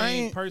purpose. the I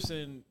same ain't-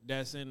 person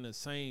that's in the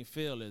same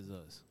field as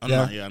us. I'm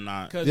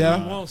not. Because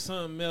Yeah. we want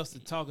something else to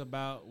talk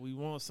about. We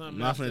want something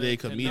Not else finna to date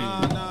comedian.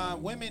 Nah,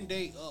 women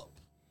date up.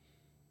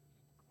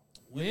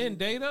 Men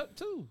date up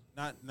too.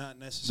 Not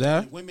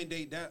necessarily. Yeah. Women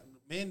date down.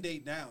 Men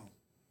date down.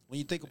 When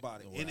you think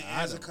about it, and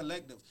as a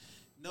collective,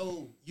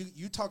 no,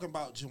 you talking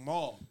about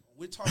Jamal.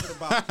 We're talking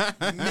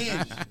about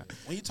men.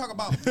 When you talk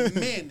about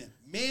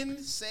men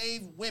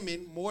save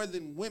women more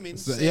than women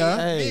save yeah.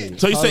 men.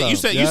 So you Hold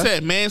up.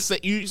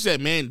 you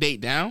said man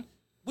date down.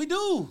 We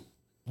do.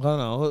 Hold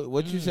on.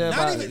 What you said Not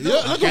about even- it? no,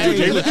 look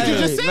what you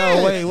just said.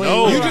 No, wait.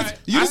 No,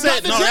 You I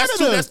said got the no.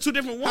 genitive. That's two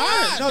different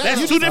ones. No,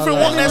 That's you two just- different Hold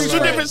ones. on, That's hold two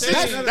on. different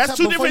things. That's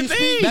two before you different speak,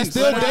 things. That's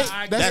still But date.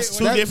 I- That's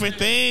two that- different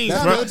things,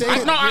 that's bro. still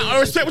dating. I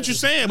respect what you're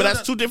saying, but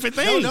that's two different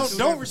things.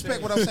 Don't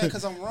respect what I'm saying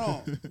because I'm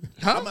wrong.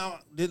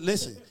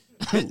 Listen.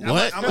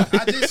 What?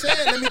 I just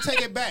said, let me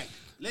take it back.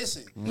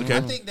 Listen, Okay.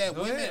 I think that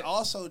women ahead.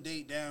 also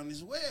date down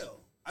as well.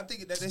 I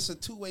think that it's a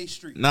two-way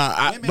street.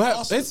 Nah, Women But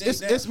also it's date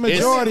down. it's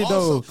majority Women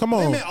though. also- Come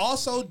on. Women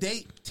also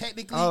date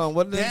technically Hold on,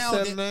 what did they down.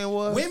 say the name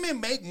was? Women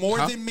make more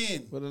than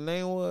men. What the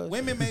name was?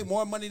 Women make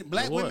more money.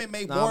 Black What? women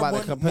make Nah, more, I'm about to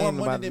more complain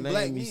money about the than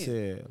black name men. he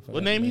said.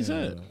 What name he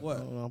said? What?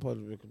 I'm supposed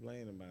to be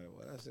complaining about it.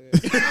 What I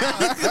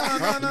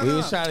said. No. We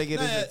was trying to get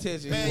his Man,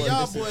 attention. He Man, wasn't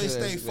y'all listening boys to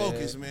stay us,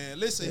 focused, man.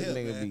 Listen This here,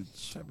 nigga man. be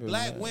tripping,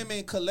 Black man.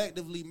 women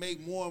collectively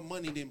make more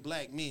money than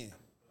black men.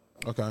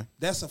 Okay.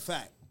 That's a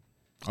fact.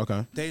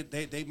 Okay.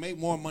 They make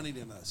more money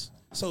than us.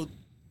 So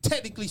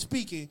technically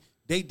speaking,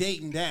 they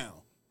dating down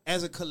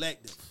as a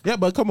collective. Yeah,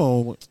 but come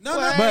on. No,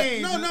 But-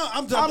 I'm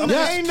I'm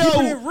just ain't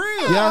keeping no- it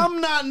real. Yeah.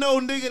 I'm not no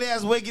nigga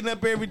that's waking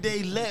up every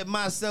day, let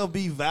myself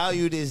be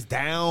valued as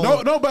down.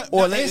 No, but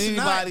or No, let it's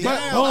not anybody.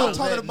 down. Hold I'm on,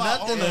 talking let about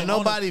nothing on or the-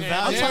 nobody I'm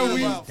value there talking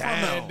we- you about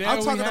down. there I'm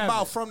we talking have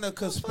about it. from the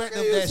perspective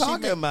What are you that she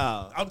talking make.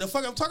 about? The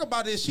fuck I'm talking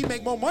about is she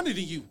make more money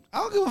than you. I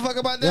don't give a fuck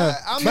about Yeah.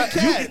 that. I'm a But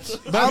cat.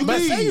 You can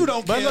say you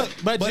don't care,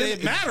 but gen-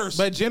 it matters.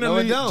 But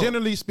generally, No, it don't.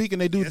 generally speaking,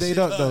 they do Yes, date it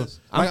up though. does.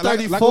 I'm Like- like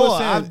 34. we was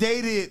saying. I've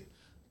dated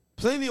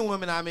plenty of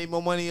women I made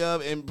more money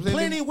of, and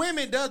Plenty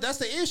women does. That's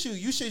the issue.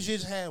 You should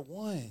just have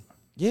one.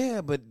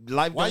 Yeah, but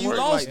life Why don't you work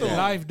lost like them? that.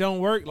 Life don't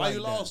work Why like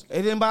you that. lost?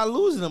 It ain't about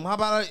losing them. How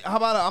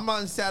about I'm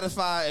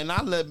unsatisfied and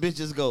I let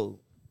bitches go?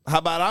 How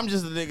about I'm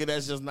just a nigga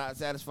that's just not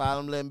satisfied?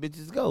 I'm letting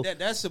bitches go.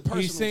 That's the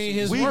personal. He seen shit.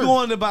 his We work.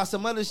 going about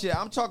some other shit.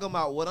 I'm talking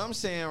about what I'm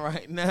saying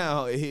right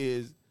now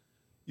is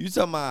you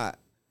talking about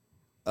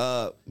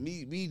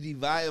me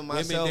devalue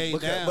myself date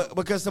down.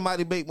 because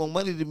somebody make more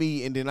money than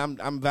me, and then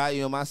I'm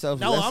valuing myself.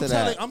 No, less of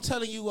that. I'm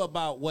telling you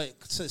about what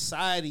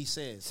society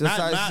says.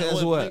 Society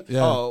says what?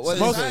 Yeah. Oh, what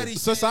Most- is it?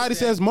 society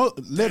says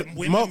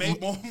women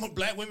make more.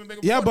 Black women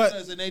make more Yeah, than but-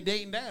 us, and they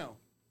dating down.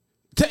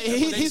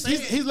 He's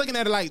saying. looking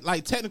at it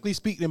like technically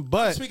speaking,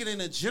 but Speaking in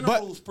a general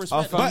Oh,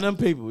 perspective. from them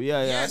people.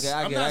 Yeah, Yes,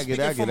 I I'm get not it.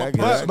 speaking I from a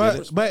get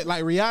it. but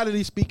like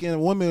reality speaking,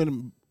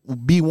 women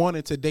be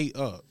wanting to date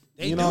up.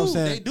 They you do. know what I'm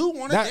saying? They do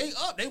want to That- date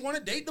up. They want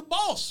to date the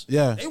boss.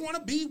 Yeah. They want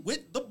to be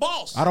with the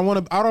boss. I don't want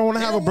to They have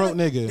a don't broke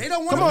wanna- nigga. they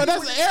don't Come wanna on, be that's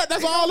with-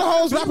 that's they all the don't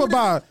hoes wanna rap be with-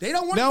 about. they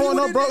don't wanna They don't be want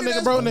with no a broke nigga nigga,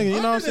 that's broke nigga. You know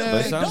what I'm under them.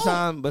 saying?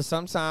 They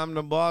Sometimes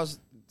the boss,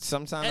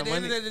 sometimes At the the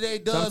end money. of the day,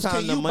 does sometimes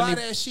can the you money.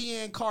 buy that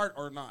Shein card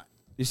or not?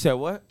 You said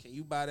what? Can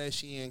you buy that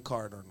Shein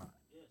card or not?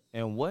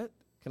 And what?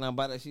 Can I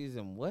buy that shoes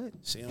and what?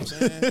 See what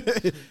I'm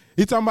saying?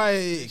 He talking about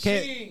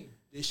can't Shein,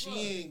 the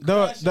Shein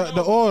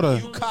the order.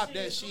 you cop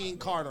that Shein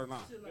card or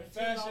not?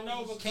 Fashion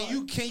Nova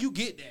Can you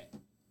get that?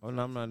 Oh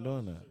no, I'm not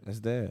doing that. That's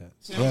dad.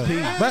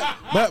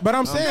 But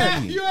I'm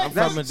saying,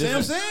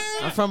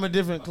 I'm from a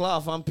different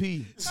cloth. I'm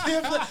P.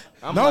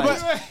 I'm No,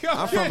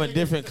 I'm from a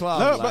different cloth.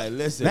 No, but like,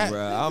 listen, that-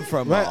 bro. I'm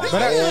from.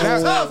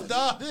 Tough,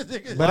 dog.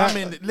 but I'm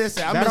in.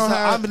 Listen, I'm that in. don't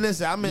have-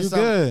 I'm in you some.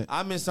 good.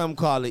 I'm in something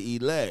called the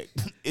elect.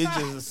 It's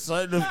just a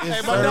certain. It's Hey,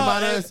 certain but no,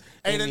 about hey, us.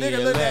 hey, in the the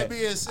nigga looked at elect.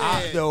 me and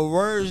said- The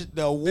words,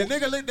 The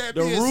nigga looked at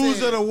the me and rules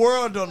said, of the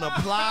world don't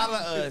apply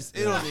to us.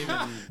 It don't even.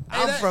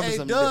 I'm from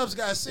some. Dubs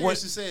got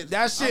serious and said,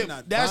 that shit. I'm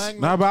not That's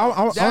dying. Nah, but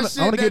I want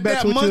to get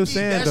back to what you were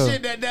saying that though.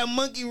 shit that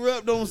monkey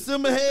rubbed on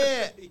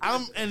Simmerhead.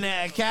 I'm in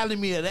the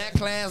academy of that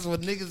class where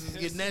niggas is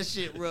getting that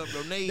shit rubbed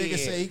on their Nigga head.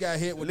 said he got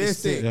hit with the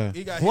Listen. stick. Yeah.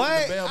 He got hit What?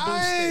 with the bamboo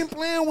I ain't stick.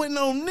 playing with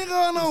no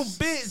nigga or no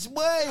bitch,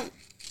 boy.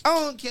 I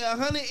don't care.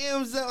 100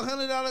 M's up,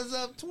 $100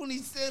 up, 20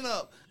 cents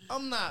up.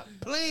 I'm not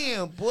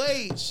playing,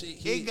 boy.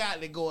 Shit, It got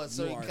to go a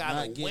certain are kind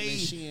not of getting way,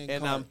 this shit in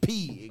and cart. I'm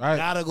P. It Right.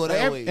 gotta go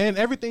that way. And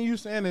everything you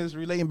saying is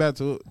relating back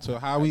to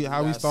how we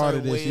Got a started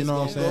certain way this. You it's know what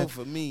I'm gonna saying? go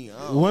for me. I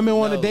don't Women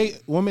want to know.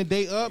 date. Women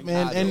date up,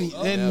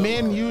 and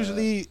men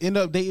usually end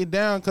up dating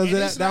down because And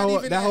of it's that not whole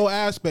even that whole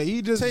aspect.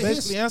 He just To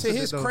basically answered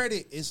his it though.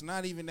 credit, it's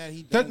not even that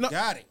he Cause don't no-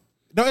 got it.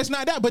 No, it's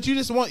not that. But you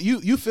just want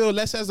you feel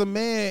less as a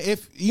man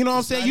if you know what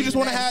I'm saying. not You just even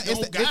want to that have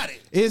he don't got it.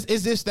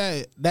 It's just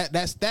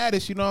that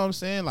status. You know what I'm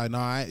saying? Like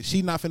no,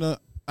 she not finna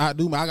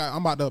outdo me.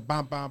 I'm about to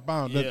bam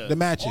Yeah. the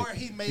match it. Or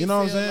he may you know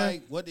what I'm feel saying?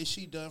 like, what did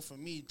she done for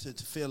me to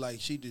feel like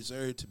she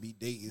deserved to be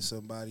dating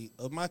somebody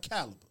of my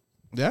caliber?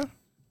 Yeah.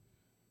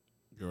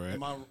 You're right.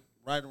 Am I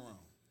right or wrong?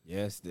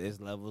 Yes, there's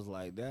levels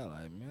like that.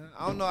 Like, man,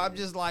 I don't know. I'm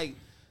just like,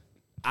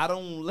 I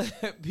don't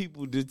let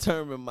people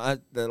determine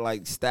the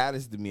like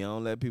status to me. I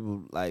don't let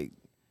people like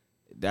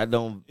that.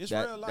 Don't It's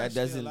that real life that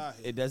still doesn't out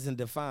here. it doesn't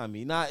define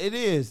me. Nah, it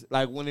is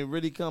like when it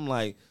really come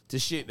like to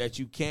shit that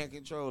you can't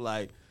control.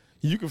 Like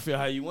you can feel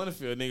how you want to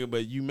feel, nigga,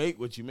 but you make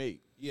what you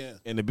make, Yeah.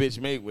 and the bitch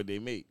make what they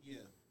make. Yeah.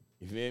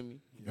 You feel me?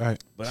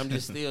 Right. But I'm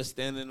just still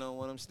standing on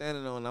what I'm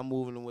standing on. I'm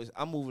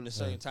moving a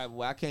certain type of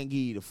way. I can't give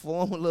you the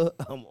formula.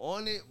 I'm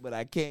on it, but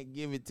I can't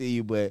give it to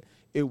you. But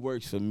it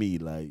works for me.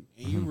 Like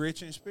And you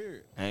rich in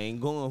spirit. I ain't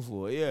going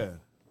for it. Yeah,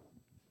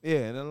 yeah,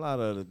 and a lot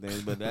of other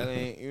things. But that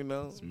ain't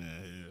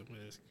Man,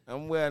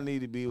 I'm where I need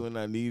to be when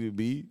I need to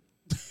be.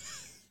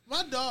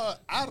 My dog,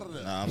 I don't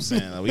know. Nah, I'm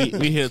saying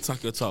we here to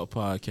Talk Your Talk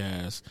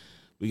podcast.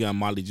 We got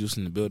Molly Juice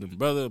in the building,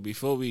 brother.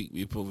 Before we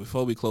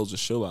close the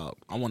show out,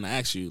 I want to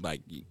ask you,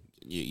 like,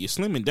 you're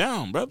slimming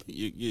down, brother.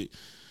 You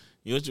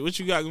what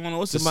you got going on?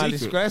 What's Somebody the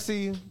secret?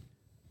 stressing you.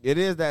 It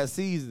is that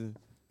season.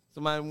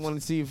 Somebody want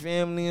to see your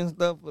family and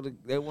stuff.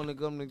 They want to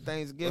come to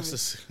Thanksgiving.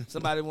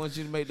 Somebody wants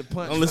you to make the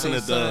punch. Don't listen for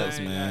to their Dubs,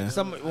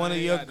 son. man.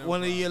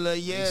 One of your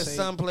little say-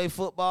 son play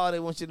football. They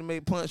want you to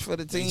make punch for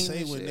the They team.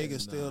 say and when shit.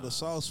 niggas steal the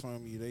sauce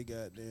from you, they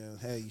goddamn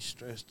have you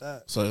stressed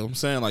out. So I'm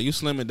saying, like, you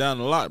slimming down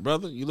a lot,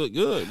 brother. You look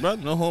good,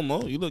 brother. No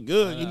homo. You look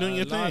good. You doing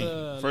your thing.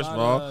 First of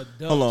all,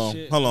 hold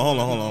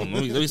on.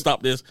 Let me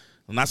stop this.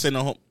 I'm not saying no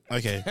homo.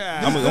 Okay,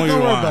 I'm Just gonna don't worry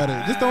rewind. about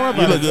it. Just don't worry You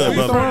about look it. good, Just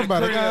brother. don't worry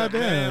about it.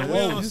 Man, Goddamn. we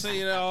don't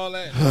say that all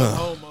that. No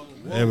homo.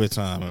 Every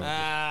time. bro.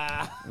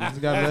 You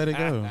just gotta let it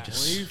go.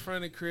 When you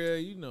front of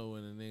crib, you know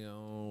when a nigga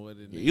on what a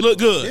nigga. You look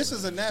good. This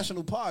is a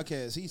national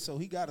podcast.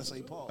 He got to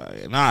say Paul.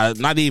 Nah,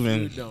 not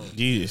even. You don't.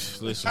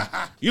 Yes, listen.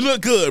 You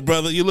look good,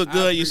 brother. You look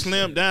good. You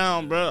slimmed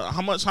down, bro.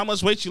 How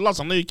much weight you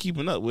lost? I know you're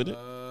keeping up with it.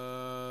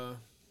 I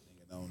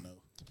don't know.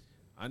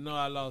 I know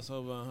I lost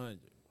over 100.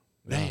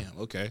 Damn.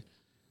 Okay.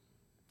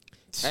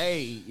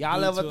 Hey, y'all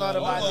Due ever to thought a-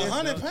 about Over this?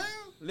 100 pounds?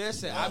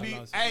 Listen,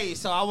 lost hey,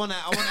 so I wanna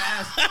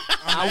ask.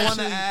 I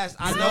wanna ask.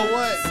 I You know know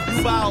what? You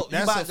about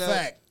That's a to,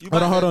 fact. You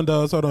Hold about on,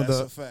 Doug. Hold on, That's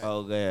a Doug. fact.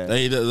 Oh god.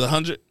 Hey, the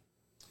 100.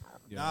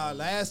 Nah,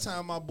 last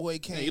time my boy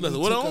came, Hey, he you left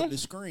took the what on? up the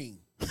screen.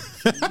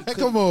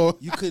 Come on.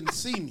 You couldn't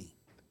see me.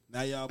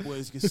 Now y'all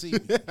boys can see me.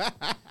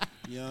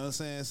 You know what I'm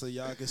saying? So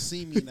y'all can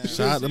see me now.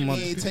 Shout out to He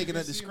mother- ain't taking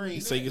up the screen.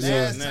 So you can see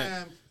his Last neck.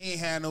 time, he ain't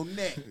had no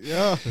neck.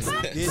 Yeah.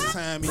 This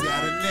time, he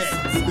got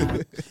a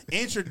neck.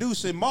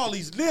 Introducing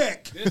Molly's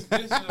neck. This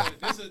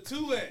a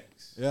 2X.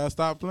 Yeah,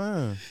 stop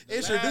playing.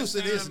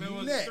 Introducing his Last time it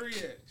was neck. a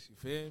 3X. You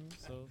feel me?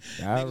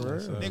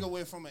 So Nigga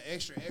went from an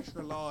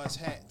extra large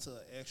hat to an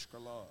extra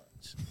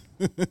large.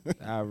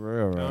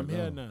 I'm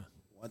here now.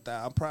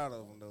 I'm proud of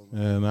him though.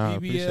 Man. Yeah, nah, I BBL.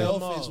 appreciate it.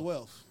 Health is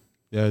wealth.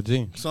 Yeah,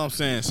 G. So I'm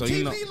saying, so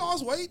you know, TV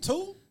lost weight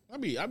too. I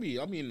be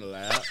in the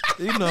lab.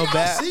 You know Nigga,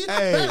 that. see,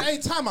 Hey, that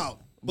ain't time out.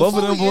 both of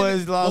Before them we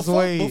boys lost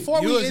weight.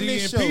 Before You we was end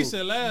this eating show,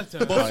 pizza last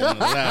time. In the lab,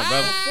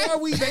 brother. before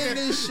we end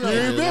this show,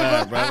 In the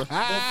lab, brother.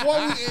 before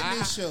we end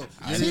this show,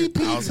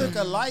 TP took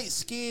a light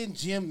skinned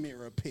gym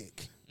mirror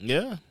pic.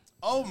 Yeah.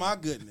 Oh my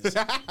goodness!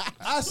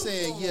 I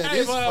said, yeah, Hey,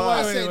 this.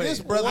 I said, wait.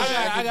 this brother.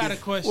 I got a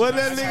question. what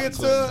that nigga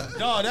took?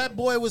 Dog, that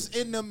boy was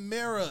in the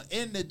mirror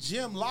in the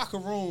gym locker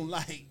room,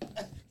 like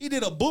he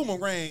did a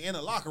boomerang in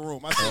the locker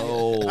room. I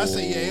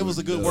said, yeah, it was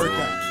a good workout.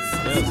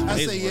 I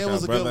said, yeah, it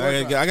was a good brother.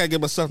 workout. I gotta get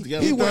myself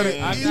together. He He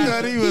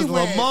thought he was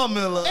wearing- Lamar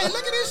Miller. Hey,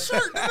 look at this his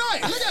shirt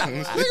tonight.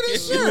 Look at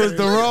this He shirt. was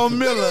the Ron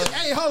Miller.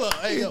 Hey, hold up.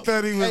 Hey, He yo.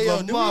 thought he was Hey, yo,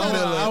 a do Ron we-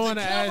 Miller. I want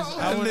to ask.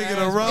 That nigga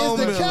the Ron Is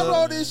the Miller. camera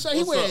on this shirt? He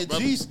What's wearing up,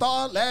 brother?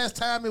 G-Star. Last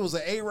time it was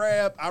an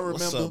A-Rab. I remember.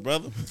 What's up,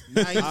 brother?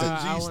 Now he's a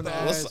I want to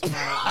G-Star.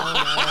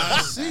 ask.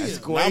 I see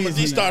it. I'm a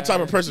G-Star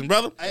type of person,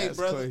 brother. Hey,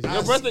 brother.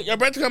 crazy. Your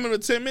birthday coming in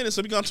 10 minutes,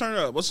 so we gonna turn it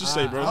up. What's you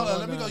say, bro? Hold on.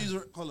 Let me go use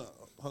it. Hold up.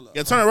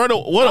 Yeah, turn it right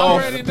what I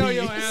off. already know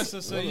your please.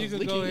 answer, so you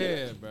can go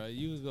ahead, bro.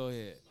 You can go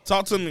ahead.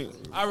 Talk to me.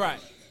 All right.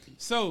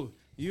 So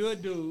you a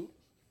dude.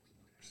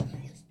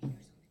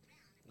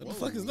 What the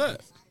fuck is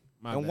that?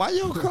 And why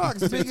your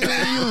Crocs bigger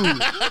than you? What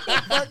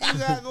the fuck you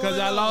got going Because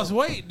I on? lost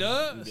weight,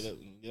 dog. Get up,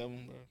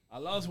 bro. I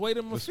lost weight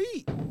on my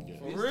feet.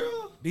 For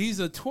real? These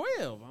are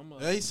 12. I'm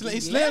a, He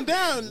slammed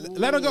down.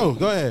 Let him go.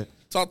 Go ahead.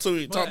 Talk to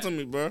me. Talk But to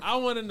me, bro. I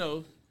want to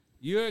know.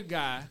 You're a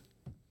guy.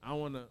 I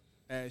want to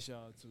ask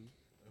y'all too.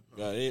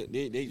 You're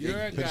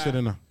a Put the shit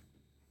in guy. there.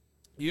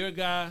 You're a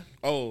guy.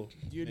 Oh,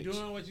 You're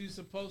doing what you're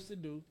supposed to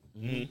do.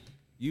 Mhm.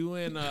 You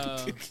in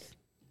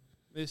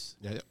this.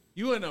 Yeah.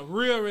 You in a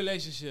real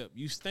relationship.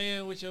 You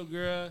staying with your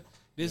girl.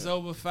 This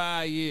over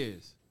 5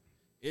 years.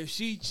 If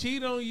she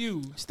cheat on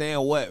you, Staying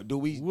what? Do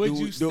we? Would do,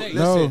 you do, stay? Listen,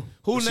 No.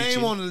 who Was she name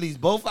cheating? on the lease?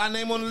 Both our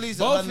name on the lease.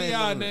 or Both her of name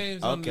y'all on the names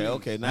lease? on the Okay, lease.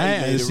 okay. Now Man,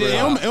 you made it shit,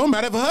 real. it don't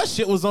matter if her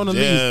shit was on the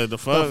yeah, lease. the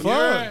fuck.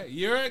 fuck?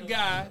 you're a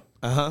guy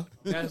Uh-huh.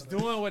 that's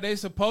doing what they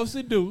supposed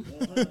to do.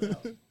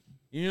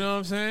 You know what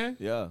I'm saying?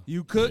 Yeah.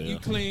 You cook, you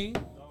clean.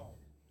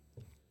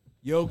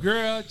 Your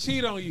girl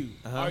cheat on you.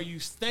 Are you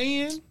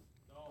staying?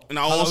 And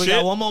all Oh, we shit.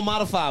 got one more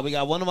modifier. We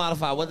got one more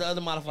modifier. What's the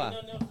other modifier?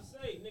 Nothing else to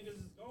say. Niggas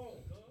is gone,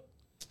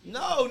 dog.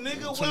 No,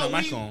 nigga. Turn Well, the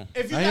mic on.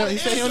 if you I got ain't- an he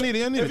said he don't need it,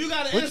 he don't need if it. you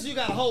got an answer, you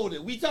gotta hold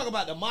it. We talk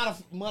about the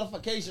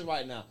modification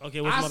right now. Okay,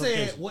 what's I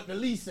modification? said what the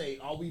lease say.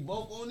 Are we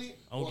both on it?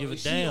 I don't Or give a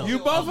is she damn. on You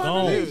it? both Or-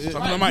 on the gone. lease.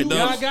 Talking to Mike, Y'all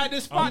Dubs. got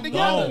this spot I'm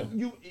together.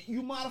 gone.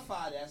 You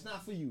modify that. It's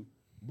not for you.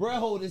 Bruh,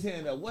 hold his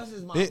hand up. What's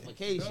his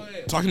modification? Go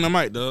ahead. Talking to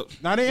Mike, dog.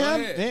 Nah, they Go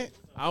ain't ahead. have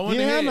I he want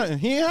to ain't hear have it. nothing.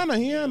 He ain't have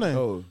nothing. He ain't have nothing.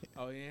 Oh.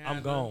 Oh, yeah,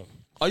 I'm gone.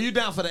 Are you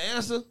down for the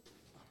answer?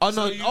 Oh no!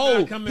 So you Oh,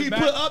 not coming he back?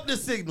 put up the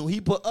signal. He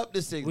put up the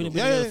We signal. done been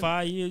Yeah, together yeah.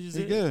 5 years. You He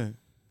said? good.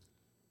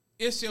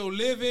 It's your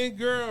living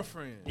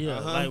girlfriend. Yeah,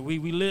 like we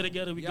live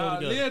together, we go Y'all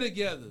together. live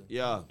together.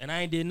 Yeah. And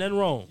I ain't did nothing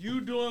wrong. You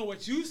doing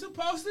what you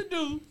supposed to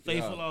do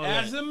Faithful all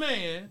as that. a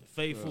man.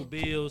 Faithful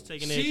bills,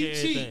 taking their She care of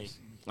everything. cheats.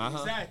 Uh-huh.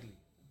 Exactly.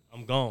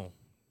 I'm gone.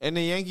 And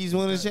the Yankees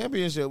win the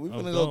championship. We finna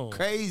I'm go gone.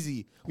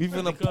 crazy. We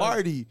finna Because-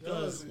 party.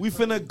 because We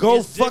finna go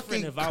it's different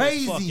fucking if I was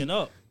crazy. fucking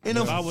up. And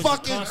If the I was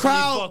fucking constantly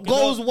crowd fucking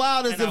goes up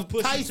wild as and I if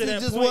push you to Tyson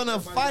that just point, wanna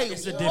fight.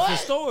 It's a What? different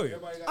story.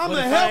 I'ma But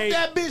if help I ain't-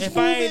 that bitch If move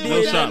I ain't in did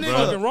with shot, that nothing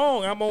bro. fucking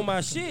wrong, I'm on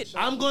my shit.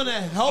 I'm gonna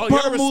help All your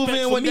her move respect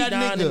in for with me that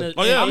down in nigga. the-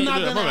 Oh, yeah, I'm you not can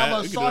do that. gonna My have bad.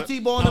 a You can do salty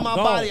bone in my I'm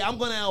gone. body. I'm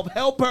gonna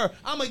help her.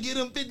 I'm gonna get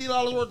him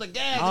 $50 worth of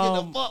gas to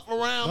get the fuck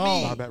around My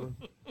me. bad, bro.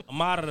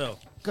 I'm out of there.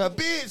 Cause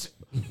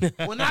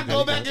bitch, when I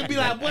go back and be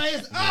like, boy,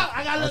 it's up.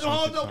 I gotta let them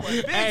hold up.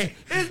 Bitch, Hey.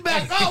 it's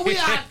back up. We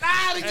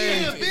outside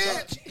again,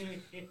 bitch.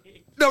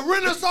 The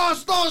Renaissance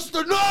starts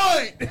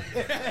tonight.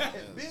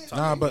 Bitch,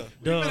 Nah, but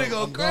we finna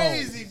go I'm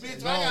crazy,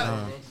 bitch. I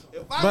gotta,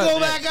 if I But- go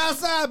back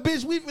outside,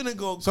 bitch, we finna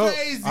go So,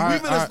 crazy. all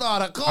right, we finna all right,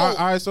 start a cold. all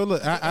right. So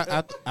look,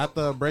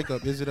 after a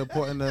breakup, is it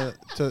important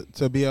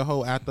to be a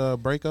hoe after a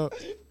breakup?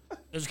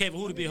 It's okay for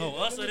who to be a hoe,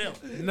 us or them.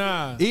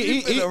 Nah.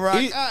 finna rock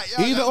out.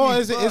 Y'all Either got or me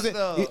is it fucked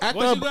up. after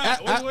What you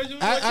got? What you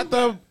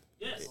after?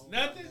 Yes.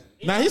 Nothing?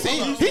 Nah, he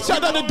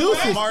chucked up the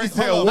deuces.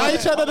 Martell, Nah, he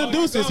chucked up the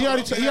deuces. He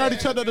already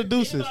chucked up the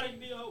deuces. Anybody can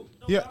be a hoe.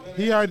 Yeah,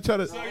 he already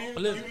chucked it.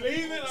 Listen,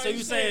 so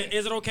you saying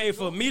is it okay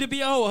for me to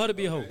be a hoe or her to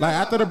be a hoe? Like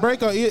after the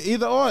breakup,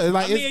 either or.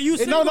 Like I mean, it's- you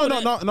it- no, no,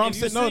 single, no, no, no. I'm if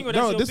you saying no, single, no.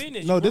 that's your This,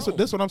 business. no, You this, wrong.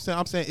 this what I'm saying.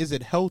 I'm saying, is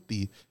it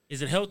healthy?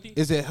 Is it healthy?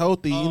 Is it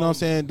healthy? You know what I'm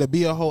saying? To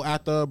be a hoe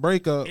after a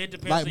breakup, It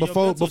depends like on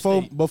your mental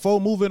state.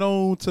 before moving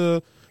on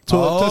to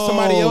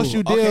somebody else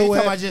you deal okay, with.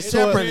 talking about just to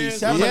a- separately.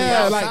 Separately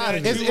Yeah, outside like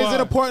of is you.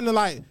 it important to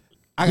like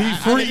Be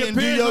free it and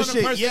do depends your on the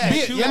shit. person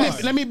Yes. that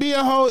you let me be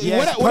a hoe.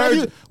 Yes, Whatever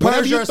you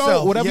purge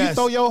yourself. whatever you Yes.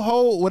 throw your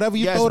hoe, whatever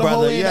you Yes, throw the hoe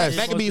brother, in, yes.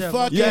 that could be Yes,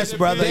 fucking. Yes,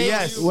 brother, dates,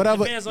 yes.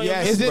 Whatever. Depends on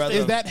Yes, your Is mental it brother.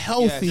 is that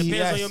healthy? Yes.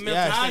 Depends on your mental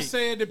yes. I state.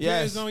 say it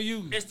depends Yes. on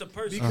you. It's the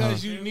person.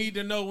 Because you need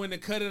to know when to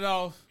cut it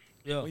off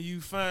Yeah. when you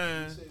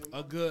find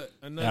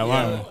another Yeah,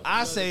 right. good-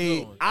 I say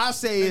good one.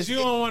 it's. 'Cause you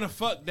don't want to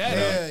fuck that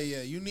Yeah, up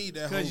yeah. You need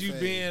that. because whole you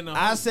phase. being a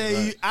I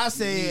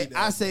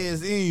say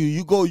it's in you.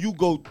 You go,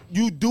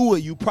 you do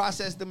it. You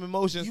process them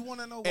emotions. You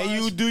wanna know why and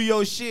you it's- do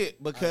your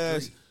shit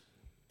because,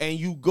 and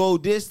you go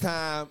this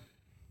time.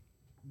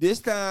 This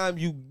time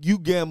you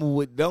gamble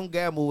with don't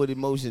gamble with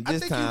emotion. I This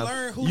think you time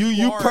learn who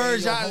you are purge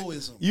in your out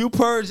hoism. you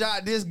purge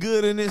out this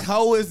good and this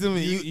hoism.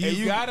 And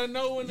you gotta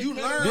know when to you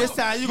cut learn- it this off.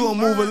 time you You gonna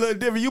move a learn- little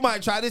different. You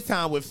might try this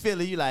time with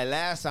Philly. You like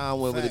last time I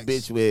went with a Facts.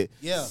 bitch with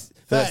Yeah.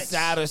 the Facts.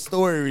 sadder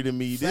story to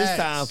me. This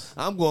time Facts.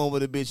 I'm going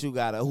with a bitch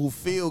who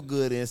feel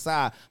good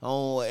inside.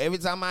 Every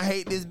time I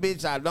hate this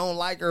bitch, I don't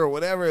like her or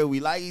whatever. We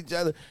like each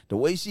other. The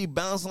way she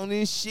bounce on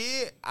this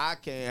shit, I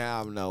can't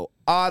have no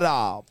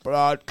other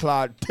blood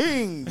clot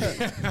ting.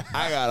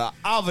 I gotta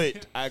of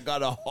it. I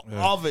gotta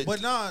of it.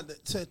 But nah,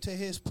 to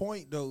his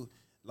point though,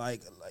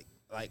 like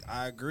like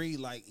I agree.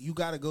 Like you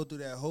got to go through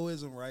that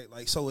hoism, right?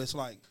 Like so, it's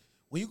like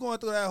when you going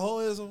through that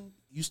hoism,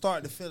 you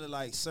start to feel it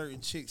like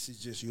certain chicks is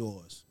just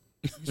yours.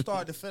 You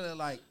start to feel it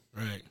like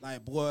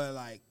boy,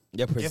 like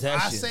Your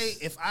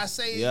possessions. if I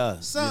say, Yeah,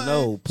 son, you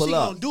know, pull she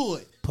up. gonna do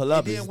it. Pull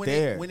up And then is when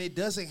there. when it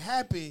doesn't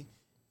happen,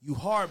 you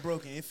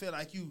heartbroken. It feel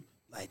like you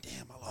like,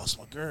 damn, I lost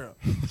my girl.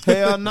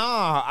 Hell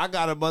nah, I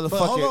got a hold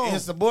motherfucking on.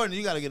 insubordinate.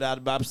 You got to get out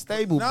of I'm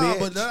stable, Nah,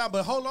 bitch.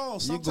 but hold on. You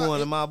Sometimes going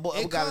to my boy?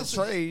 I got comes to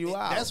trade you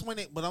out. That's when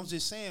it. But I'm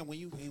just saying when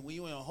you in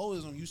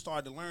holism, you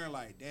start to learn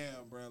like,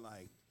 damn, bro,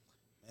 like,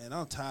 man,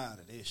 I'm tired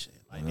of this shit.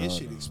 Like this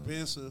shit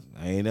expensive.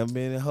 I ain't never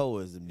been in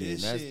hoism, then.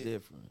 This That's shit-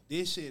 different.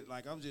 This shit,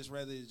 like, I'm just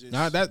rather just.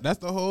 Nah, that's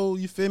the whole.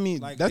 You feel me?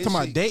 Like, That's this talking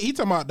about shit- date. He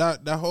talking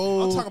about that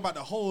whole. I'm talking about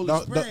the whole the,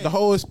 experience. the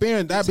whole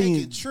experience. That Taking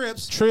being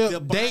trips, trip, the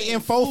buying dating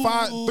 4,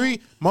 5, food.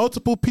 3,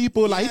 multiple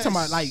people. Like he talking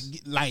about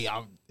Yes. like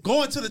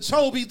going to the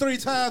Chobe 3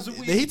 times a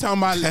week. he talking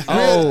about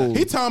Oh.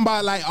 he talking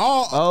about like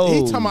all. Oh. He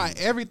talking about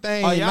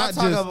everything. Oh, y'all not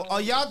talking just,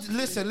 about, y'all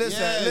listen,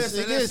 Yes,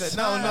 it is listen.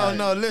 time.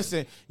 No,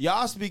 listen.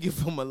 Y'all speaking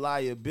from a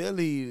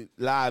liability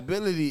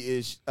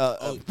is My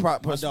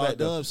dog perspective.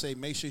 Dub say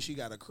make sure she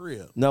got a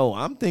crib. No,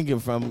 I'm thinking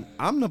from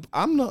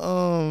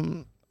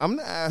I'm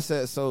the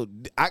asset. So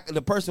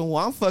the person who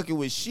I'm fucking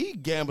with, she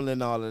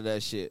gambling all of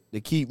that shit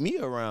to keep me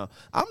around.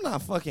 I'm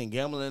not fucking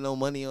gambling no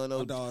money on no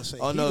My dog say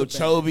on he no the bad.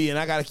 Chobe, and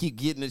I gotta keep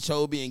getting the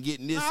Chobe and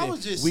getting this. Nah, I and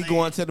was just we saying.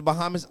 going to the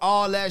Bahamas.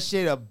 All that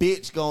shit, a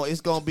bitch going.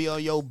 It's gonna be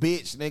on your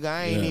bitch, nigga.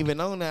 I ain't even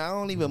on that. I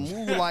don't even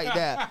move like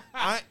that.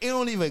 It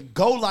don't even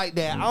go like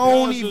that. I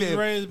don't Dallas was even.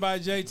 raised by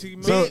JT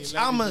Money. Bitch, ladies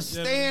I'ma and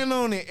gentlemen. stand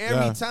on it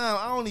every Yeah. time.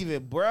 I don't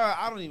even, bruh.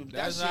 I don't even.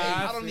 That's That shit.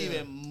 how I I don't feel.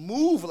 even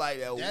move like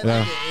that. That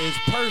Yeah. nigga is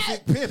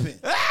perfect pimping.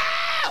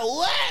 Ah,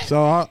 what?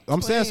 So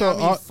I'm saying so.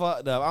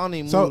 Fucked up. I don't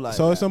even So move like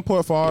so that. it's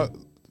important for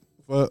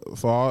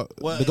all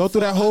Well, to go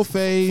through that whole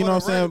phase. You for know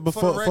the what I'm saying? reg- for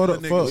Before the for the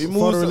regular for, niggas. We for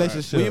move the some-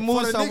 relationship. We move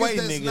For the some niggas way,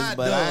 that's niggas, not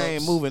but I ain't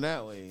dubs. moving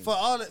that way. For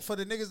all the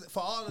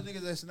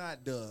niggas that's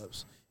not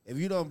dubs. If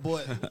you done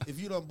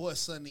bought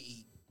something to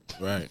eat,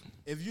 Right.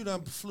 if you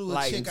done flew a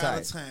Light chick and out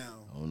of tight. town,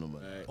 I don't know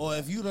about that. or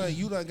if you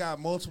done got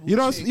multiple, You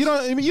don't chicks, you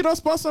don't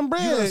spend some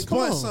bread. you done Come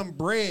spent on. some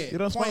bread. You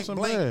done spent point some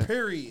blank, bread.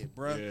 period,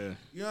 bro. Yeah.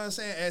 You know what I'm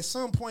saying? At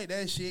some point,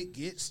 that shit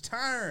gets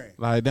tiring.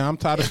 Like damn, I'm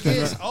tired of It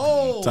spending. gets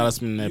old. Tell us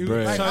that You-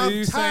 bread. Like, So I'm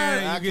you tired.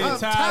 saying you get I'm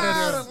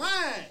tired of of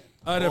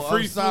lying. the Oh,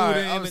 free I'm sorry. food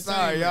and I'm sorry.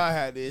 entertainment. Y'all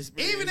had to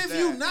experience Even if that.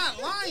 you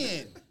not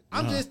lying,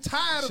 I'm just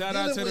tired of Shout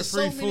out dealing to the with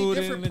free so many food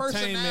and different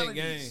entertainment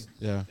game. personalities.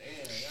 Yeah,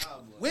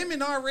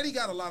 Women already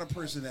got a lot of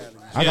personalities.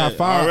 I got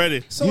 5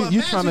 already. So you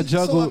imagine, trying to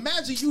juggle? So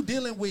imagine you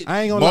dealing with.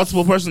 I ain't gonna lie.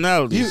 Multiple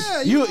personalities.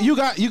 Yeah,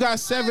 You got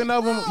 7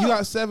 of them. You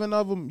got 7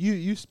 of them.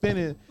 You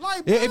spending.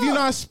 Like, If bruh. you're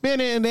not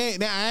spending,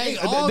 then I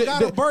ain't. They all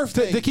got a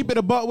birthday. To keep it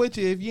a buck with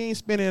you, if you ain't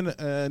spending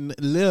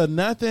little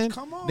nothing,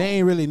 Come on. they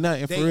ain't really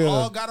nothing They for real.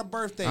 all got a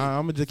birthday.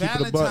 I'm gonna just keep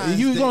it a buck. Valentine's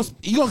You Day, gonna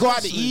go out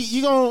to Christmas. eat.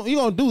 You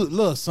gonna do a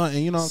little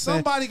something. You know what I'm saying?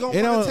 Somebody gonna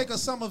It want don't- to take a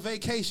summer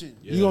vacation.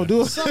 You gonna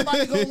do.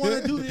 Somebody gonna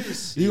want to do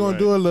this. You gonna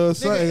do a little Nigga,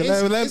 something.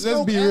 it's Let's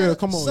gonna be add real. up.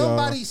 Come on,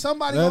 somebody, y'all.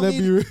 Somebody Let gonna that be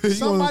need. real. You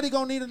Somebody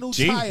gonna need a new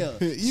Gee. tire.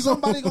 You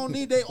Somebody gonna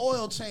need their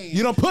oil change.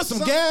 You don't put some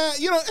Some- gas.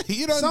 You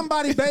don't.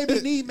 Somebody baby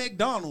need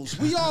McDonald's.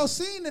 We all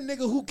seen the nigga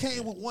who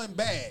came with one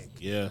bag.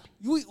 Yeah.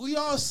 We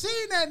all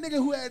seen that nigga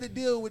who had to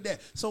deal with that.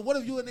 So what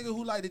if you a nigga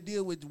who like to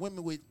deal with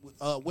women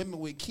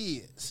with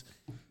kids?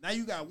 Now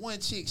you got one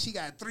chick, she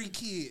got 3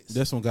 kids.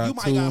 This one got you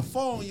might 2. got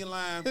 4 on your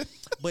line,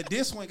 but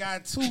this one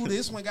got 2.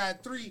 This one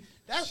got 3.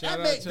 That Shout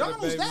out to the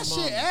McDonald's, baby that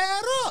mama. shit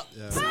add up.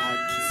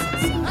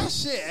 That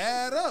shit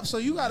add up. So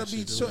you gotta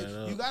be sure.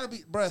 You gotta be,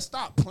 bruh.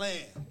 Stop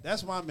playing.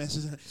 That's my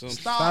message.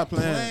 Stop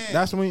playing.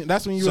 That's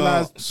when you So,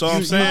 realize. so you- I'm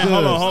you saying,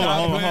 good. hold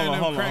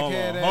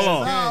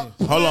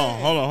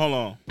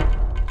on.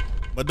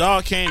 My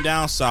dog came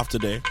down south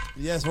today.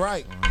 Yes,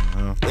 right.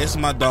 It's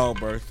my dog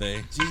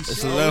birthday. G It's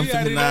shit. Oh, we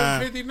got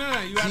 11:59.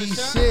 11:59. You got a G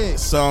shot? shit.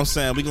 So I'm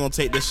saying we gonna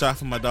take this shot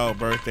for my dog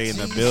birthday in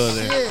the G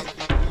building, shit. You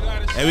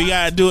got a shot? and we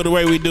gotta do it the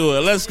way we do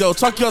it. Let's go.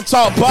 Talk Your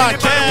Talk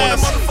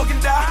podcast.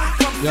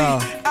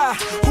 Yeah.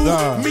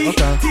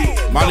 Okay.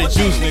 Molly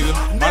Juice,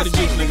 nigga. Molly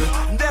Juice, nigga.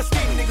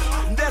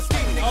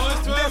 Oh,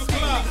 it's 12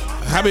 o'clock.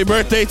 Happy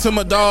birthday to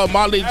my dog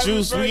Molly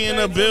Juice. We in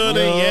the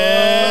building.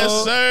 Yes,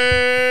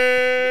 sir.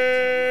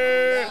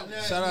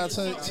 Shout out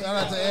to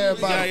Gotta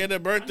everybody. get the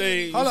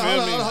birthday. You Hold on,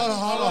 feel hold me?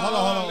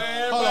 on.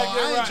 Everybody get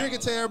I ain't right. drinking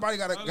till everybody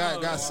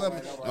got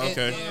something.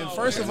 Okay. And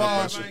first of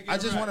all, Everybody I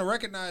get just right. want to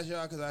recognize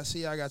y'all because I see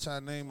y'all got y'all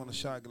name on the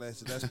shot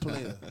glasses. That's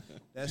player.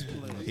 That's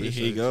player. Here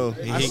he go.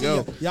 Here I he see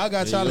go. Y'all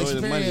got There y'all you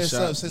go, the money experience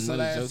shot. up since the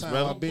Money last shots, time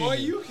brother. I've been Boy,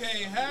 here. you can't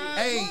have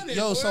Hey, money,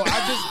 yo, boy. so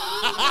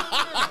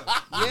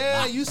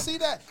yeah, you see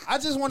that? I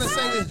just want to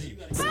say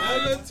this. A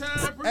little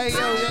time for Hey,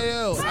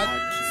 yo.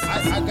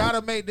 I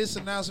gotta make this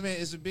announcement.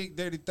 It's a big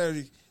dirty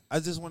 30. I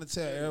just want to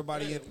tell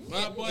everybody.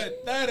 my boy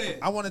 30.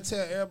 I want to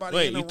tell everybody.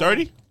 Wait, in the you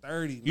 30? room-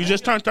 30. You man.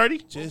 just turned 30?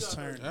 Just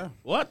turned.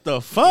 What the Yeah,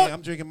 fuck?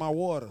 I'm drinking my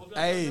water.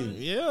 Hey,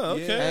 Yeah,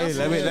 okay. hey,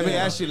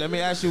 let me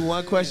ask you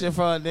one question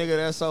for a nigga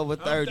that's over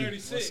 30.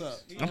 36.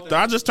 What's up?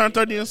 I just turned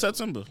 30 in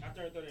September.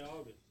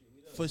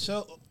 For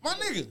sure. My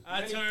nigga.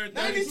 I turned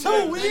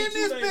 92. We in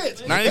this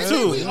bitch.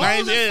 92.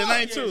 92. Yeah.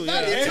 92. We in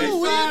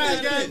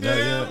this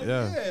bitch.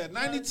 Yeah.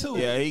 92.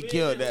 Yeah, he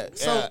killed that.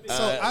 So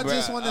I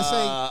just want to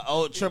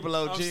say, Triple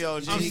OG. I'm he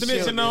killed snitching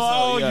it, on so,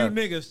 all yeah. you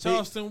niggas.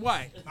 Charleston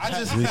White. I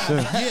just Yes,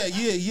 sir.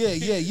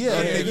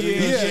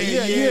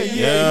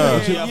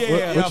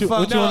 yeah. What you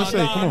want to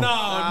say? Come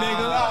on.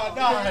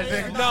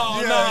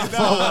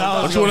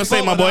 What you want to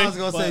say, my boy? I was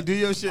gonna say, do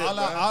your shit.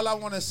 All I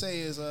want to say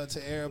is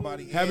to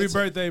everybody. Happy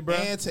birthday, bro.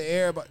 And to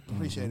everybody.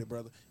 Appreciate it,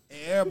 brother. And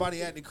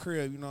everybody at the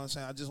crib, you know what I'm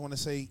saying? I just want to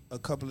say a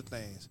couple of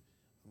things.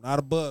 I'm not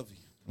above you.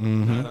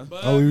 Mm-hmm.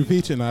 Oh, we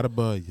repeat you, not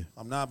above you.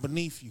 I'm not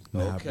beneath you.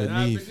 Not Not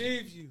beneath.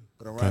 beneath you.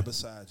 But I'm right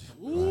beside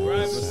you.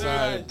 Right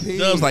beside you.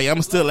 Dubs like,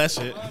 I'm still that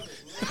shit. Nah,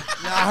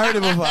 I heard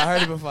it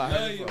before.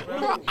 Love you,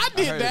 bro. I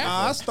did that.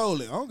 I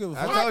stole it. I don't give a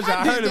I fuck. told you,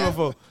 I heard it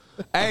before.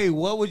 Hey,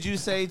 what would you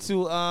say to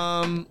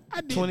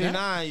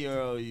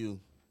 29-year-old you?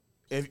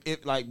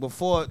 If like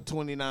before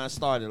 29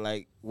 started,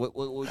 like what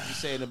would you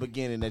say in the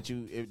beginning that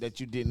you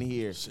didn't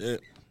hear?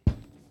 Shit.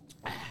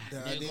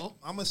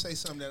 I'm gonna say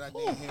something that I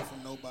didn't hear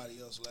from nobody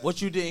else.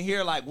 What you didn't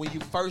hear like when you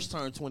first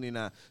turned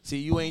 29. See,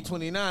 you ain't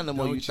 29 no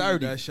more. Don't You shoot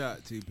 30. that shot,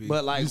 TP.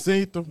 But like You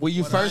seen them? when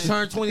you first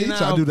turned 29,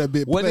 try to do that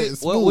bit what playing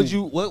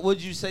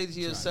would you say to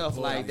yourself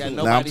like that Nah,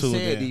 nobody I'm too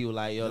said damn. to you?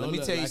 Like, yo, let Don't me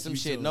look tell you like some you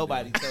shit too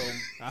nobody damn. told me.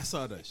 I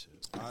saw that shit.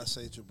 I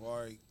say,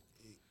 Jabari,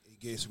 it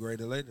gets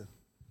greater later.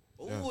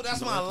 Ooh, that's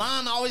my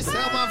line. I always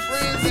tell my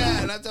friends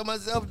that, and I tell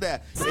myself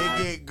that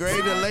it get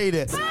greater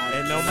later.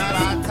 And no matter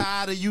how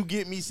tired of you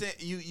get me,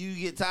 you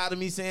get tired of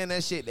me saying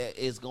that shit. That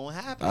it's gonna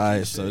happen. All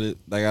right, so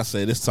like I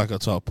said, this Tucker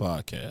Talk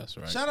podcast,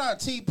 right? Shout out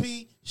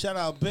TP, shout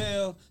out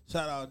Bell,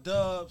 shout out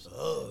Dubs,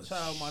 shout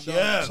out my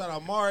dog, shout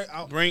out Mari,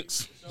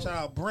 Brinks. shout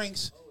out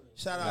Brinks,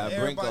 shout out Yeah,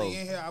 everybody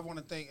Brinko. in here. I want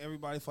to thank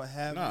everybody for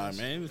having Nah, us.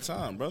 man,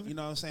 anytime, brother. You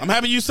know what I'm saying? I'm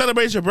happy you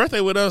celebrate your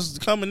birthday with us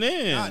coming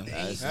in. Happy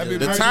The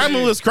birthday.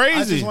 timing was I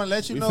crazy. just want to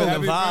let you know. Happy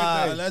birthday.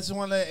 I just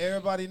want to let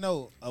everybody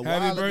know. A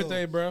Happy while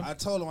birthday, ago, bro. I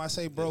told him, I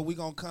say, bro, we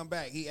gonna come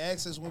back. He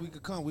asked us when we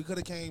could come. We could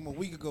have came a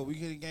week ago. We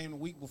could have came a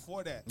week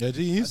before that. Yeah,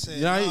 G, you, I said,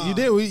 yeah, nah. you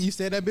did. You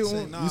said that bit I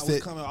said, one. nah, You we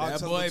said, coming That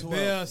October boy 12th.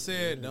 Bell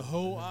said the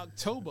whole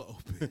October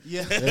open.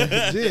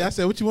 Yeah. G, I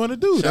said, what you want to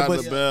do? Shout That out boy-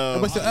 to Bell.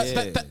 that boy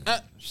said,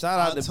 Shout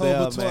out to October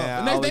Bell, 12th.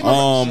 man. Next day,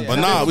 But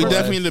nah, we Yeah.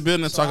 definitely in the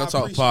building So I Tucker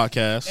Talk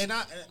appreciate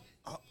podcast.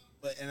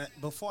 And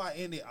before I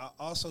end it, I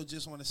also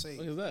just want to say,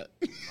 What is that?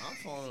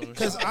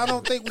 because I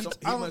don't think we,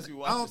 I don't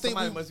think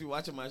Somebody we, must be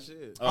watching my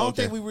shit. I don't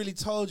okay. think we really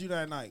told you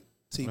that night,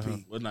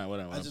 TP. What night?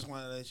 Whatever. I just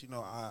want to let you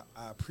know I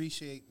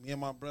appreciate me and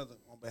my brother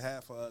on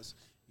behalf of us.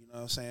 You know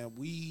what I'm saying?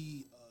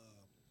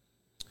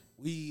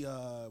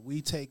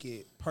 We take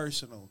it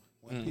personal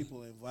when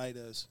people invite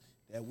us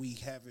that we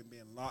haven't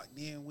been locked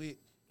in with.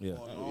 Yeah.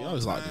 for a We long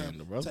always locked time in,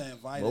 though, brother. To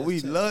invite But us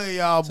we to- love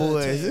y'all to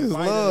boys. This is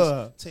invite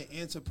love. us to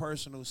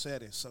interpersonal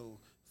settings. So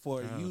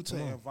for you to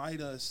invite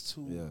us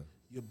to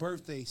your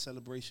birthday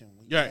celebration,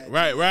 when you had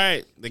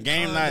Right. The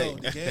game condo,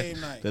 night. the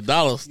game night, The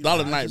dollar you know,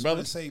 I night, just brother.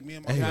 wanna say, me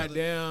and my brother,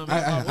 Goddamn.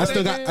 I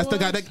still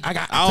got that. I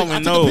don't I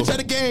even took know. a picture of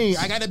the game.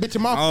 I got that bitch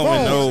in my I don't phone.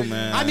 even know,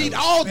 man. I need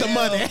all the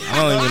money. I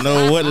don't even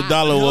know what the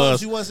dollar Dubs,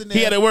 was. you wasn't He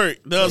there. had to work.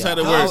 Dubs had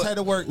to I work. always had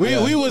to work.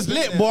 We was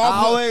lit, boy.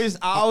 I always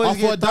off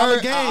for a get dollar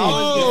third. game.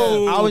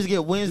 I always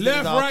get Wednesdays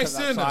Left, off right, 'cause I-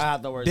 center. So I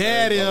have to work.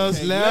 There it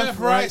Thursdays. is. Left, Left,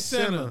 right, right,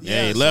 center. center.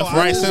 Hey, so left, I-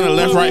 right, center,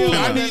 left, right, I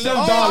center. need them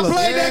Oh, I dollars.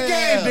 played Yeah. that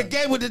game. The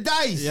game with the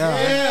dice.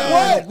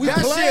 Yeah. What?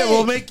 That shit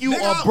will make you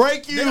or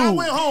break you. Then I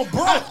went home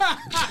broke.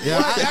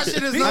 Yeah, That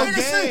shit is These no niggas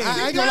game. say-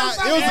 I ain't gonna lie.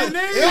 And It was a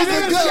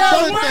niggas good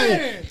shall birthday.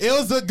 win. It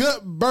was a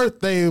good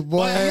birthday,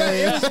 boy.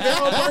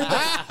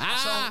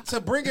 So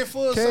to bring it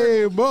full Came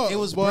circle, up, it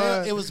was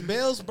boy. it was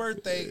Bell's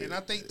birthday, and I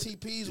think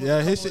TP's was Yeah,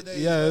 a his couple shit. of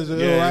days Yeah, later. it's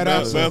Bell's right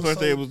Bell's out.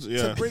 birthday was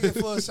To bring it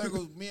full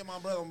circle, me and my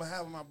brother, on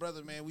behalf of my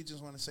brother, man, we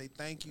just want to say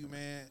thank you,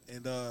 man,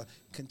 and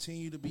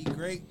continue to be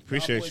great.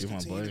 Appreciate Y'all boys you, my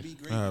continue boy. to be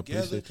great I together.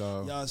 appreciate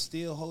y'all. Y'all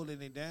still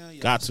holding it down.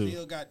 Y'all Got to.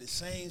 still got the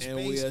same space. And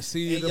we'll see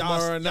you And y'all-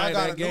 tomorrow night Y'all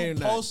got at a game new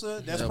night. poster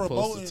that's Yeah,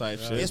 promoting. poster type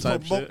shit, It's,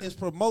 type shit. it's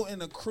promoting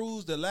the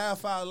cruise, the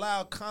Laugh Out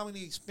Loud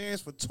comedy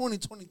experience for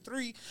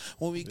 2023.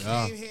 When we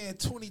came here in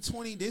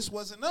 2020, this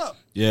wasn't up.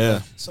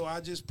 Yeah. So I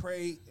just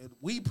pray,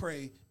 we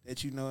pray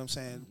that you know what I'm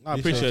saying. I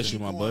appreciate you,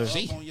 my Keep boy.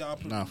 going up on y'all,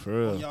 Nah, for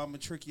real. on y'all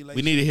matriculation.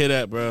 We need to hear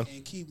that, bro.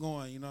 And keep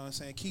going, you know what I'm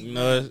saying? Keep You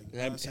know, grinding, you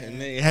know what I'm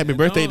saying? happy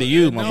birthday to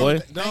you, my boy.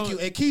 Thank you.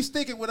 And keep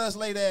sticking with us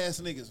late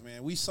ass niggas,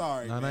 man. We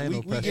sorry. Nah, man. ain't We, no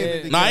we pressure.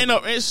 getting it Nah, together.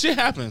 ain't no shit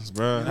happens,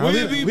 bro. Nah,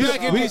 We'll be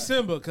back in we-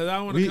 December because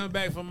I want to we- come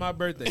back for my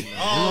birthday.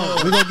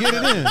 Man. We gonna get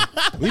it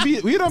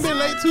in. We done been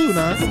late too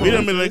now. Come We on.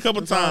 done been there a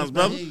couple times,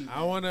 brother.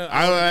 I want to.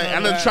 I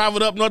done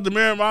traveled up north to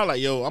Miramar.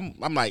 Like, yo,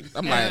 I'm like,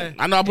 I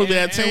know I'm supposed to be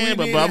at 10,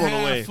 but bro, I'm on the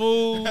way.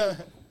 Food.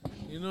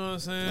 You know what I'm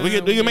saying? We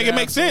can make it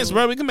make sense, food.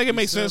 bro. We can make it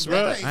make sense,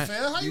 bro. That ain't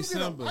fair. How you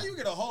December.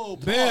 get a whole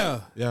party?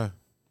 Bell. Yeah,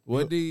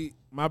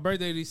 My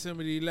birthday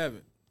December the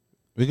 11th.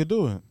 we could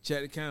do it.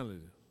 Check the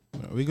calendar.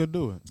 We could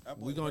do it.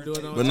 We gonna do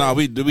it on. But no,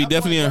 we That boy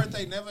definitely.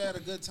 birthday never had a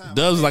good time.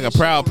 Dubs is like a His shit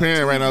proud on the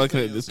parent right now TV looking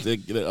at this. His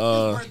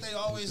birthday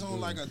always on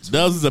like a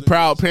Dubs is a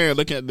proud parent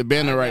looking at the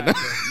banner right now.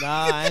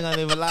 Nah, I ain't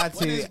gonna even lie to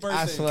When you. his I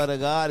birthday? swear to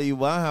God,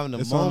 you. I'm having a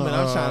It's on moment. the,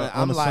 I'm trying to.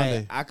 on I'm the like,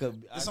 Sunday.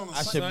 It's on a I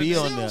should Sunday. be See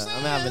on what there. I'm saying?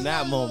 I'm having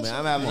that moment.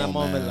 I'm having that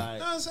moment. man. Like, You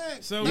know what I'm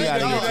saying? So you we gotta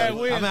do get. that I'm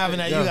Wednesday. having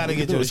that. Yeah, You gotta we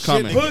get can your do it. It's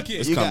coming. shit. Book it.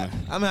 It's You coming.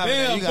 got. I'm having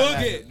Damn, that. You gotta book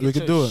it. get We could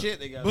your do it.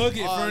 shit together. Book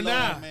it Oh, for Lord,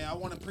 now. man. I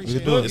want to We appreciate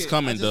can do it. It's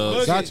coming, I just Dubs.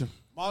 look Got at you.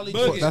 Molly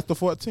Book Juice. it. That's the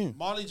 14th.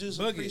 Molly Juice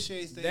Book it.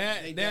 appreciates they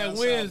That down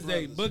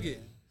Wednesday. south Book brothers, it.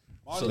 man.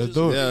 Molly So let's Juice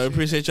do it. Yeah, we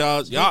appreciate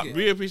y'all. Y'all, it.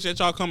 we appreciate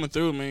y'all coming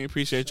through, man. We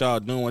appreciate y'all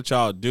doing what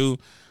y'all do.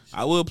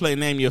 I will play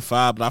Name Your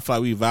Five, but I feel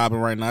like we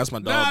vibing right now. That's my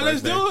dog. Nah,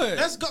 let's birthday. do it.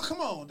 Let's go. Come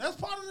on. That's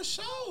part of the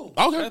show.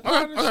 Okay, That's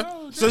part okay, of the okay.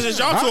 show, So since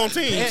y'all two on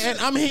teams, And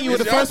I'm hitting you with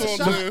the Y'all first two on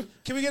shot. teams.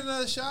 Can we get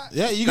another shot?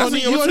 Yeah, you That's gonna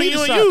need, between you you need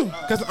a and you.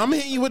 shot. Because I'm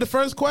hitting you with the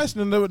first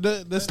question. The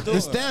do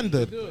it.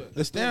 standard. Do it.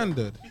 The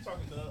standard.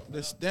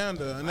 The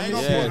standard. And I ain't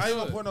let me gonna see. put, I ain't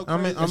gonna put no I'm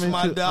in- crazy. I'm It's in-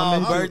 my I'm dog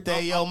into-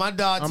 birthday, yo. My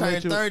dog I'm turned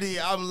into- 30.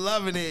 I'm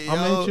loving it, yo. I'm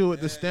gonna hit you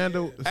with the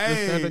standard. The Hey,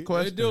 standard Let's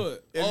question. do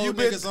it. If Old you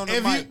been niggas on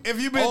the mic.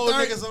 if you been Old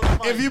 30, niggas on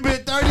the mic. if you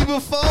been 30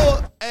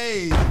 before,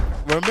 hey,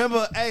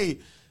 remember, hey,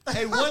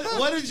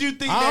 what did you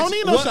think? I that don't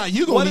need no what- shot.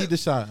 You gonna what need did- the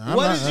shot. I'm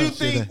What not- did you shit,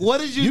 think? that- What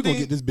did you You think? gonna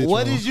get this bitch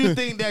What on. did you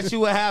think that you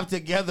would have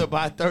together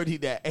by 30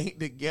 that ain't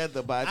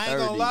together by 30? I ain't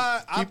gonna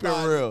lie. Keep it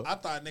real. I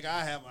thought, nigga,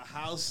 I have a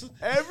house.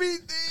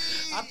 Everything.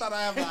 I thought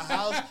I have a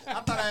house. I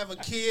thought I have a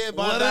kid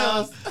by What now.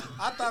 else?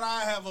 I thought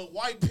I have a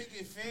white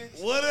picket fence.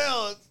 What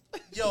else?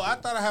 Yo, I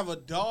thought I have a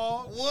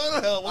dog.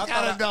 What else? What I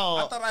kind thought of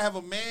dog? I thought I have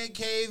a man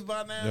cave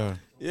by now.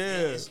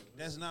 Yeah. yeah.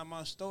 That's not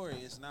my story.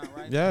 It's not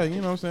right. Yeah, you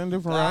know what I'm saying?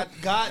 Different God,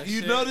 route. God, you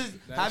shit- notice?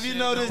 that Have you shit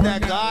noticed don't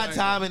that work out God like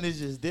timing is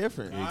just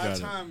different? My got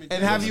it. time is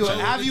And have you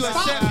different.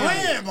 Stop accepted?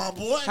 playing, my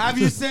boy? Have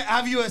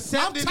you I'm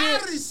accepted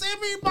tired it? of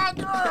send me my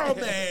girl,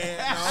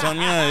 man. Son,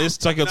 yeah, it's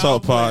Tucker I'm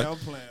Talk playing, Pod. I'm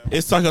playing.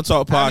 It's Tucker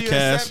Talk Have you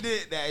Podcast.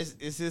 accepted that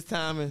it's his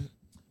timing?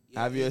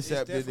 Have you It's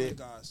accepted definitely it?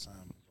 God's time.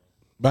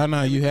 By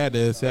now, you had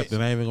to accept it.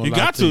 I ain't even gonna You lie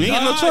got to. You you.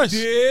 ain't got no choice.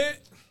 Did.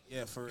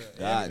 Yeah, for real.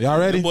 God. Y'all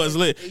ready? The boys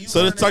lit. You So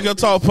the learn Tucker that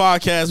Talk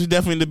Podcast, we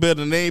definitely in the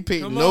building. They ain't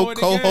picked Come no on with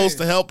the co-host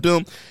game. to help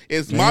them.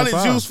 It's Man, Molly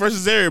five. Juice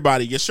versus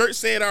everybody. Your shirt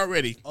said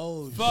already.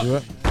 Oh, Fuck. You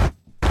it.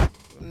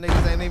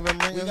 Niggas ain't even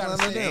bringing we gotta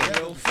none say of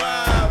them. yo,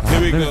 five.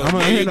 Here we go.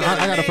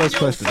 I got the first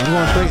question.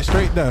 I'm going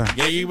straight down.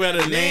 Yeah, you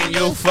better name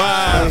your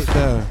five. Straight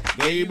down.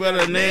 Yeah, you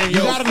better name You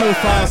your gotta know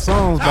 5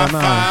 songs by High now.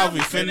 five, we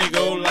finna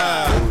go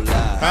live.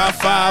 High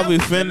five, we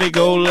finna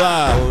go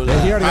live.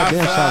 Yeah, he already got High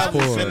dance shots five, we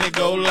for it. finna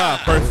go live.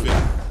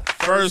 Perfect.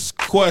 First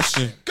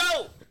question.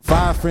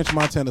 5 French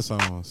Montana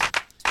songs.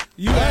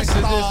 You asked us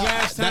this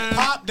last time.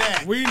 Pop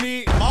that. We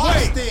need. Ball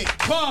Wait. stick.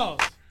 Pause.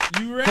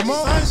 You ready? Come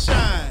on.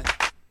 Sunshine.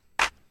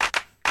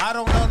 I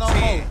don't know no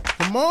more.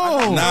 Come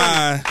on.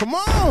 9, Come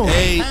on. 8.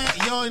 Hey,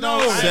 you don't know.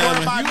 I ain't Seven.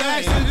 worried about You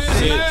asked that. us this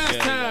Six. last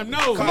Yeah. time. No.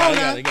 Come on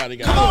now.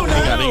 Come on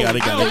now. Got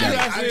it. No, you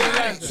asked Got it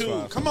last it.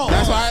 time. Come on.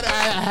 That's why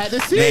I had to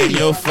see. Name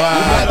your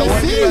five.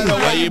 Let's see.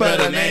 Well, you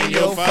better name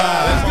your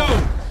five. Let's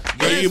go.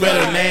 Well, you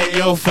better name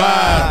your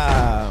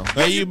five.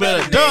 Well, you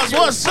better. Doug,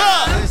 what's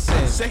up?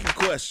 Listen, Second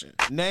question.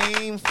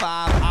 name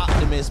 5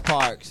 Optimus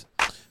Parks.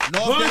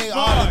 North Bunch Day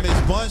Park.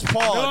 Artemis, Bunch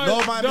Park,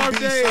 North Miami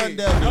Beach Sun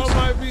No Devils,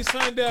 Miami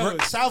Sun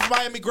Devils. South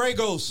Miami Grey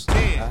Ghosts.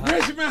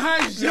 Richmond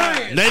Heights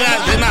Giants. They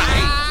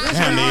not.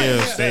 Damn, they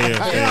is. They is.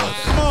 Yeah,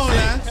 come on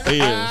now. They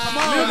is. Come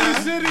on Liberty now.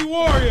 City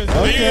Warriors.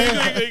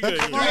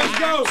 Let's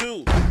go.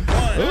 2.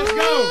 Let's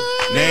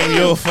go. Name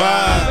your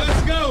five.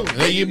 Let's go.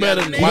 Hey, you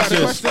better watch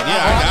this. Yeah,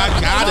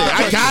 I got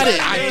it.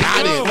 I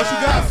got it. What you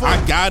got for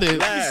I got it.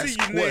 Let me see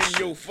you name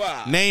your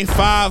five. Name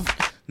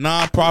 5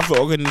 non-profit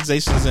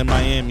organizations in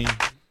Miami.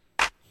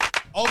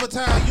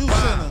 Overtime Youth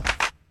Center.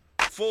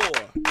 4.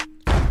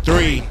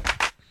 3,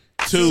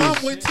 2,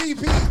 Something with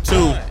TP.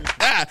 2.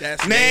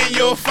 That's Name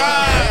your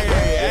 5.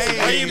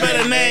 Well, you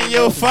better name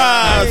your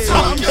 5.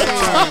 I'm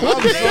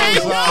sorry.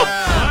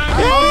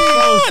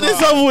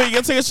 It's over with. You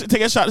gotta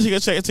take a shot.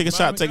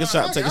 Take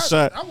a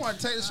shot. I want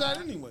to take the shot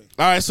anyway.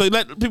 All right, so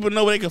let people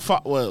know where they can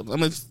follow. Well, I'm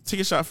gonna take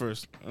a shot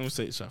first. I'm gonna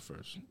take a shot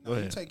first. Go You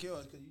ahead. take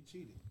yours because you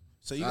cheated.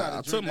 So you I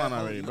got to took drink mine that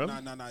whole- already, bro.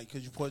 No,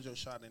 because you poured your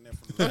shot in there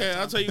from the Okay,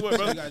 I'll tell you what,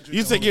 bro. You gotta drink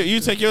You the take whole your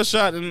shit. take your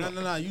shot and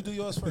No. You do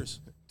yours first.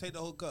 Take the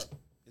whole cup.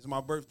 It's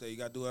my birthday. You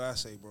got to do what I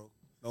say, bro.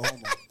 No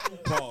homo.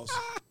 Pause.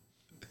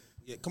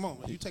 Yeah, come on,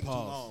 man. You taking too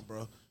long,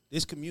 bro.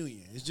 This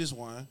communion. It's just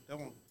wine. That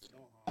won't.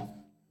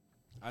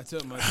 I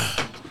took my.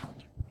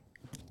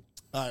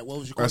 All right, what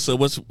was your All right,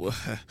 question? so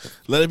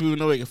let people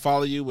know they can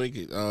follow you, where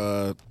they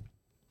can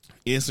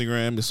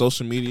Instagram, the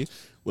social media,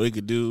 what they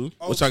could do,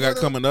 On what y'all got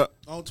Twitter. coming up.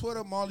 On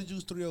Twitter,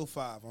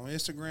 MollyJuice305. On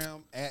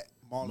Instagram, at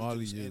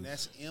MollyJuice. And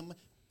that's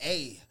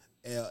MALLY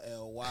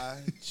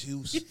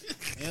Juice.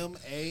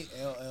 MALLY.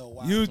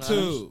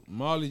 YouTube,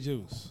 Molly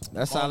Juice.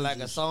 That sounds Molly like a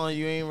Juice. song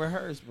you ain't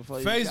rehearsed before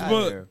you got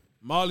Facebook, here.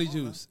 Molly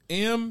Juice.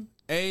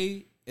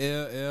 MALLY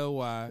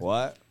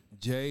What?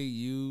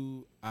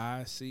 JUICE.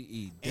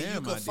 And Damn, you I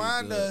can did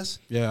find good. us.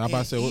 Yeah, I'm about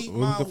to say, in what Eat we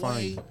My can find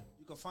Way. you?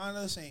 You can find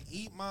us in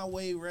Eat My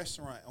Way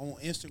Restaurant on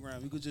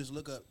Instagram. You could just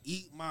look up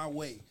Eat My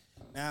Way.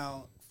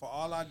 Now, for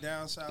all our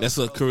down south, That's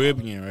a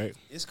Caribbean, right?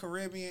 It's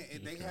Caribbean,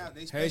 and they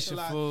Haitian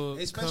specialize. food,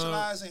 They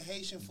specialize in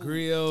Haitian food,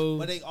 griot,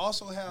 but they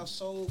also have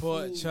soul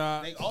pork food.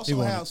 chop. They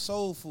also have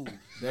soul food.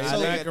 They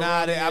So-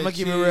 macaroni I'm gonna and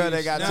keep it real. They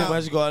cheese. got Nah. too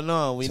much going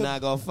on. We To- not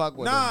gonna fuck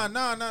with them.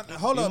 Nah.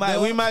 Hold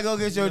up, We Dub. might go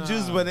get your Nah.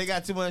 juice, but they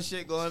got too much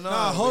shit going on.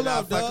 Nah, We hold not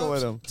up, fucking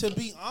with them. Dubs. To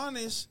be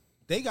honest,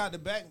 they got the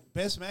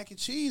best mac and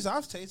cheese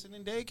I've tasted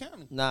in Dade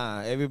County.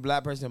 Nah, every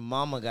black person,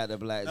 mama got the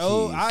black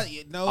No, cheese.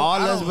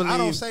 I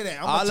don't say that.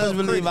 I'm all a us tough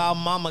believe critic. our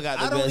mama got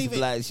I the don't best even-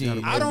 black cheese.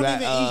 I don't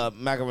black,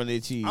 even macaroni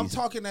and cheese. I'm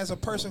talking as a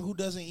person who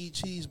doesn't eat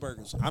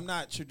cheeseburgers. I'm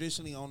not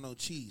traditionally on no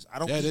cheese. I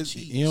don't Yeah, eat this,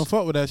 cheese. you don't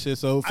fuck with that shit.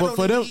 So I for don't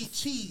for even them, eat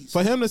cheese.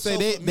 for him to say So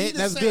they- for me they-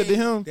 that's good to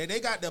him. That they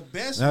got the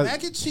best That-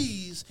 mac and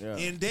cheese Yeah.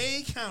 in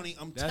Dade County.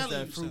 I'm That's telling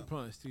that you fruit something.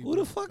 punch, too. Who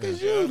the fuck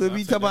is you to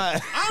be talking about?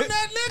 I'm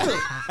that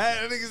nigga.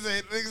 That nigga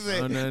say,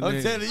 I'm that I'm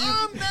nigga. telling you.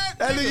 I'm that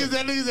That nigga.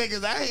 nigga say,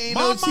 cause I ain't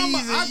My no mama,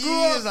 cheese in I grew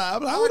years. up.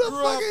 I'm like, I who the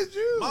grew fuck up- is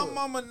you? My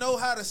mama know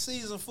how to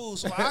season food,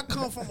 so I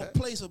come from a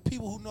place of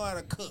people who know how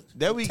to cook.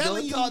 There we I'm go.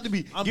 telling you- Talk to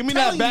me. I'm Give me that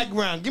telling you-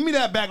 background. Give me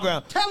that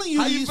background. telling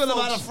you How you these feel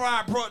about folks- a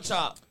fried pork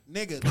chop?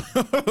 Nigga,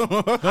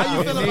 How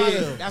you feel about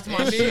it? That's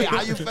my shit.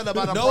 How you feel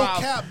about a no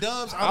fried? cap,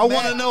 Dubs. I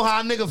want to know how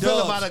a nigga feel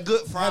Dubs, about a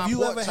good fried Have you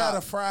pork ever chop. had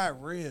a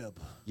fried rib?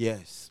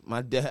 Yes,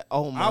 my dad.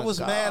 Oh my! I was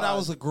God. mad. I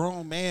was a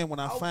grown man when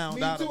I found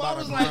Me out too. about I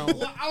was a like, grown.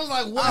 what? I was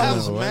like, what? I have-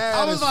 was mad.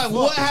 I was as like, fuck.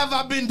 what have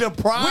I been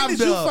deprived When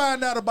did you of?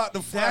 find out about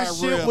the fried That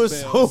shit rib? was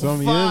Bell? so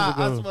Some years fire.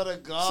 I ago. swear to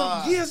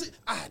God. Some years.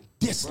 I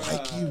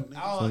dislike you.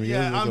 nigga. Oh, Some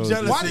yeah, years I'm ago.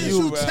 jealous Why of didn't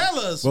you, you bro. tell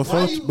us? Before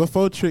Why you,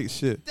 before trick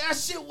shit. That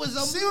shit was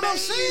amazing. See what I'm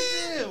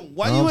saying?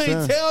 Why Know you what I'm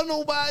ain't saying? tell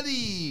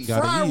nobody?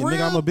 Gotta fried eat, rib?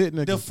 nigga. I'm a bit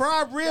nigga. The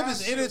fried rib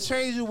is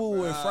interchangeable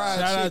with fried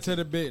Shout out chicken. to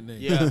the bit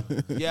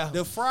nigga. Yeah, yeah.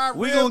 The fried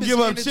We rib gonna is give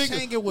up chicken.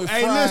 interchangeable with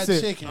Hey, fried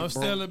listen. chicken. I'm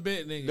bro. still a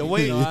bit nigga. The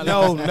way, You know, I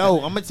no, like- no,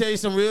 I'm gonna tell you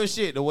some real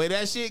shit. The way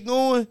that shit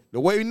going, the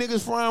way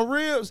niggas frying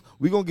ribs,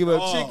 we gonna give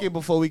up Oh. chicken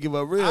before we give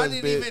up ribs. I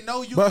didn't bitch. even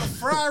know you But- could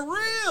fry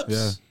ribs.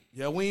 Yeah.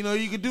 Yeah, we ain't know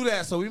you could do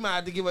that, so we might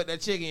have to give up that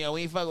chicken. Yeah,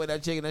 we ain't fucking with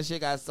that chicken. That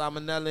shit got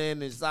salmonella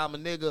in it,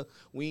 salmon nigga.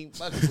 We ain't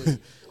fucking with it.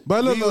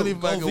 But look, we look, only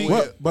fucking with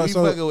what- it. but We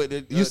so fucking with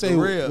the you say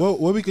rib.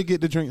 where we could get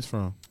the drinks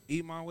from?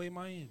 Eat my way,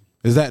 Miami.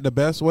 Is that the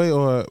best way,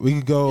 or we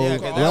could go Yeah,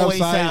 'cause that way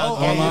website, sound-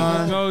 okay,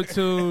 online? Go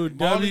to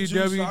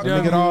Mollyjuice.com. Let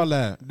me get all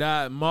that.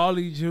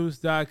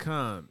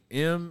 www.mollyjuice.com.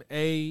 You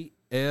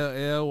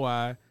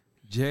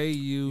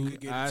can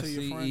get it to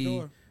your front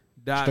door.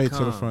 MALLYJUICE.com. Straight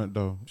to the front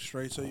door.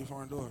 Straight to your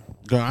front door.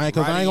 Girl, I ain't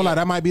gonna lie,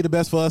 that might be the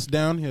best for us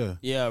down here.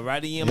 Yeah,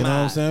 right in your You know what I'm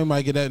mind. saying? We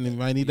might get that. We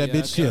might need that Yeah,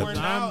 bitch okay. And we're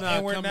shipped. now, I'm not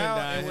and we're coming now,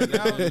 down and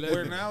here.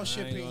 we're now I ain't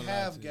shipping gonna lie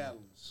half to you.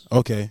 gallons.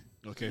 Okay,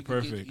 Okay, You could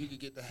perfect. Get, you could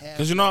get the half.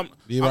 Cause you know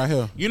be right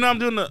here. you know I'm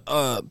doing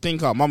the thing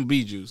called Mama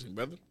B juice,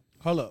 brother.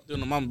 Hold up. Doing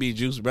the Mama B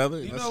juice,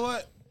 brother. You know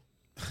what?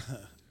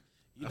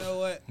 You know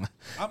what?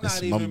 I'm This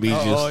not is Mama even B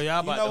mad. juice. Oh, y'all You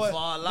about know to what?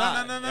 fall No,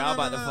 live. no, no, Y'all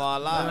about no, to no. fall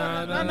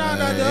live. No,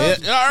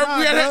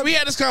 Yeah, Dubs. we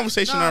had this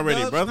conversation Nah,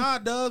 already, Dubs, brother.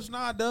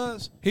 Nah,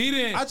 Dubs. He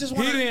didn't. I just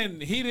wanna-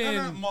 He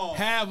didn't Maul.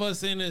 have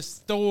us in his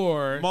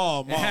store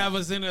Maul. and have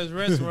us in his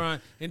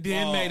restaurant and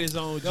then Maul. made his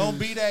own. Don't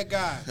juice. be that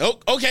guy. Oh,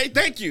 okay,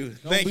 thank you,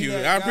 thank be you.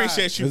 that I guy.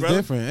 appreciate you, It's brother.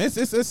 different.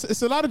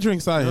 It's a lot of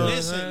drinks out here.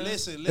 Listen.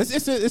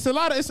 It's a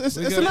lot of it's We ance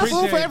can enough food for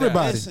appreciate that.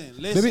 everybody.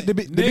 Listen. To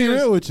be Niggas-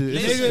 real with you,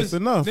 Niggas, it's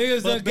enough.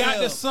 Niggas But that got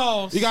Bell, the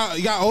sauce. You got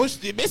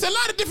it's a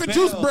lot of different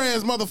juice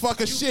brands,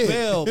 motherfucker. Shit.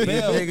 Bell,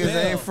 Niggas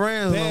ain't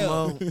friends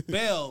no more.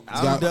 Bell.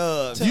 I'm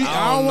Dub.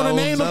 I don't wanna know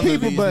name the none of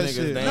people, these but niggas.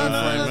 shit. They No, ain't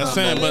no, no, friends. I'm no,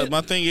 saying, no. but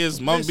my thing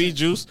is, Mama B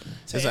juice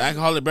is an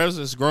alcoholic beverage.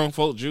 It's grown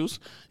folk juice.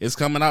 It's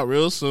coming out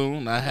real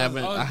soon. I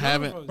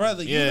haven't.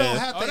 Brother, you Yeah. don't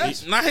have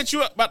to. And I hit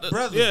you up about the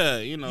Brother, yeah,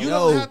 you know. You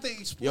Yo, don't have to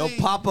explain. Your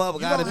pop up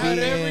gotta don't be have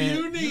to- in.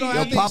 you don't Your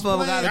have to pop up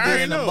explain. gotta I be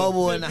already in the know.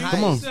 mobile and the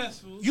Come on.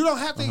 heights. You don't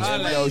have to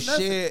explain. Yo, nothing.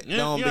 shit Yeah,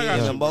 don't yeah, be I got in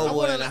you. the mobile I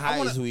wanna- and the I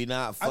wanna- heights. We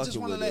not I fucking just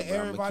want to with let it, bro.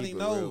 I'ma everybody keep it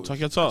know. real. Talk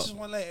your I talk. just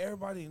want to let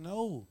everybody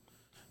know.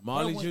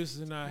 Molly When- juice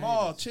is not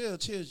Maul, here.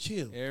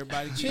 chill.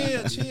 Everybody Chill. You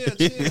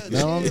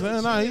know what I'm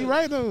saying? Nah, he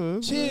right though.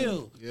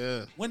 Chill.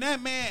 Yeah. When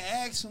that man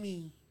asked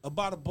me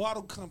about a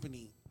bottle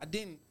company, I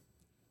didn't.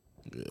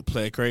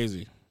 Play it crazy.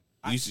 You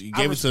I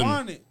gave it to me.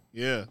 responded.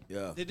 Yeah.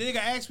 Yeah. The nigga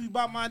asked me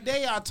about my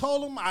day. I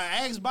told him. I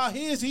asked about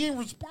his. He didn't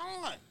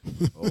respond.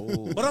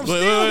 Oh. But I'm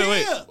still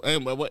here. Hey,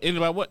 but what?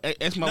 Anybody? What?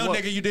 Ask my No, what?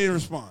 nigga, you didn't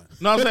respond.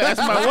 No, I'm saying ask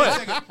my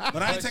what?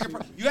 But I ain't taking.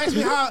 You asked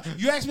me how.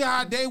 You asked me how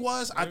our day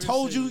was. I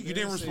told you. You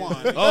didn't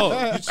respond.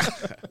 Oh,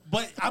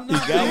 But I'm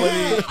not. Got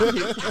mad. what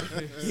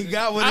he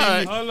got what All he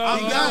right. Hold he on,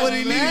 got not what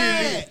he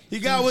mad. needed. He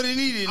got what he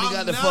needed. He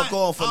got the not- fuck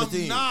off for the I'm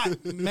team.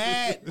 not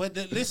mad. But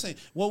listen,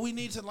 what we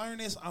need to learn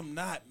is I'm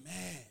not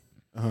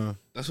mad.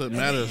 that's what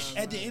matters.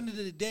 At the end of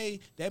the day,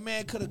 that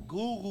man could have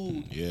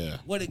Googled Yeah,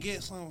 where to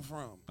get something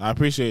from. I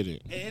appreciate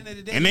it. At the end of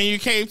the day, And then you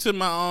came to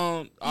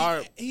my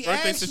our he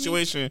birthday asked me-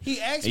 situation.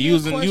 he asked and me you a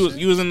was in question.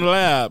 you was in the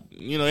lab.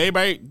 You know,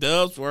 everybody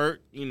does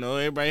work. You know,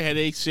 everybody had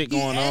their shit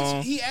going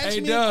on. He asked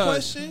Hey, me Doug. a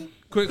question.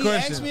 Quick He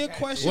question. asked me a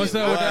question. What's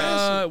up I with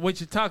answered.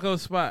 with your taco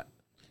spot?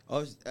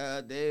 Oh,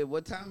 Dave,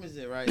 what time is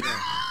it right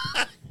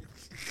now?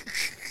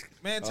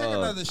 Man, take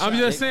another shot. I'm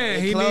just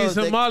saying, they he needs closed,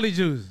 some they- Molly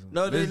juice.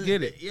 No, Let's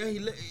get it. Yeah,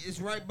 it's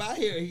right by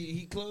here.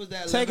 He closed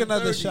that. Take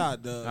another 11:30.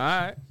 shot, Doug. All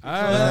right.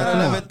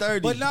 At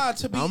 11:30. But nah,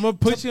 to be, I'm gonna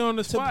put you on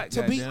the spot.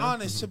 to be goddamn.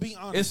 honest, to be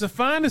honest, It's a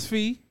finder's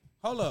fee.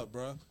 hold up,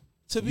 bro.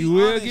 To be You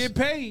will honest, get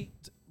paid.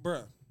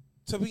 bro.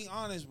 To be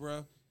honest,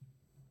 bro.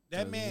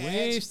 That We man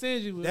ain't asked,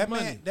 stingy with that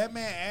money.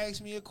 man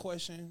asked me a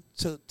question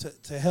to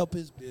help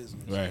his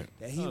business Right.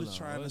 that he was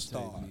trying to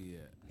start,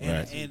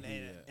 Right.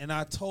 and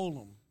I told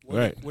him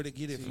Right. where to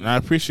get it And from. I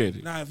appreciate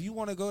it. Now, if you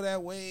want to go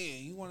that way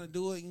and you want to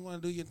do it, you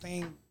want to do your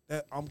thing,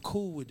 that I'm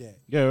cool with that.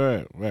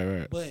 Yeah,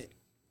 right. But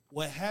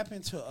what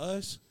happened to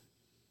us,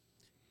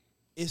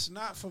 it's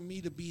not for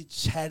me to be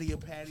chatty or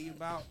patty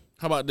about.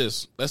 How about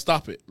this? Let's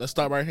stop it. Let's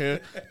stop right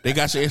here. They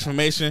got your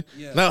information.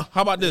 Yeah. No,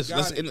 how about this? Got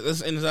Let's it.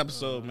 end this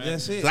episode, man.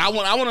 That's it. 'Cause I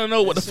want to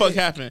know what That's the fuck it.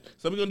 happened.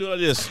 So we're gonna do it like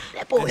this.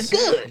 That boy is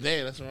good.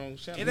 Damn, that's the wrong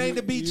shit. It ain't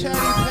to be chatty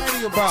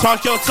patty about.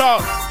 Talk your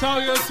talk.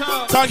 Talk your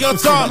talk. Talk your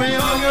talk.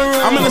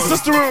 I'm in the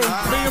sister room.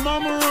 Be your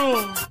mama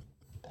room.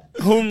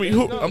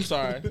 Who? I'm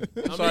sorry.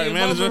 I'm sorry, in your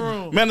manager. mama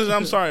room. Manager,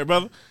 I'm sorry,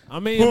 brother.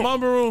 I'm in your Who-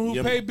 mama room who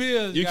Yeah, pay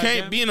bills. You goddamn.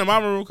 can't be in the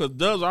mama room because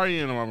Doug's already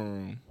in the mama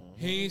room.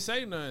 He ain't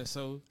say nothing,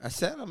 so. I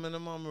said I'm in the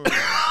mama room.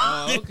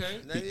 Oh,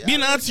 okay. Be in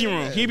the auntie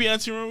room. He be in the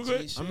auntie room real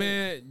quick. I'm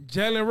in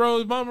Jalen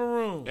Rose mama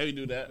room. Yeah, we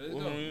do that. Let's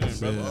What go. room you in,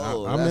 brother?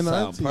 Oh, I'm that in the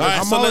sound auntie. All right,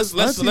 I'm so always-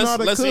 let's auntie know how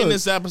to end cook.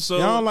 this episode.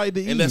 Y'all don't like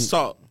to and let's eat.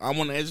 talk. I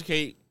want to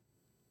educate.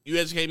 You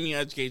educate me, I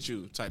educate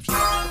you. Type shit.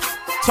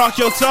 Talk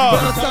your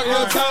talk. Talk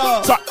your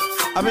talk. Talk.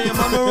 I'm in your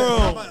mama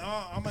room.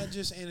 I'm gonna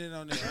just end it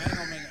on there.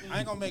 I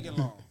ain't gonna make it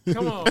long.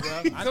 Come on,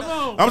 bro. Come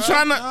on. I'm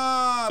trying to.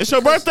 Nah, It's your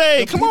because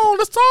birthday. the Come people- on,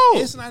 let's talk.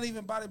 It's not even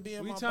about it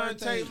being We my trying to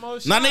birthday. take more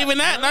shots. Not even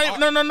that.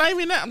 bro. Not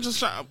even that. I'm just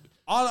trying.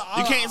 All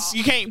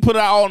You can't put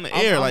it out on the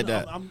air I'm- like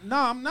that. I'm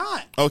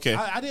not. Okay.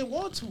 I didn't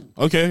want to.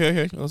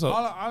 Okay. What's up?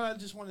 All I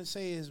just want to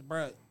say is,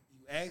 bro,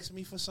 you asked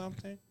me for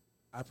something,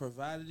 I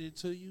provided it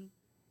to you.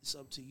 It's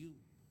up to you.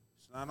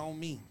 It's not on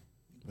me.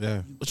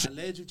 Yeah. I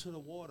led you to the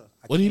water.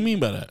 What do you mean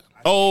by that?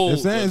 Oh,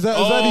 Is that to you?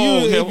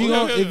 okay, If you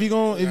okay.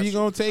 if you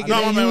gonna take it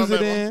No, and my bad, use my it, bad.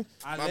 then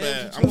I My led you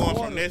bad. to I'm the going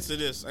water. from this to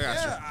this. I got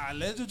Yeah, I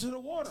led you to the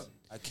water.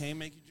 I can't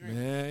make you drink.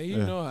 Man, you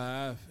Yeah. know how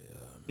I feel.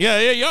 you.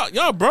 Yeah.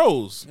 Y'all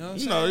bros. You know what I'm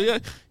You know,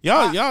 saying?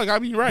 y'all gotta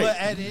be right. But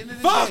at the end of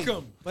the Fuck day,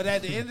 'em. But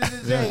at the end of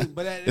the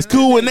day, It's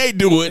cool when they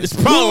do it. It's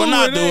probably when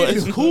I do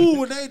It's it. cool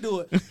when they do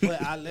it.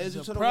 But I led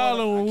you to the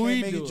problem water. I when can't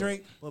we make do you it.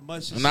 drink, but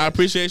much success. And I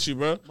appreciate you,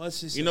 bro. Much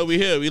success. You know we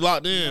here. We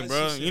locked in, Much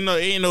bro. success. You know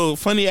it ain't no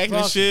funny acting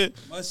Fuck shit.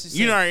 Much success.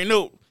 You already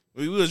know.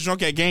 We was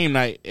drunk at game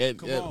night.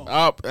 Come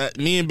on.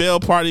 Me and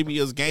Bell party be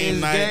his game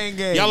It's night.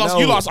 gang. Y'all lost.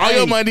 No. You lost all Hey.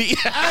 your money.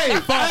 Hey,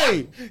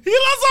 hey, He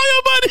lost all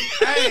your money.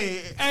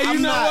 hey. Hey, you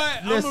I'm know not-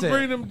 what? I'm listen. gonna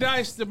bring them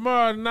dice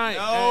tomorrow night.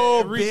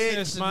 No, at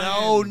Recess, bitch.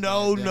 Miami.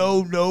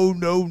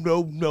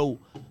 No.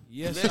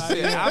 Yes,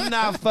 Listen, I am. I'm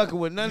not fucking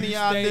with none of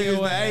y'all Stay niggas. your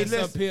But hey, ass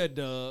up listen. here,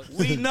 dog.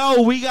 We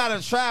know we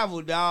gotta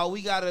travel, dog.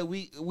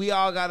 We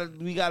all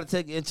gotta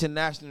take an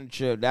international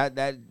trip. That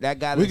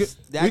gotta we can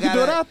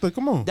do it after.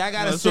 Come on. That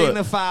gotta Let's do it.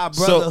 signify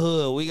So-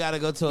 brotherhood. We gotta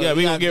go to. Yeah,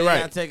 we gonna get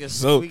right.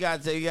 We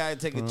gotta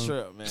take a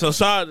trip, man. So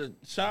shout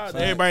out to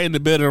everybody in the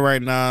building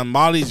right now.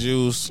 Molly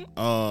Juice.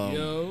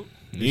 Yo,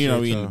 You know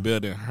we in the y'all.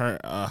 building. Her.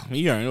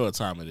 You already know what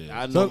time it is.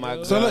 I know So,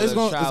 my so girl it's is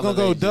gonna travel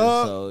go agent,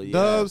 so, yeah.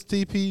 Dubs,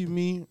 TP,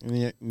 me,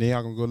 and then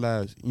y'all gonna go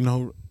last. You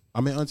know,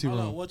 I'm in auntie Hold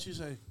on, room. what you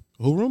say?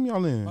 Who room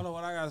y'all in? Hold on,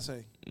 what I gotta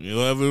say? You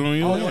know everyone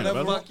you Oh, want,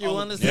 whatever. brother. Fuck you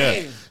wanna Yeah.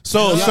 say?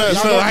 So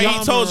Y'all I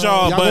ain't told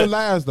y'all, Y'all go but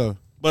last though.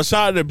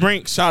 shout out to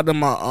Brink. Shout out to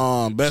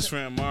my best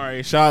friend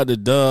Mari. Shout out to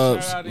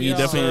Dubs. Shout out to We y'all.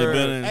 definitely in the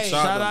building. Hey,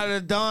 Shout out to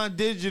Don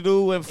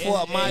Digital and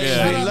Fort Yeah, Myers.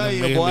 Yeah, We love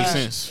you, make boy.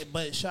 sense.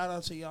 But shout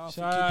out to y'all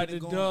Shout for out keeping it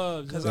to going.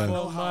 Dubs Because and I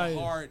know Fort how Myers.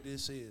 hard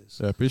this is.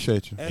 Yeah,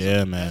 appreciate you.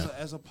 Yeah, man.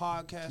 As a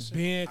podcaster,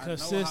 Being I know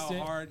consistent.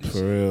 how hard this For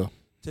is real.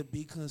 to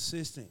be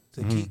consistent,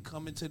 to keep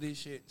coming to this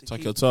shit, to Talk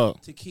keep, your talk.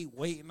 to keep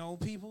waiting on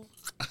people,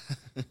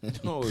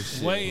 Oh,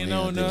 shit. waiting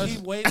on to us.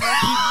 keep waiting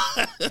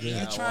on people.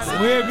 You trying to,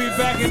 We'll be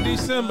back in you know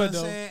December, what I'm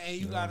though. saying? And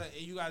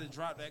you gotta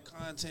drop that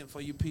content for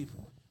your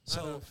people.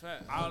 So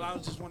all I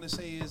just want to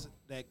say is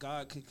that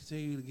God can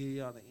continue to give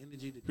y'all the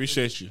energy. To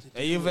Appreciate you.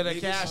 And you finna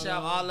cash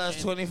out all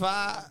us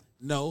 25?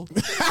 No,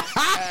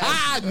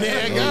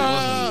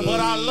 Nigga. but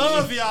I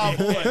love y'all,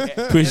 boys.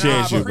 Appreciate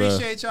And I you, bro.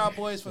 appreciate y'all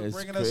boys for It's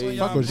bringing us on crazy.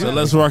 y'all. Fuck with So you.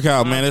 let's work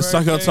out, man. Let's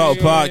Suck Your Talk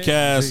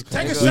podcast.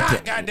 Take a We shot,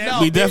 de-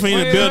 goddamn. We definitely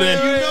in the building.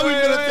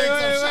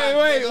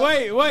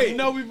 Wait.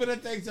 know we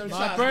finna take some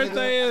My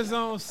birthday is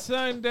on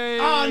Sunday.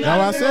 Oh, no.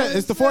 Now I said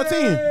it's the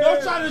 14th.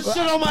 Don't try to shit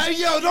on my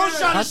don't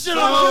try to shit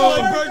on my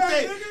boy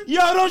birthday. Yo,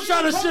 don't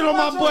try to shit on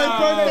my boy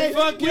birthday.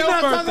 fuck We your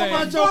not birthday. talking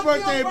about your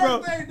birthday,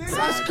 bro.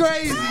 That's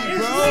crazy,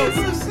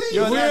 bro.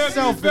 Yo, We'll that's be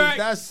selfish. back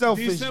That's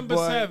selfish, December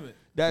boy. 7th.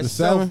 That's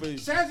The 7th?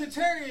 selfish.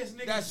 Sagittarius,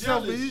 nigga. That's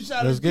selfish. You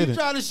try Let's get to it.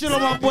 try to shit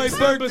on my boy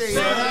December birthday. Yo,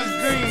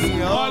 that's green,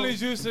 yo.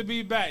 Always used to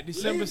be back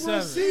December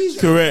 7th.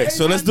 Correct.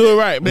 So let's do it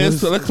right, man.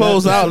 Let's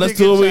close out. Let's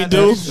do what we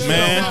do,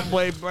 man.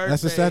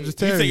 That's a You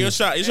Sagittarius. take your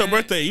shot. It's your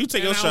birthday. You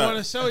take your And I want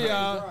to shot. show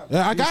y'all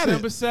Yeah, I got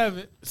December it.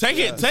 7th. Take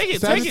it. Take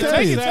it. Take it.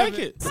 Take it. Sagittarius. Take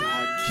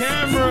it.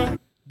 Camera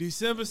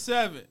December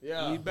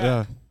 7th. We back.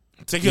 Yeah.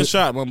 Take your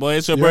shot, my boy.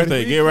 It's your You ready?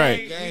 birthday. Get right.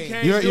 We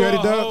can't You do ready,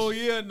 a Dubs? whole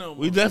year no more.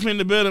 We definitely in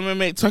the building, man.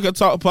 Make Tucker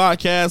Talk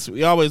podcast.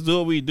 We always do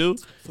what we do,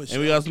 For and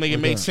we sure. always make it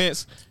make Okay.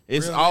 sense.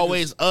 It's Real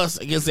always us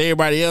against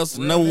everybody else.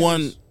 Real No niggas.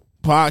 one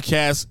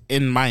podcast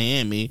in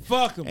Miami,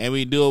 Fuck 'em. and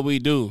we do what we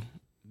do.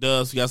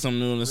 Dubs, you got something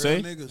new to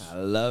say? Real niggas. I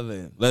love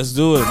it. Let's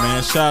do it,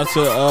 man. Shout out to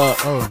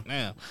Oh.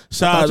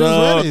 shout you was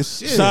out ready.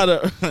 Shit. shout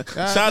out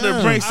shout out to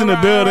damn. Brinks in the All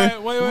right, building. all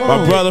right, wait,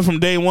 My wait. brother from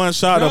day one.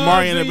 Shout out to Dubs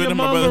Mari in the in your building.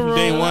 My brother from mama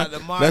day room. one. Shout out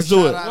to Mari. Let's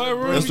do it. Shout out What to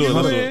room Let's do it. you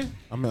Let's do in? it.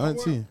 I'm an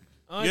auntie.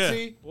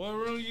 Auntie, what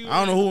room you in?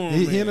 I don't know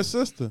who. He and a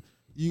sister.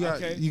 You got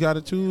Okay. you got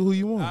to choose who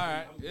you want. All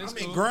right, it's I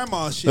mean, cool.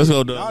 grandma shit. Let's go,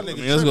 Y'all Dubs.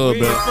 niggas Let's go, We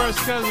in your Dubs. first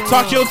cousin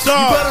Talk room. your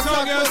talk.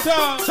 Talk your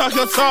talk. Talk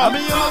your talk.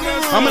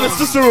 I'm in the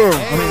sister room.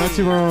 I mean,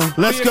 auntie wrong.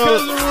 Let's Your go.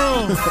 cousin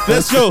room.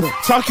 Let's go.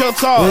 Talk your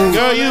talk.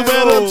 Girl, you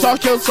better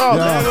talk your talk.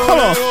 Yeah. Hold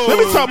on.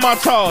 Let me talk my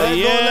talk. Let go, let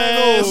go.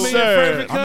 Yes, Me and sir. Perfect